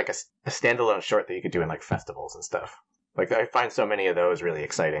if you have like a standalone short that you could do in like festivals and stuff, like I find so many of those really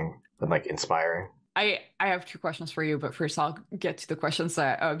exciting and like inspiring. I have 2 questions for you, but first I'll get to the questions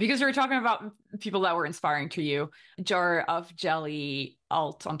that because we were talking about people that were inspiring to you. Jar of Jelly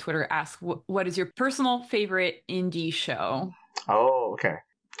Alt on Twitter asks, what is your personal favorite indie show? Oh, okay.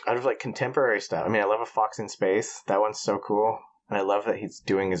 Out of like contemporary stuff, I mean, I love A Fox in Space. That one's so cool. And I love that he's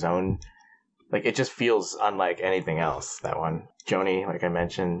doing his own, like, it just feels unlike anything else, that one. Joni, like I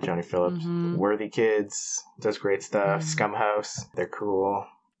mentioned, Joni Phillips. Worthy Kids does great stuff. Scumhouse, they're cool.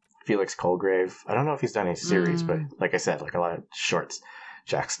 Felix Colgrave. I don't know if he's done any series, but like I said, like a lot of shorts.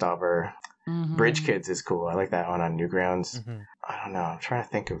 Jack Stauber. Bridge Kids is cool. I like that one on Newgrounds. I don't know. I'm trying to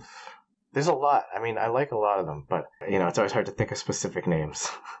think of... There's a lot. I mean, I like a lot of them, but, you know, it's always hard to think of specific names.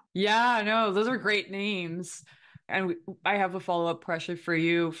 Yeah, no, those are great names. And I have a follow-up question for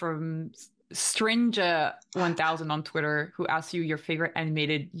you from Strinja1000 on Twitter, who asks you your favorite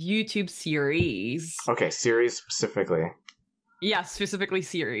animated YouTube series. Okay, series specifically. Yeah, specifically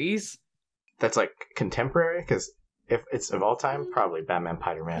series. That's like contemporary? Because if it's of all time, probably Batman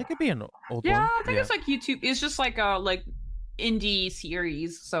Spider-Man. It could be an old one. Yeah, I think it's like YouTube. It's just like a indie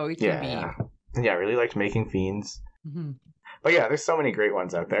series, so it could be. Yeah, I really liked Making Fiends. But yeah, there's so many great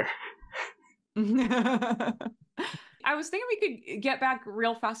ones out there. I was thinking we could get back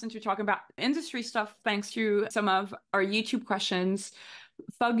real fast into talking about industry stuff thanks to some of our YouTube questions.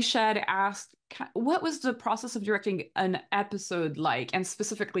 Thugshed asked, what was the process of directing an episode like? And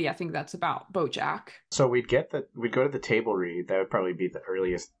specifically, I think that's about BoJack. So we'd go to the table read. That would probably be the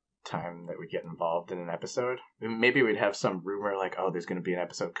earliest time that we'd get involved in an episode. Maybe we'd have some rumor like, oh, there's going to be an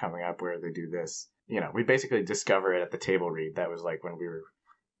episode coming up where they do this. You know, we basically discover it at the table read. That was like when we were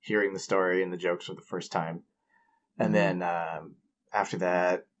hearing the story and the jokes for the first time. And then after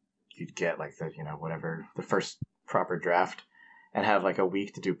that, you'd get like the first proper draft and have like a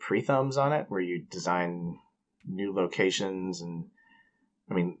week to do pre-thumbs on it where you design new locations. And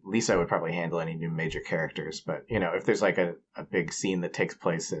I mean, Lisa would probably handle any new major characters, but you know, if there's like a big scene that takes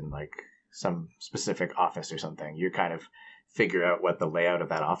place in like some specific office or something, you kind of figure out what the layout of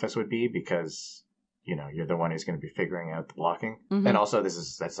that office would be because, you know, you're the one who's going to be figuring out the blocking. And also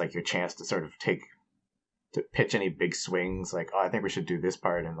that's like your chance to sort of to pitch any big swings, like, oh, I think we should do this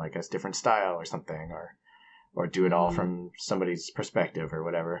part in like a different style or something, or do it all from somebody's perspective or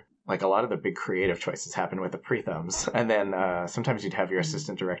whatever. Like a lot of the big creative choices happen with the pre-thumbs. And then sometimes you'd have your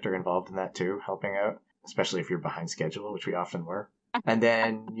assistant director involved in that too, helping out, especially if you're behind schedule, which we often were. And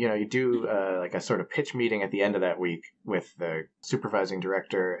then, you know, you do like a sort of pitch meeting at the end of that week with the supervising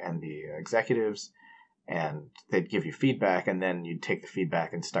director and the executives, and they'd give you feedback, and then you'd take the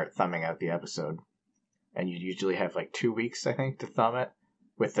feedback and start thumbing out the episode. And you'd usually have like 2 weeks, I think, to thumb it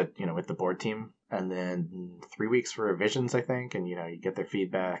with the board team. And then 3 weeks for revisions, I think. And, you know, you get their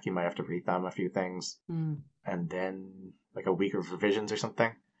feedback. You might have to re-thumb a few things. And then like a week of revisions or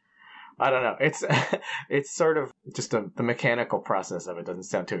something. I don't know. It's it's sort of just the mechanical process of it doesn't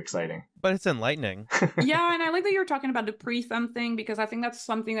sound too exciting. But it's enlightening. Yeah, and I like that you're talking about the pre-thumb thing because I think that's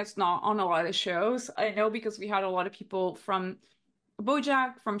something that's not on a lot of shows. I know because we had a lot of people from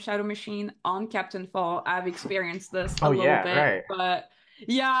BoJack, from Shadow Machine, on Captain Fall. I've experienced this a little bit, right. but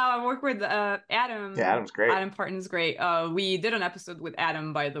yeah, I work with Adam. Yeah, Adam's great. Adam Parton's great. We did an episode with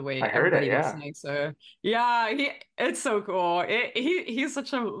Adam, by the way. I heard it, yeah. Listening, so yeah, it's so cool. He's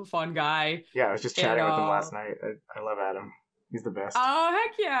such a fun guy. Yeah, I was just chatting with him last night. I love Adam. He's the best. Oh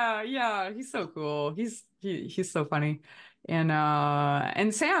heck yeah, he's so cool. He's so funny.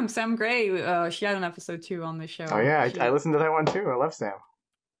 And Sam Gray, she had an episode too on the show. Oh yeah, I listened to that one too. I love Sam.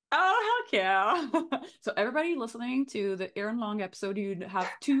 Oh heck yeah. So everybody listening to the Aaron Long episode, you'd have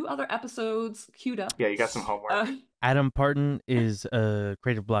 2 other episodes queued up. Yeah, you got some homework. Adam Parton is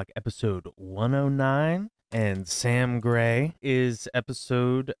Creative Block episode 109, and Sam Gray is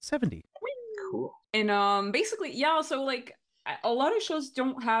episode 70. Cool. And basically, yeah, so like a lot of shows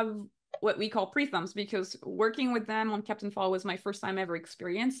don't have what we call pre-thumbs because working with them on Captain Fall was my first time ever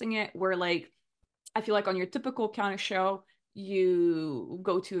experiencing it, where like I feel like on your typical kind of show, you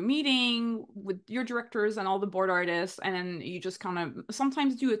go to a meeting with your directors and all the board artists, and then you just kind of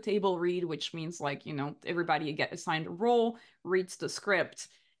sometimes do a table read, which means like, you know, everybody get assigned a role, reads the script,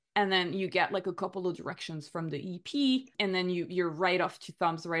 and then you get like a couple of directions from the EP, and then you're right off to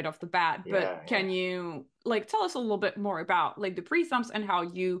thumbs right off the bat. But can you like tell us a little bit more about like the pre-thumbs and how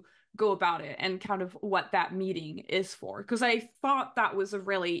you go about it and kind of what that meeting is for? Because I thought that was a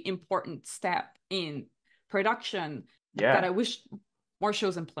really important step in production that I wish more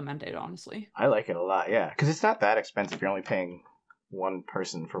shows implemented, honestly. I like it a lot, yeah. Because it's not that expensive. You're only paying one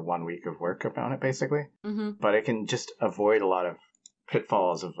person for 1 week of work on it, basically. Mm-hmm. But it can just avoid a lot of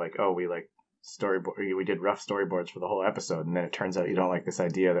pitfalls of like, oh, we like we did rough storyboards for the whole episode, and then it turns out you don't like this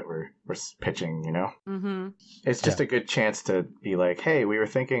idea that we're pitching, you know? Mm-hmm. It's just a good chance to be like, hey, we were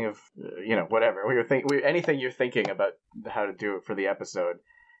thinking of, you know, whatever. Anything you're thinking about how to do it for the episode,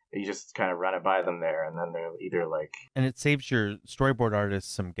 you just kind of run it by them there, and then they're either like... And it saves your storyboard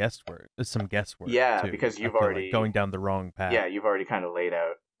artist some guesswork. Yeah, too. because you've already... Like going down the wrong path. Yeah, you've already kind of laid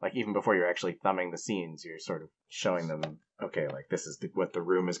out, like even before you're actually thumbing the scenes, you're sort of showing them, okay, like this is what the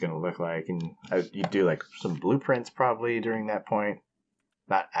room is going to look like, and you do like some blueprints probably during that point.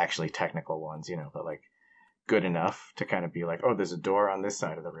 Not actually technical ones, you know, but like good enough to kind of be like, oh, there's a door on this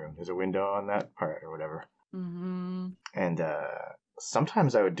side of the room, there's a window on that part, or whatever. Mm-hmm. And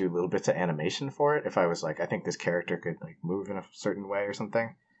sometimes I would do little bits of animation for it if I was like, I think this character could like move in a certain way or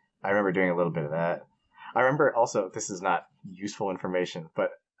something. I remember doing a little bit of that. I remember also, this is not useful information,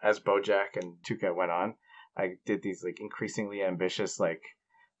 but as BoJack and Tucca went on, I did these like increasingly ambitious like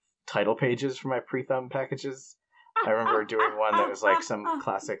title pages for my pre-thumb packages. I remember doing one that was like some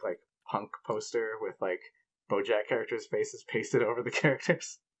classic like punk poster with like BoJack characters' faces pasted over the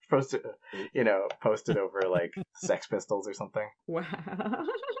characters. Posted over like Sex Pistols or something. Wow.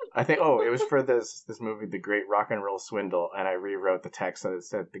 I think it was for this movie, The Great Rock and Roll Swindle, and I rewrote the text so it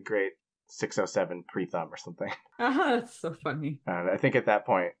said The Great 607 Pre-Thumb or something. That's so funny. And I think at that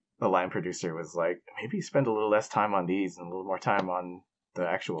point the line producer was like, maybe spend a little less time on these and a little more time on the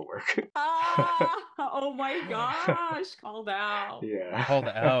actual work. Oh my gosh, called out. Yeah. Called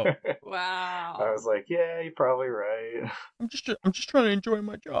out. Wow. I was like, yeah, you're probably right. I'm just trying to enjoy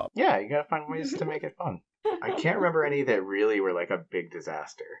my job. Yeah, you gotta find ways to make it fun. I can't remember any that really were like a big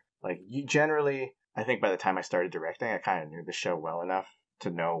disaster. Like generally, I think by the time I started directing, I kind of knew the show well enough to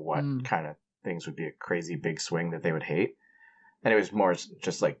know what kind of things would be a crazy big swing that they would hate. And it was more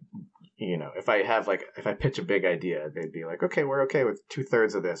just like, you know, if I pitch a big idea, they'd be like, okay, we're okay with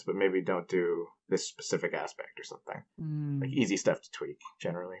 2/3 of this, but maybe don't do this specific aspect or something. Like easy stuff to tweak,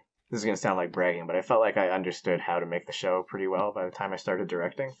 generally. This is going to sound like bragging, but I felt like I understood how to make the show pretty well by the time I started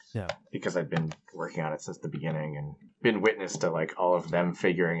directing. Yeah. Because I'd been working on it since the beginning and been witness to like all of them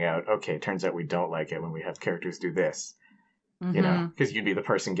figuring out, okay, it turns out we don't like it when we have characters do this. Mm-hmm. You know, because you'd be the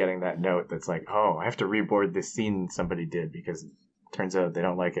person getting that note that's like, oh, I have to reboard this scene somebody did because it turns out they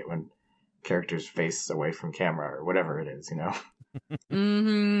don't like it when characters face away from camera or whatever it is, you know?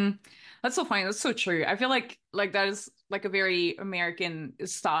 Mm-hmm. That's so funny. That's so true. I feel like that is like a very American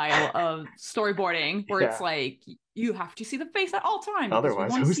style of storyboarding where it's like you have to see the face at all times.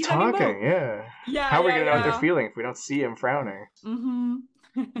 Otherwise, who's talking? Yeah. How are we going to know what they're feeling if we don't see him frowning? Mm-hmm.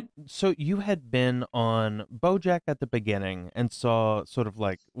 So you had been on BoJack at the beginning and saw sort of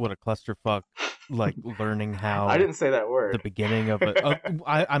like what a clusterfuck, like learning how. I didn't say that word. The beginning of it.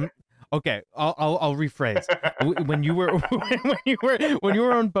 I'm okay. I'll rephrase. When you were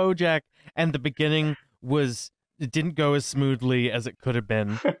on BoJack and the beginning was it didn't go as smoothly as it could have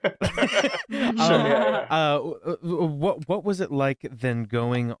been. Sure, yeah. What was it like then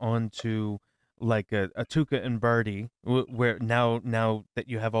going on to like a Tucca and Bertie, where now that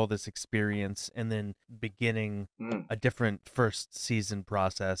you have all this experience, and then beginning a different first season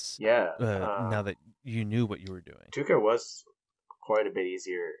process? Yeah. Now that you knew what you were doing, Tucca was quite a bit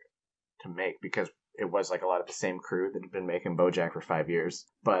easier to make because it was like a lot of the same crew that had been making BoJack for 5 years.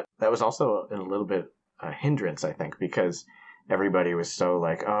 But that was also a little bit a hindrance, I think, because everybody was so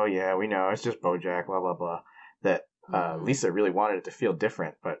like, oh yeah, we know it's just BoJack, blah blah blah. That Lisa really wanted it to feel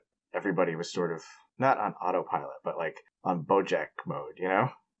different, but everybody was sort of not on autopilot, but like on BoJack mode, you know.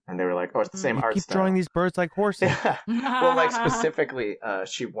 And they were like, oh, it's the same art keep style. drawing these birds like horses. Yeah. Well, like specifically,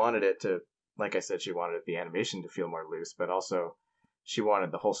 she wanted it to, like I said, she wanted the animation to feel more loose, but also she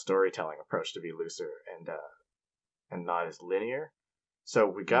wanted the whole storytelling approach to be looser and not as linear. So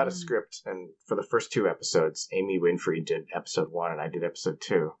we got a script, and for the first 2 episodes, Amy Winfrey did episode 1 and I did episode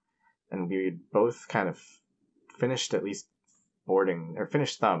 2. And we both kind of finished at least boarding, or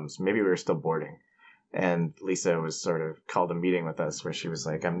finished thumbs. Maybe we were still boarding. And Lisa was sort of called a meeting with us where she was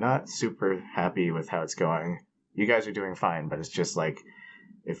like, I'm not super happy with how it's going. You guys are doing fine, but it's just like,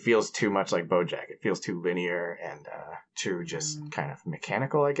 it feels too much like BoJack. It feels too linear and too just kind of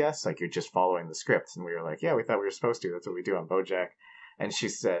mechanical, I guess. Like you're just following the script. And we were like, yeah, we thought we were supposed to. That's what we do on BoJack. And she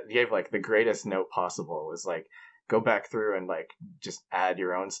said, gave like the greatest note possible. Was like, go back through and like just add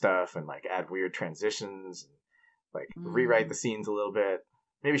your own stuff and like add weird transitions and like rewrite the scenes a little bit.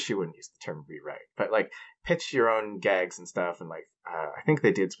 Maybe she wouldn't use the term rewrite, but like pitch your own gags and stuff. And like, I think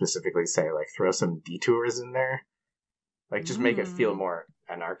they did specifically say like throw some detours in there. Like just make it feel more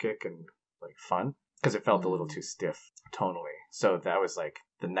anarchic and like fun, because it felt a little too stiff tonally. So that was like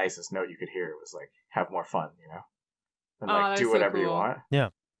the nicest note you could hear. It was like, have more fun, you know? And like do whatever you want. Yeah.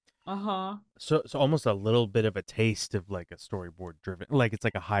 So almost a little bit of a taste of like a storyboard driven, like it's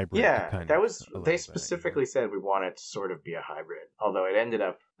like a hybrid. Yeah, kind that of was, they specifically said we want it to sort of be a hybrid. Although it ended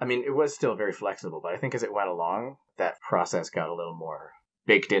up, I mean, it was still very flexible, but I think as it went along, that process got a little more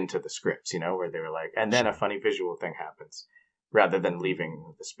baked into the scripts, you know, where they were like, and then a funny visual thing happens, rather than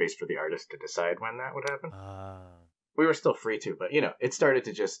leaving the space for the artist to decide when that would happen. We were still free to, but, you know, it started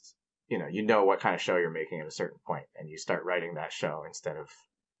to just, you know what kind of show you're making at a certain point, and you start writing that show instead of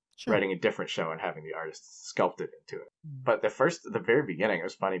writing a different show and having the artist sculpt it into it. But the very beginning, it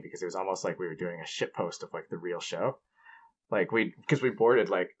was funny because it was almost like we were doing a shit post of like the real show. Like because we boarded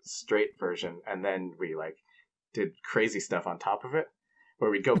like straight version, and then we like did crazy stuff on top of it, where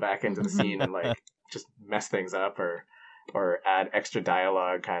we'd go back into the scene and like just mess things up or add extra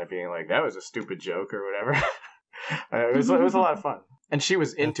dialogue, kind of being like, that was a stupid joke or whatever. It was a lot of fun. And she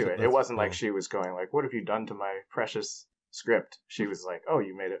was into it. It wasn't like she was going like, what have you done to my precious script? She was like, oh,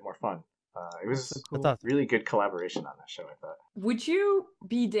 you made it more fun. It was really good collaboration on that show, I thought. Would you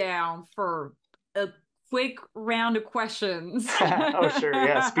be down for a quick round of questions? Oh, sure.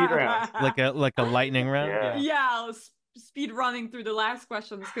 Yeah, speed round. Like a lightning round? Yeah, speed running through the last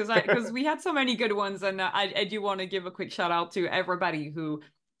questions, because we had so many good ones, and I do want to give a quick shout out to everybody who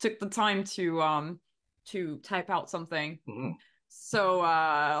took the time to type out something. So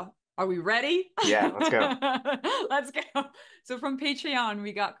are we ready? Yeah, let's go. Let's go. So from Patreon,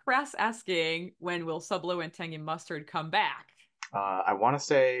 we got Crass asking, when will Sublo and Tangy Mustard come back? I want to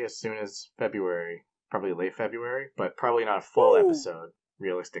say as soon as February, probably late February, but probably not a full episode,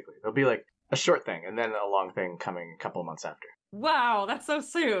 realistically. There'll be like a short thing, and then a long thing coming a couple of months after. Wow, that's so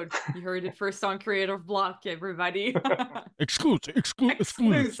soon. You heard it first on Creative Block, everybody.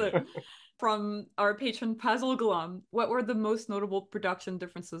 Exclusive. From our patron Puzzle Glum, what were the most notable production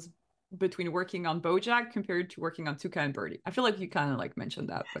differences between working on BoJack compared to working on Tucca and Bertie? I feel like you kind of like mentioned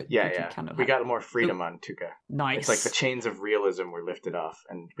that, but we got more freedom on Tucca. Nice. It's like the chains of realism were lifted off,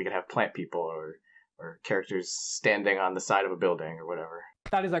 and we could have plant people or characters standing on the side of a building or whatever.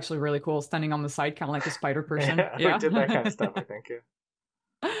 That is actually really cool, standing on the side, kind of like a spider person. We did that kind of stuff, I think.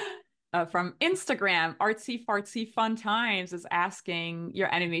 From Instagram, Artsy Fartsy Fun Times is asking,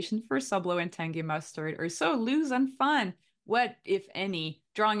 your animation for Sublo and Tangy Mustard are so loose and fun. What, if any,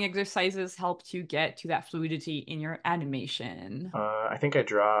 drawing exercises helped you get to that fluidity in your animation? I think I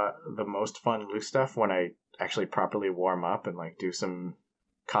draw the most fun loose stuff when I actually properly warm up and like do some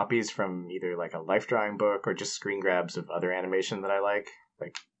copies from either like a life drawing book or just screen grabs of other animation that I like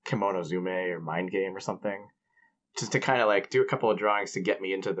Kimono Zume or Mind Game or something. Just to kind of like do a couple of drawings to get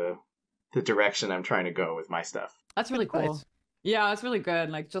me into the direction I'm trying to go with my stuff. That's really cool. Nice. Yeah, it's really good.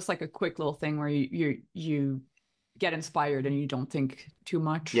 Like just like a quick little thing where you get inspired and you don't think too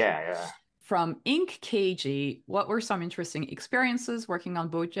much. Yeah. from Ink KG, what were some interesting experiences working on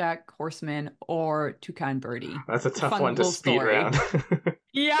BoJack Horsemen or Tucca and Bertie? That's a tough Fun one to little speed story. around.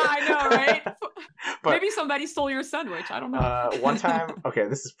 Yeah, I know, right? But maybe somebody stole your sandwich. I don't know. one time, okay,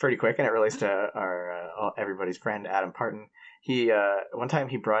 this is pretty quick, and it relates to our everybody's friend Adam Parton. He one time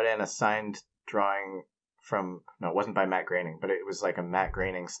he brought in a signed drawing from, no, it wasn't by Matt Groening, but it was like a Matt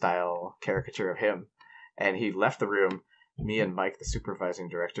Groening style caricature of him, and he left the room. Me and Mike, the supervising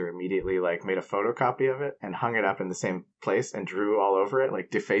director, immediately like made a photocopy of it and hung it up in the same place and drew all over it,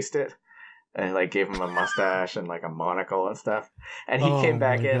 like defaced it. And like gave him a mustache and like a monocle and stuff. And he came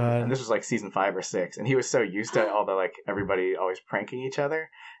back in, and this was like season 5 or 6, and he was so used to all the like everybody always pranking each other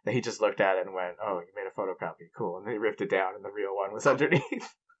that he just looked at it and went, "Oh, you made a photocopy, cool." And then he ripped it down, and the real one was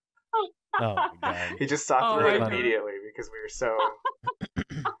underneath. Oh my god! He just saw through it God. immediately because we were so.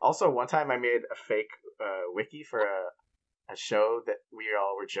 Also, one time I made a fake wiki for a show that we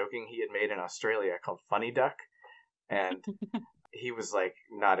all were joking he had made in Australia called Funny Duck, and he was like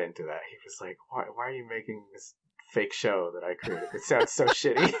not into that. He was like, why are you making this fake show that I created? It sounds so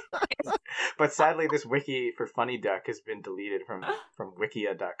shitty. But sadly, this wiki for Funny Duck has been deleted from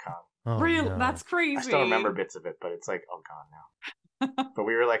wikia.com. Oh, Real, no. that's crazy. I still remember bits of it, but it's like all gone now. But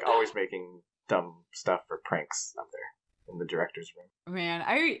we were like always making dumb stuff for pranks up there in the director's room. Man,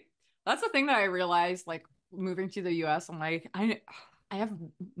 that's the thing that I realized, like, moving to the US, I'm like, I have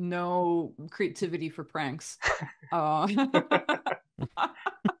no creativity for pranks. I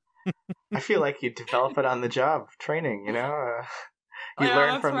feel like you develop it on the job training, you know? You Yeah, learn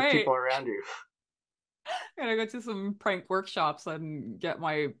that's from the right. people around you. I gotta go to some prank workshops and get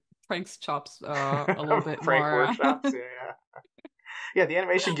my pranks chops a little bit Prank more. workshops, yeah. Yeah, the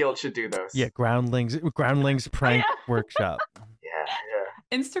Animation Guild should do those. Yeah, Groundlings prank workshop.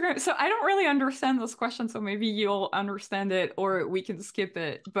 Yeah. Instagram. So I don't really understand this question, so maybe you'll understand it or we can skip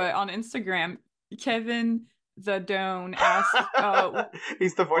it. But on Instagram, Kevin the Doan asked,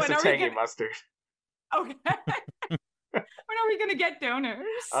 He's the voice when of are we Tangy gonna- Mustard. okay. When are we gonna get donors?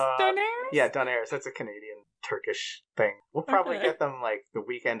 Donors? Yeah, Donairs. That's a Canadian Turkish thing. We'll probably Okay. get them like the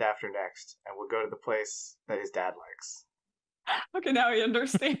weekend after next, and we'll go to the place that his dad likes. Okay, now I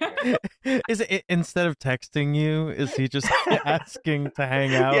understand. Is it instead of texting you? Is he just asking to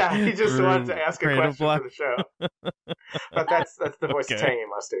hang out? Yeah, he just through wanted to ask a Creative question Block? for the show. But that's the voice of Okay. Tangy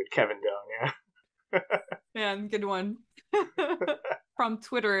Mustard, Kevin Doan. Yeah. Man, good one. From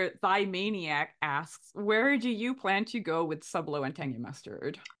Twitter, Thy Maniac asks, where do you plan to go with Sublo and Tangy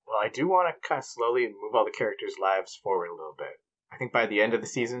Mustard? Well, I do want to kind of slowly move all the characters' lives forward a little bit. I think by the end of the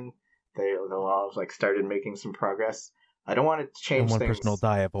season, they'll all have like started making some progress. I don't want to And change one things. person will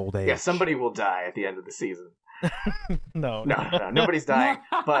die of old age. Yeah, somebody will die at the end of the season. No. No, nobody's dying.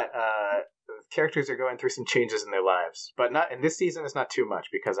 But characters are going through some changes in their lives. But not in this season. It's not too much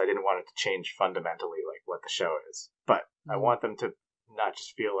because I didn't want it to change fundamentally like what the show is. But I want them to not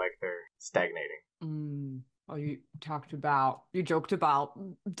just feel like they're stagnating. Oh, you joked about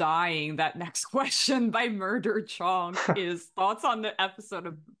dying. That next question by Murder Chong is thoughts on the episode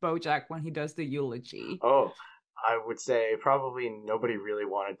of BoJack when he does the eulogy. Oh, I would say probably nobody really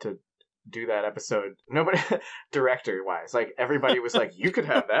wanted to do that episode. Nobody, director-wise. Like, everybody was like, you could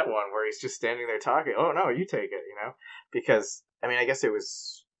have that one where he's just standing there talking. Oh, no, you take it, you know? Because, I mean, I guess it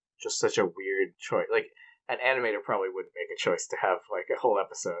was just such a weird choice. Like, an animator probably wouldn't make a choice to have, like, a whole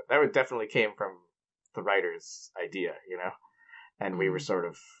episode. That would definitely came from the writer's idea, you know? And we were sort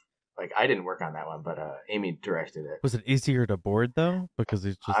of, like, I didn't work on that one, but Amy directed it. Was it easier to board though? Because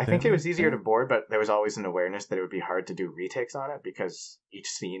it's just. I think it was easier to board, but there was always an awareness that it would be hard to do retakes on it because each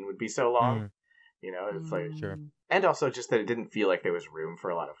scene would be so long. You know, it's like, Sure. and also just that it didn't feel like there was room for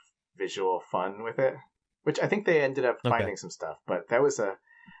a lot of visual fun with it, which I think they ended up finding some stuff. But that was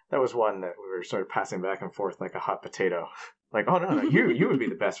one that we were sort of passing back and forth like a hot potato. Like, oh no, you would be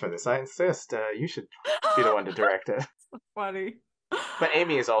the best for this. I insist. You should be the one to direct it. So funny. But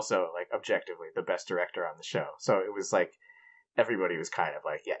Amy is also, like, objectively the best director on the show. So it was like, everybody was kind of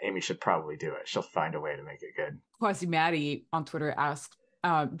like, yeah, Amy should probably do it. She'll find a way to make it good. Quasi Maddie on Twitter asked,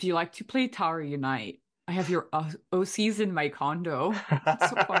 do you like to play Tower Unite? I have your OCs in my condo. That's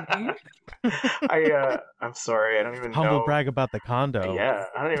so funny. I'm sorry, I don't even Humble know. brag about the condo. Yeah,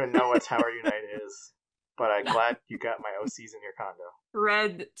 I don't even know what Tower Unite is. But I'm glad you got my OCs in your condo.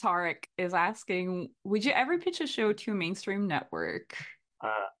 Red Tarek is asking, would you ever pitch a show to a mainstream network?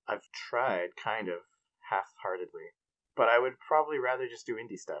 I've tried, kind of, half-heartedly. But I would probably rather just do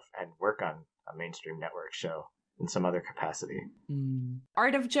indie stuff and work on a mainstream network show in some other capacity.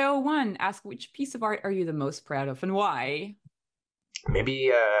 Art of Joe 1 asks, which piece of art are you the most proud of and why?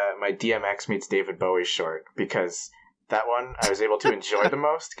 Maybe my DMX meets David Bowie short, because that one I was able to enjoy the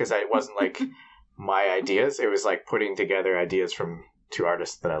most because it wasn't like my ideas. It was like putting together ideas from two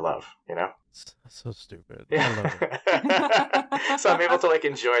artists that I love, you know? So stupid. Yeah. I love it. So I'm able to like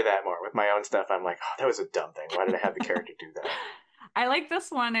enjoy that more. With my own stuff, I'm like, oh, that was a dumb thing. Why did I have the character do that? I like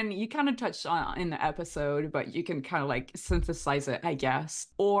this one, and you kind of touched on in the episode, but you can kind of like synthesize it, I guess.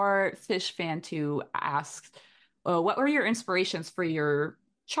 Or Fish Fan 2 asks, what were your inspirations for your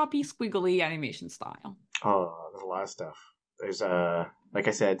choppy, squiggly animation style? Oh, there's a lot of stuff. There's like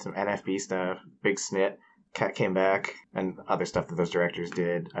I said, some NFB stuff, Big Snit, Cat Came Back, and other stuff that those directors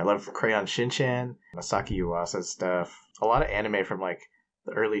did. I love Crayon Shinchan, Masaki Yuasa's stuff. A lot of anime from like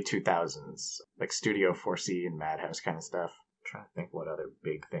the early 2000s, like Studio 4C and Madhouse kind of stuff. I'm trying to think what other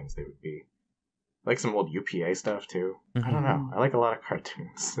big things they would be. I like some old UPA stuff too. Mm-hmm. I don't know. I like a lot of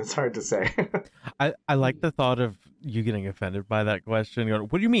cartoons. It's hard to say. I like the thought of you getting offended by that question. Going,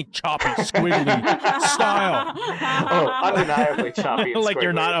 what do you mean choppy, squiggly style? Oh, undeniably choppy and like squiggly.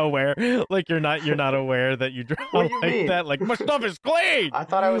 you're not aware. Like you're not aware that you draw What do you like mean? that. Like my stuff is clean. I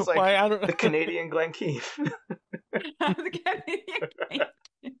thought I was like Why, I don't... the Canadian Glen Keith.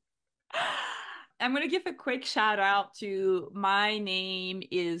 I'm going to give a quick shout out to my name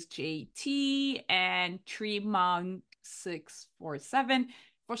is JT and Treemong647.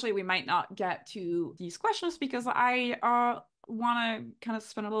 Unfortunately, we might not get to these questions because I want to kind of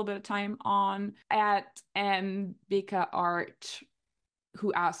spend a little bit of time on at Bika Art,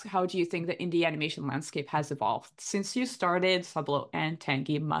 who asks, how do you think the indie animation landscape has evolved since you started Sublo and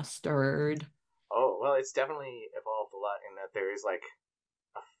Tangy Mustard? Oh, well, it's definitely evolved a lot in that there is like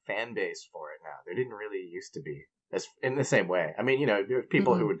a fan base for it now. There didn't really used to be, as in the same way. I mean, you know, there were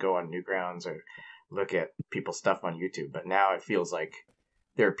people who would go on Newgrounds or look at people's stuff on YouTube, but now it feels like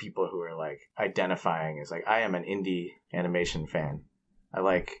there are people who are like identifying as like, I am an indie animation fan. I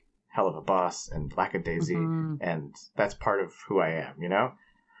like Hell of a Boss and Lackadaisy, and that's part of who I am, you know?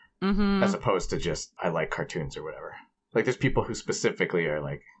 As opposed to just, I like cartoons or whatever. Like, there's people who specifically are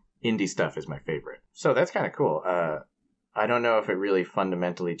like, indie stuff is my favorite. So that's kind of cool. I don't know if it really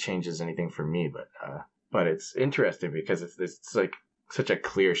fundamentally changes anything for me, but it's interesting because it's like such a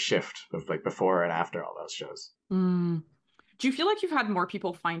clear shift of like before and after all those shows. Do you feel like you've had more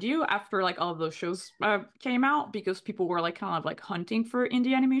people find you after like all of those shows came out because people were like kind of like hunting for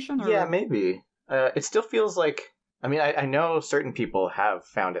indie animation? Or... Yeah, maybe. It still feels like, I mean, I know certain people have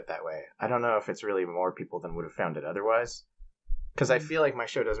found it that way. I don't know if it's really more people than would have found it otherwise. Because I feel like my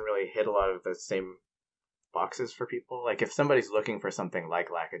show doesn't really hit a lot of the same boxes for people. Like, if somebody's looking for something like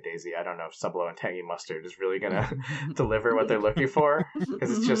Lackadaisy, I don't know if Sublo and Tangy Mustard is really going to deliver what they're looking for.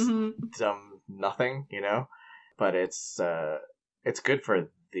 Because it's just dumb nothing, you know? But it's good for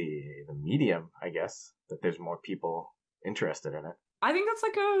the medium, I guess, that there's more people interested in it. I think that's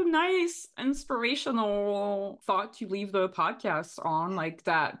like a nice inspirational thought to leave the podcast on, like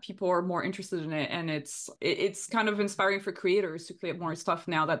that people are more interested in it, and it's kind of inspiring for creators to create more stuff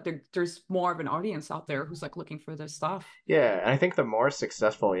now that there's more of an audience out there who's like looking for this stuff. Yeah, and I think the more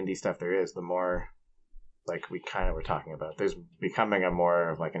successful indie stuff there is, the more, like we kind of were talking about, there's becoming a more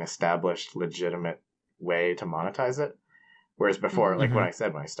of like an established, legitimate way to monetize it. Whereas before, like when I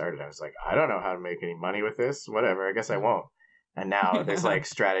started, I was like, I don't know how to make any money with this. Whatever, I guess I won't. And now there's like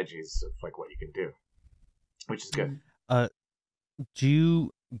strategies of like what you can do, which is good. Do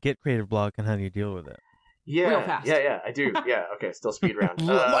you get creative block and how do you deal with it? Yeah, real fast. yeah, I do. Yeah, okay, still speed round.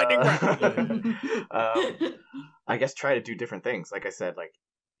 Lightning round. I guess try to do different things. Like I said, like,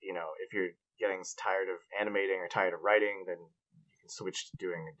 you know, if you're getting tired of animating or tired of writing, then you can switch to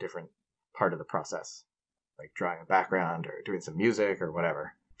doing a different part of the process, like drawing a background or doing some music or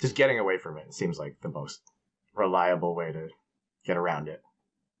whatever. Just getting away from it seems like the most reliable way to get around it.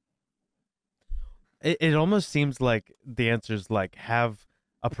 It almost seems like the answer is like have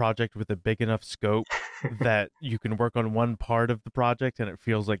a project with a big enough scope that you can work on one part of the project and it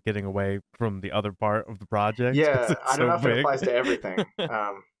feels like getting away from the other part of the project. Yeah, I don't know if big. it applies to everything,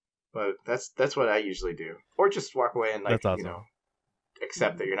 but that's what I usually do. Or just walk away and like, That's awesome. You know,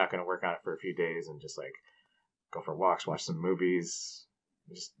 accept that you're not going to work on it for a few days and just like go for walks, watch some movies,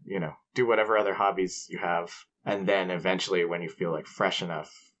 just, you know, do whatever other hobbies you have. And then eventually when you feel like fresh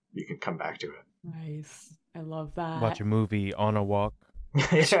enough, you can come back to it. Nice. I love that. Watch a movie on a walk.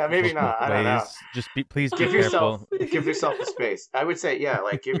 Yeah, maybe not. I don't know. Just please Give be yourself careful. the space. I would say, yeah,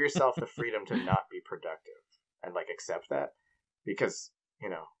 like give yourself the freedom to not be productive and like accept that. Because, you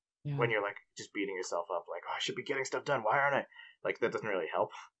know, when you're like just beating yourself up, like, oh, I should be getting stuff done. Why aren't I? Like, that doesn't really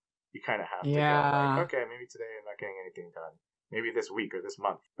help. You kind of have to go like, okay, maybe today I'm not getting anything done. Maybe this week or this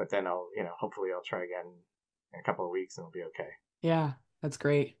month. But then I'll, you know, hopefully I'll try again in a couple of weeks and it'll be okay. Yeah, that's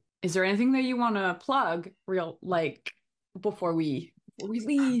great. Is there anything that you want to plug before we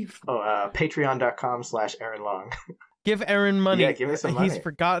leave? Patreon.com/Aaron Long. Give Aaron money. Yeah, give me some He's money.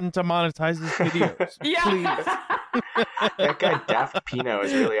 forgotten to monetize his videos. Yeah. Please. That guy Daft Pino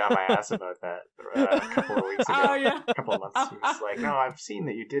is really on my ass about that a couple of weeks ago. Oh, yeah. A couple of months. He was like, no, I've seen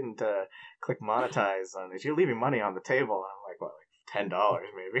that you didn't click monetize on this. You're leaving money on the table. And I'm like, what, like $10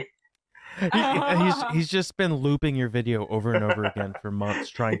 maybe? He's just been looping your video over and over again for months,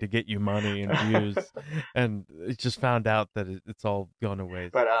 trying to get you money and views, and it just found out that it's all gone away.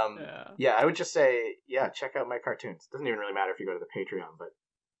 But yeah, I would just say, check out my cartoons. Doesn't even really matter if you go to the Patreon, but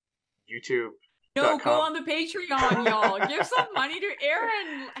YouTube. No, go on the Patreon, y'all. Give some money to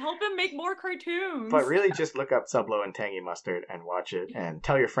Aaron. Help him make more cartoons. But really, just look up Sublo and Tangy Mustard and watch it, and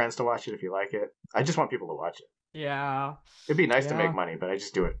tell your friends to watch it if you like it. I just want people to watch it. Yeah. It'd be nice to make money, but I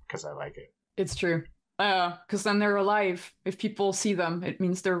just do it because I like it. It's true. Because then they're alive. If people see them, it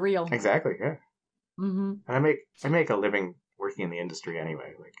means they're real. Exactly, yeah. Mm-hmm. And I make a living working in the industry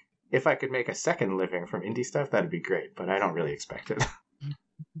anyway. Like, if I could make a second living from indie stuff, that'd be great, but I don't really expect it.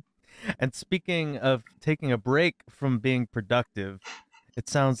 And speaking of taking a break from being productive, it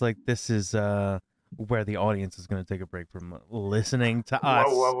sounds like this is where the audience is going to take a break from listening to us.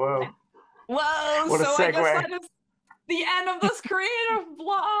 Whoa. Whoa, What a so segue. I guess that is the end of this creative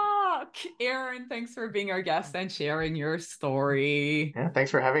block. Aaron, thanks for being our guest and sharing your story. Yeah,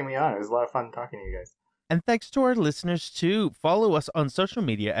 thanks for having me on. It was a lot of fun talking to you guys. And thanks to our listeners, too. Follow us on social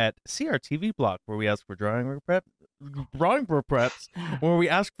media at CRTV Block, where we ask for drawing preps, where we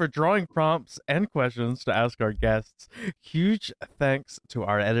ask for drawing prompts and questions to ask our guests. Huge thanks to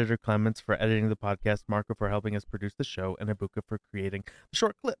our editor, Clements, for editing the podcast, Marco for helping us produce the show, and Ibuka for creating the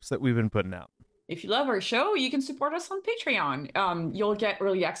short clips that we've been putting out. If you love our show, you can support us on Patreon. You'll get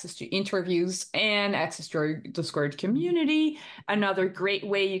early access to interviews and access to our Discord community. Another great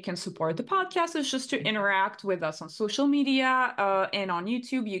way you can support the podcast is just to interact with us on social media and on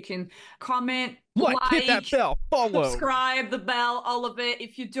YouTube. You can comment, Hit that bell, follow, subscribe, the bell, all of it.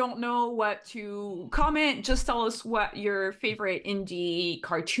 If you don't know what to comment, just tell us what your favorite indie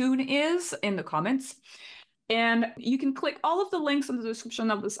cartoon is in the comments. And you can click all of the links in the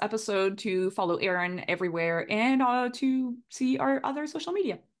description of this episode to follow Aaron everywhere and to see our other social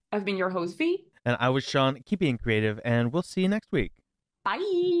media. I've been your host, V. And I was Sean. Keep being creative, and we'll see you next week.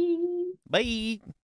 Bye. Bye.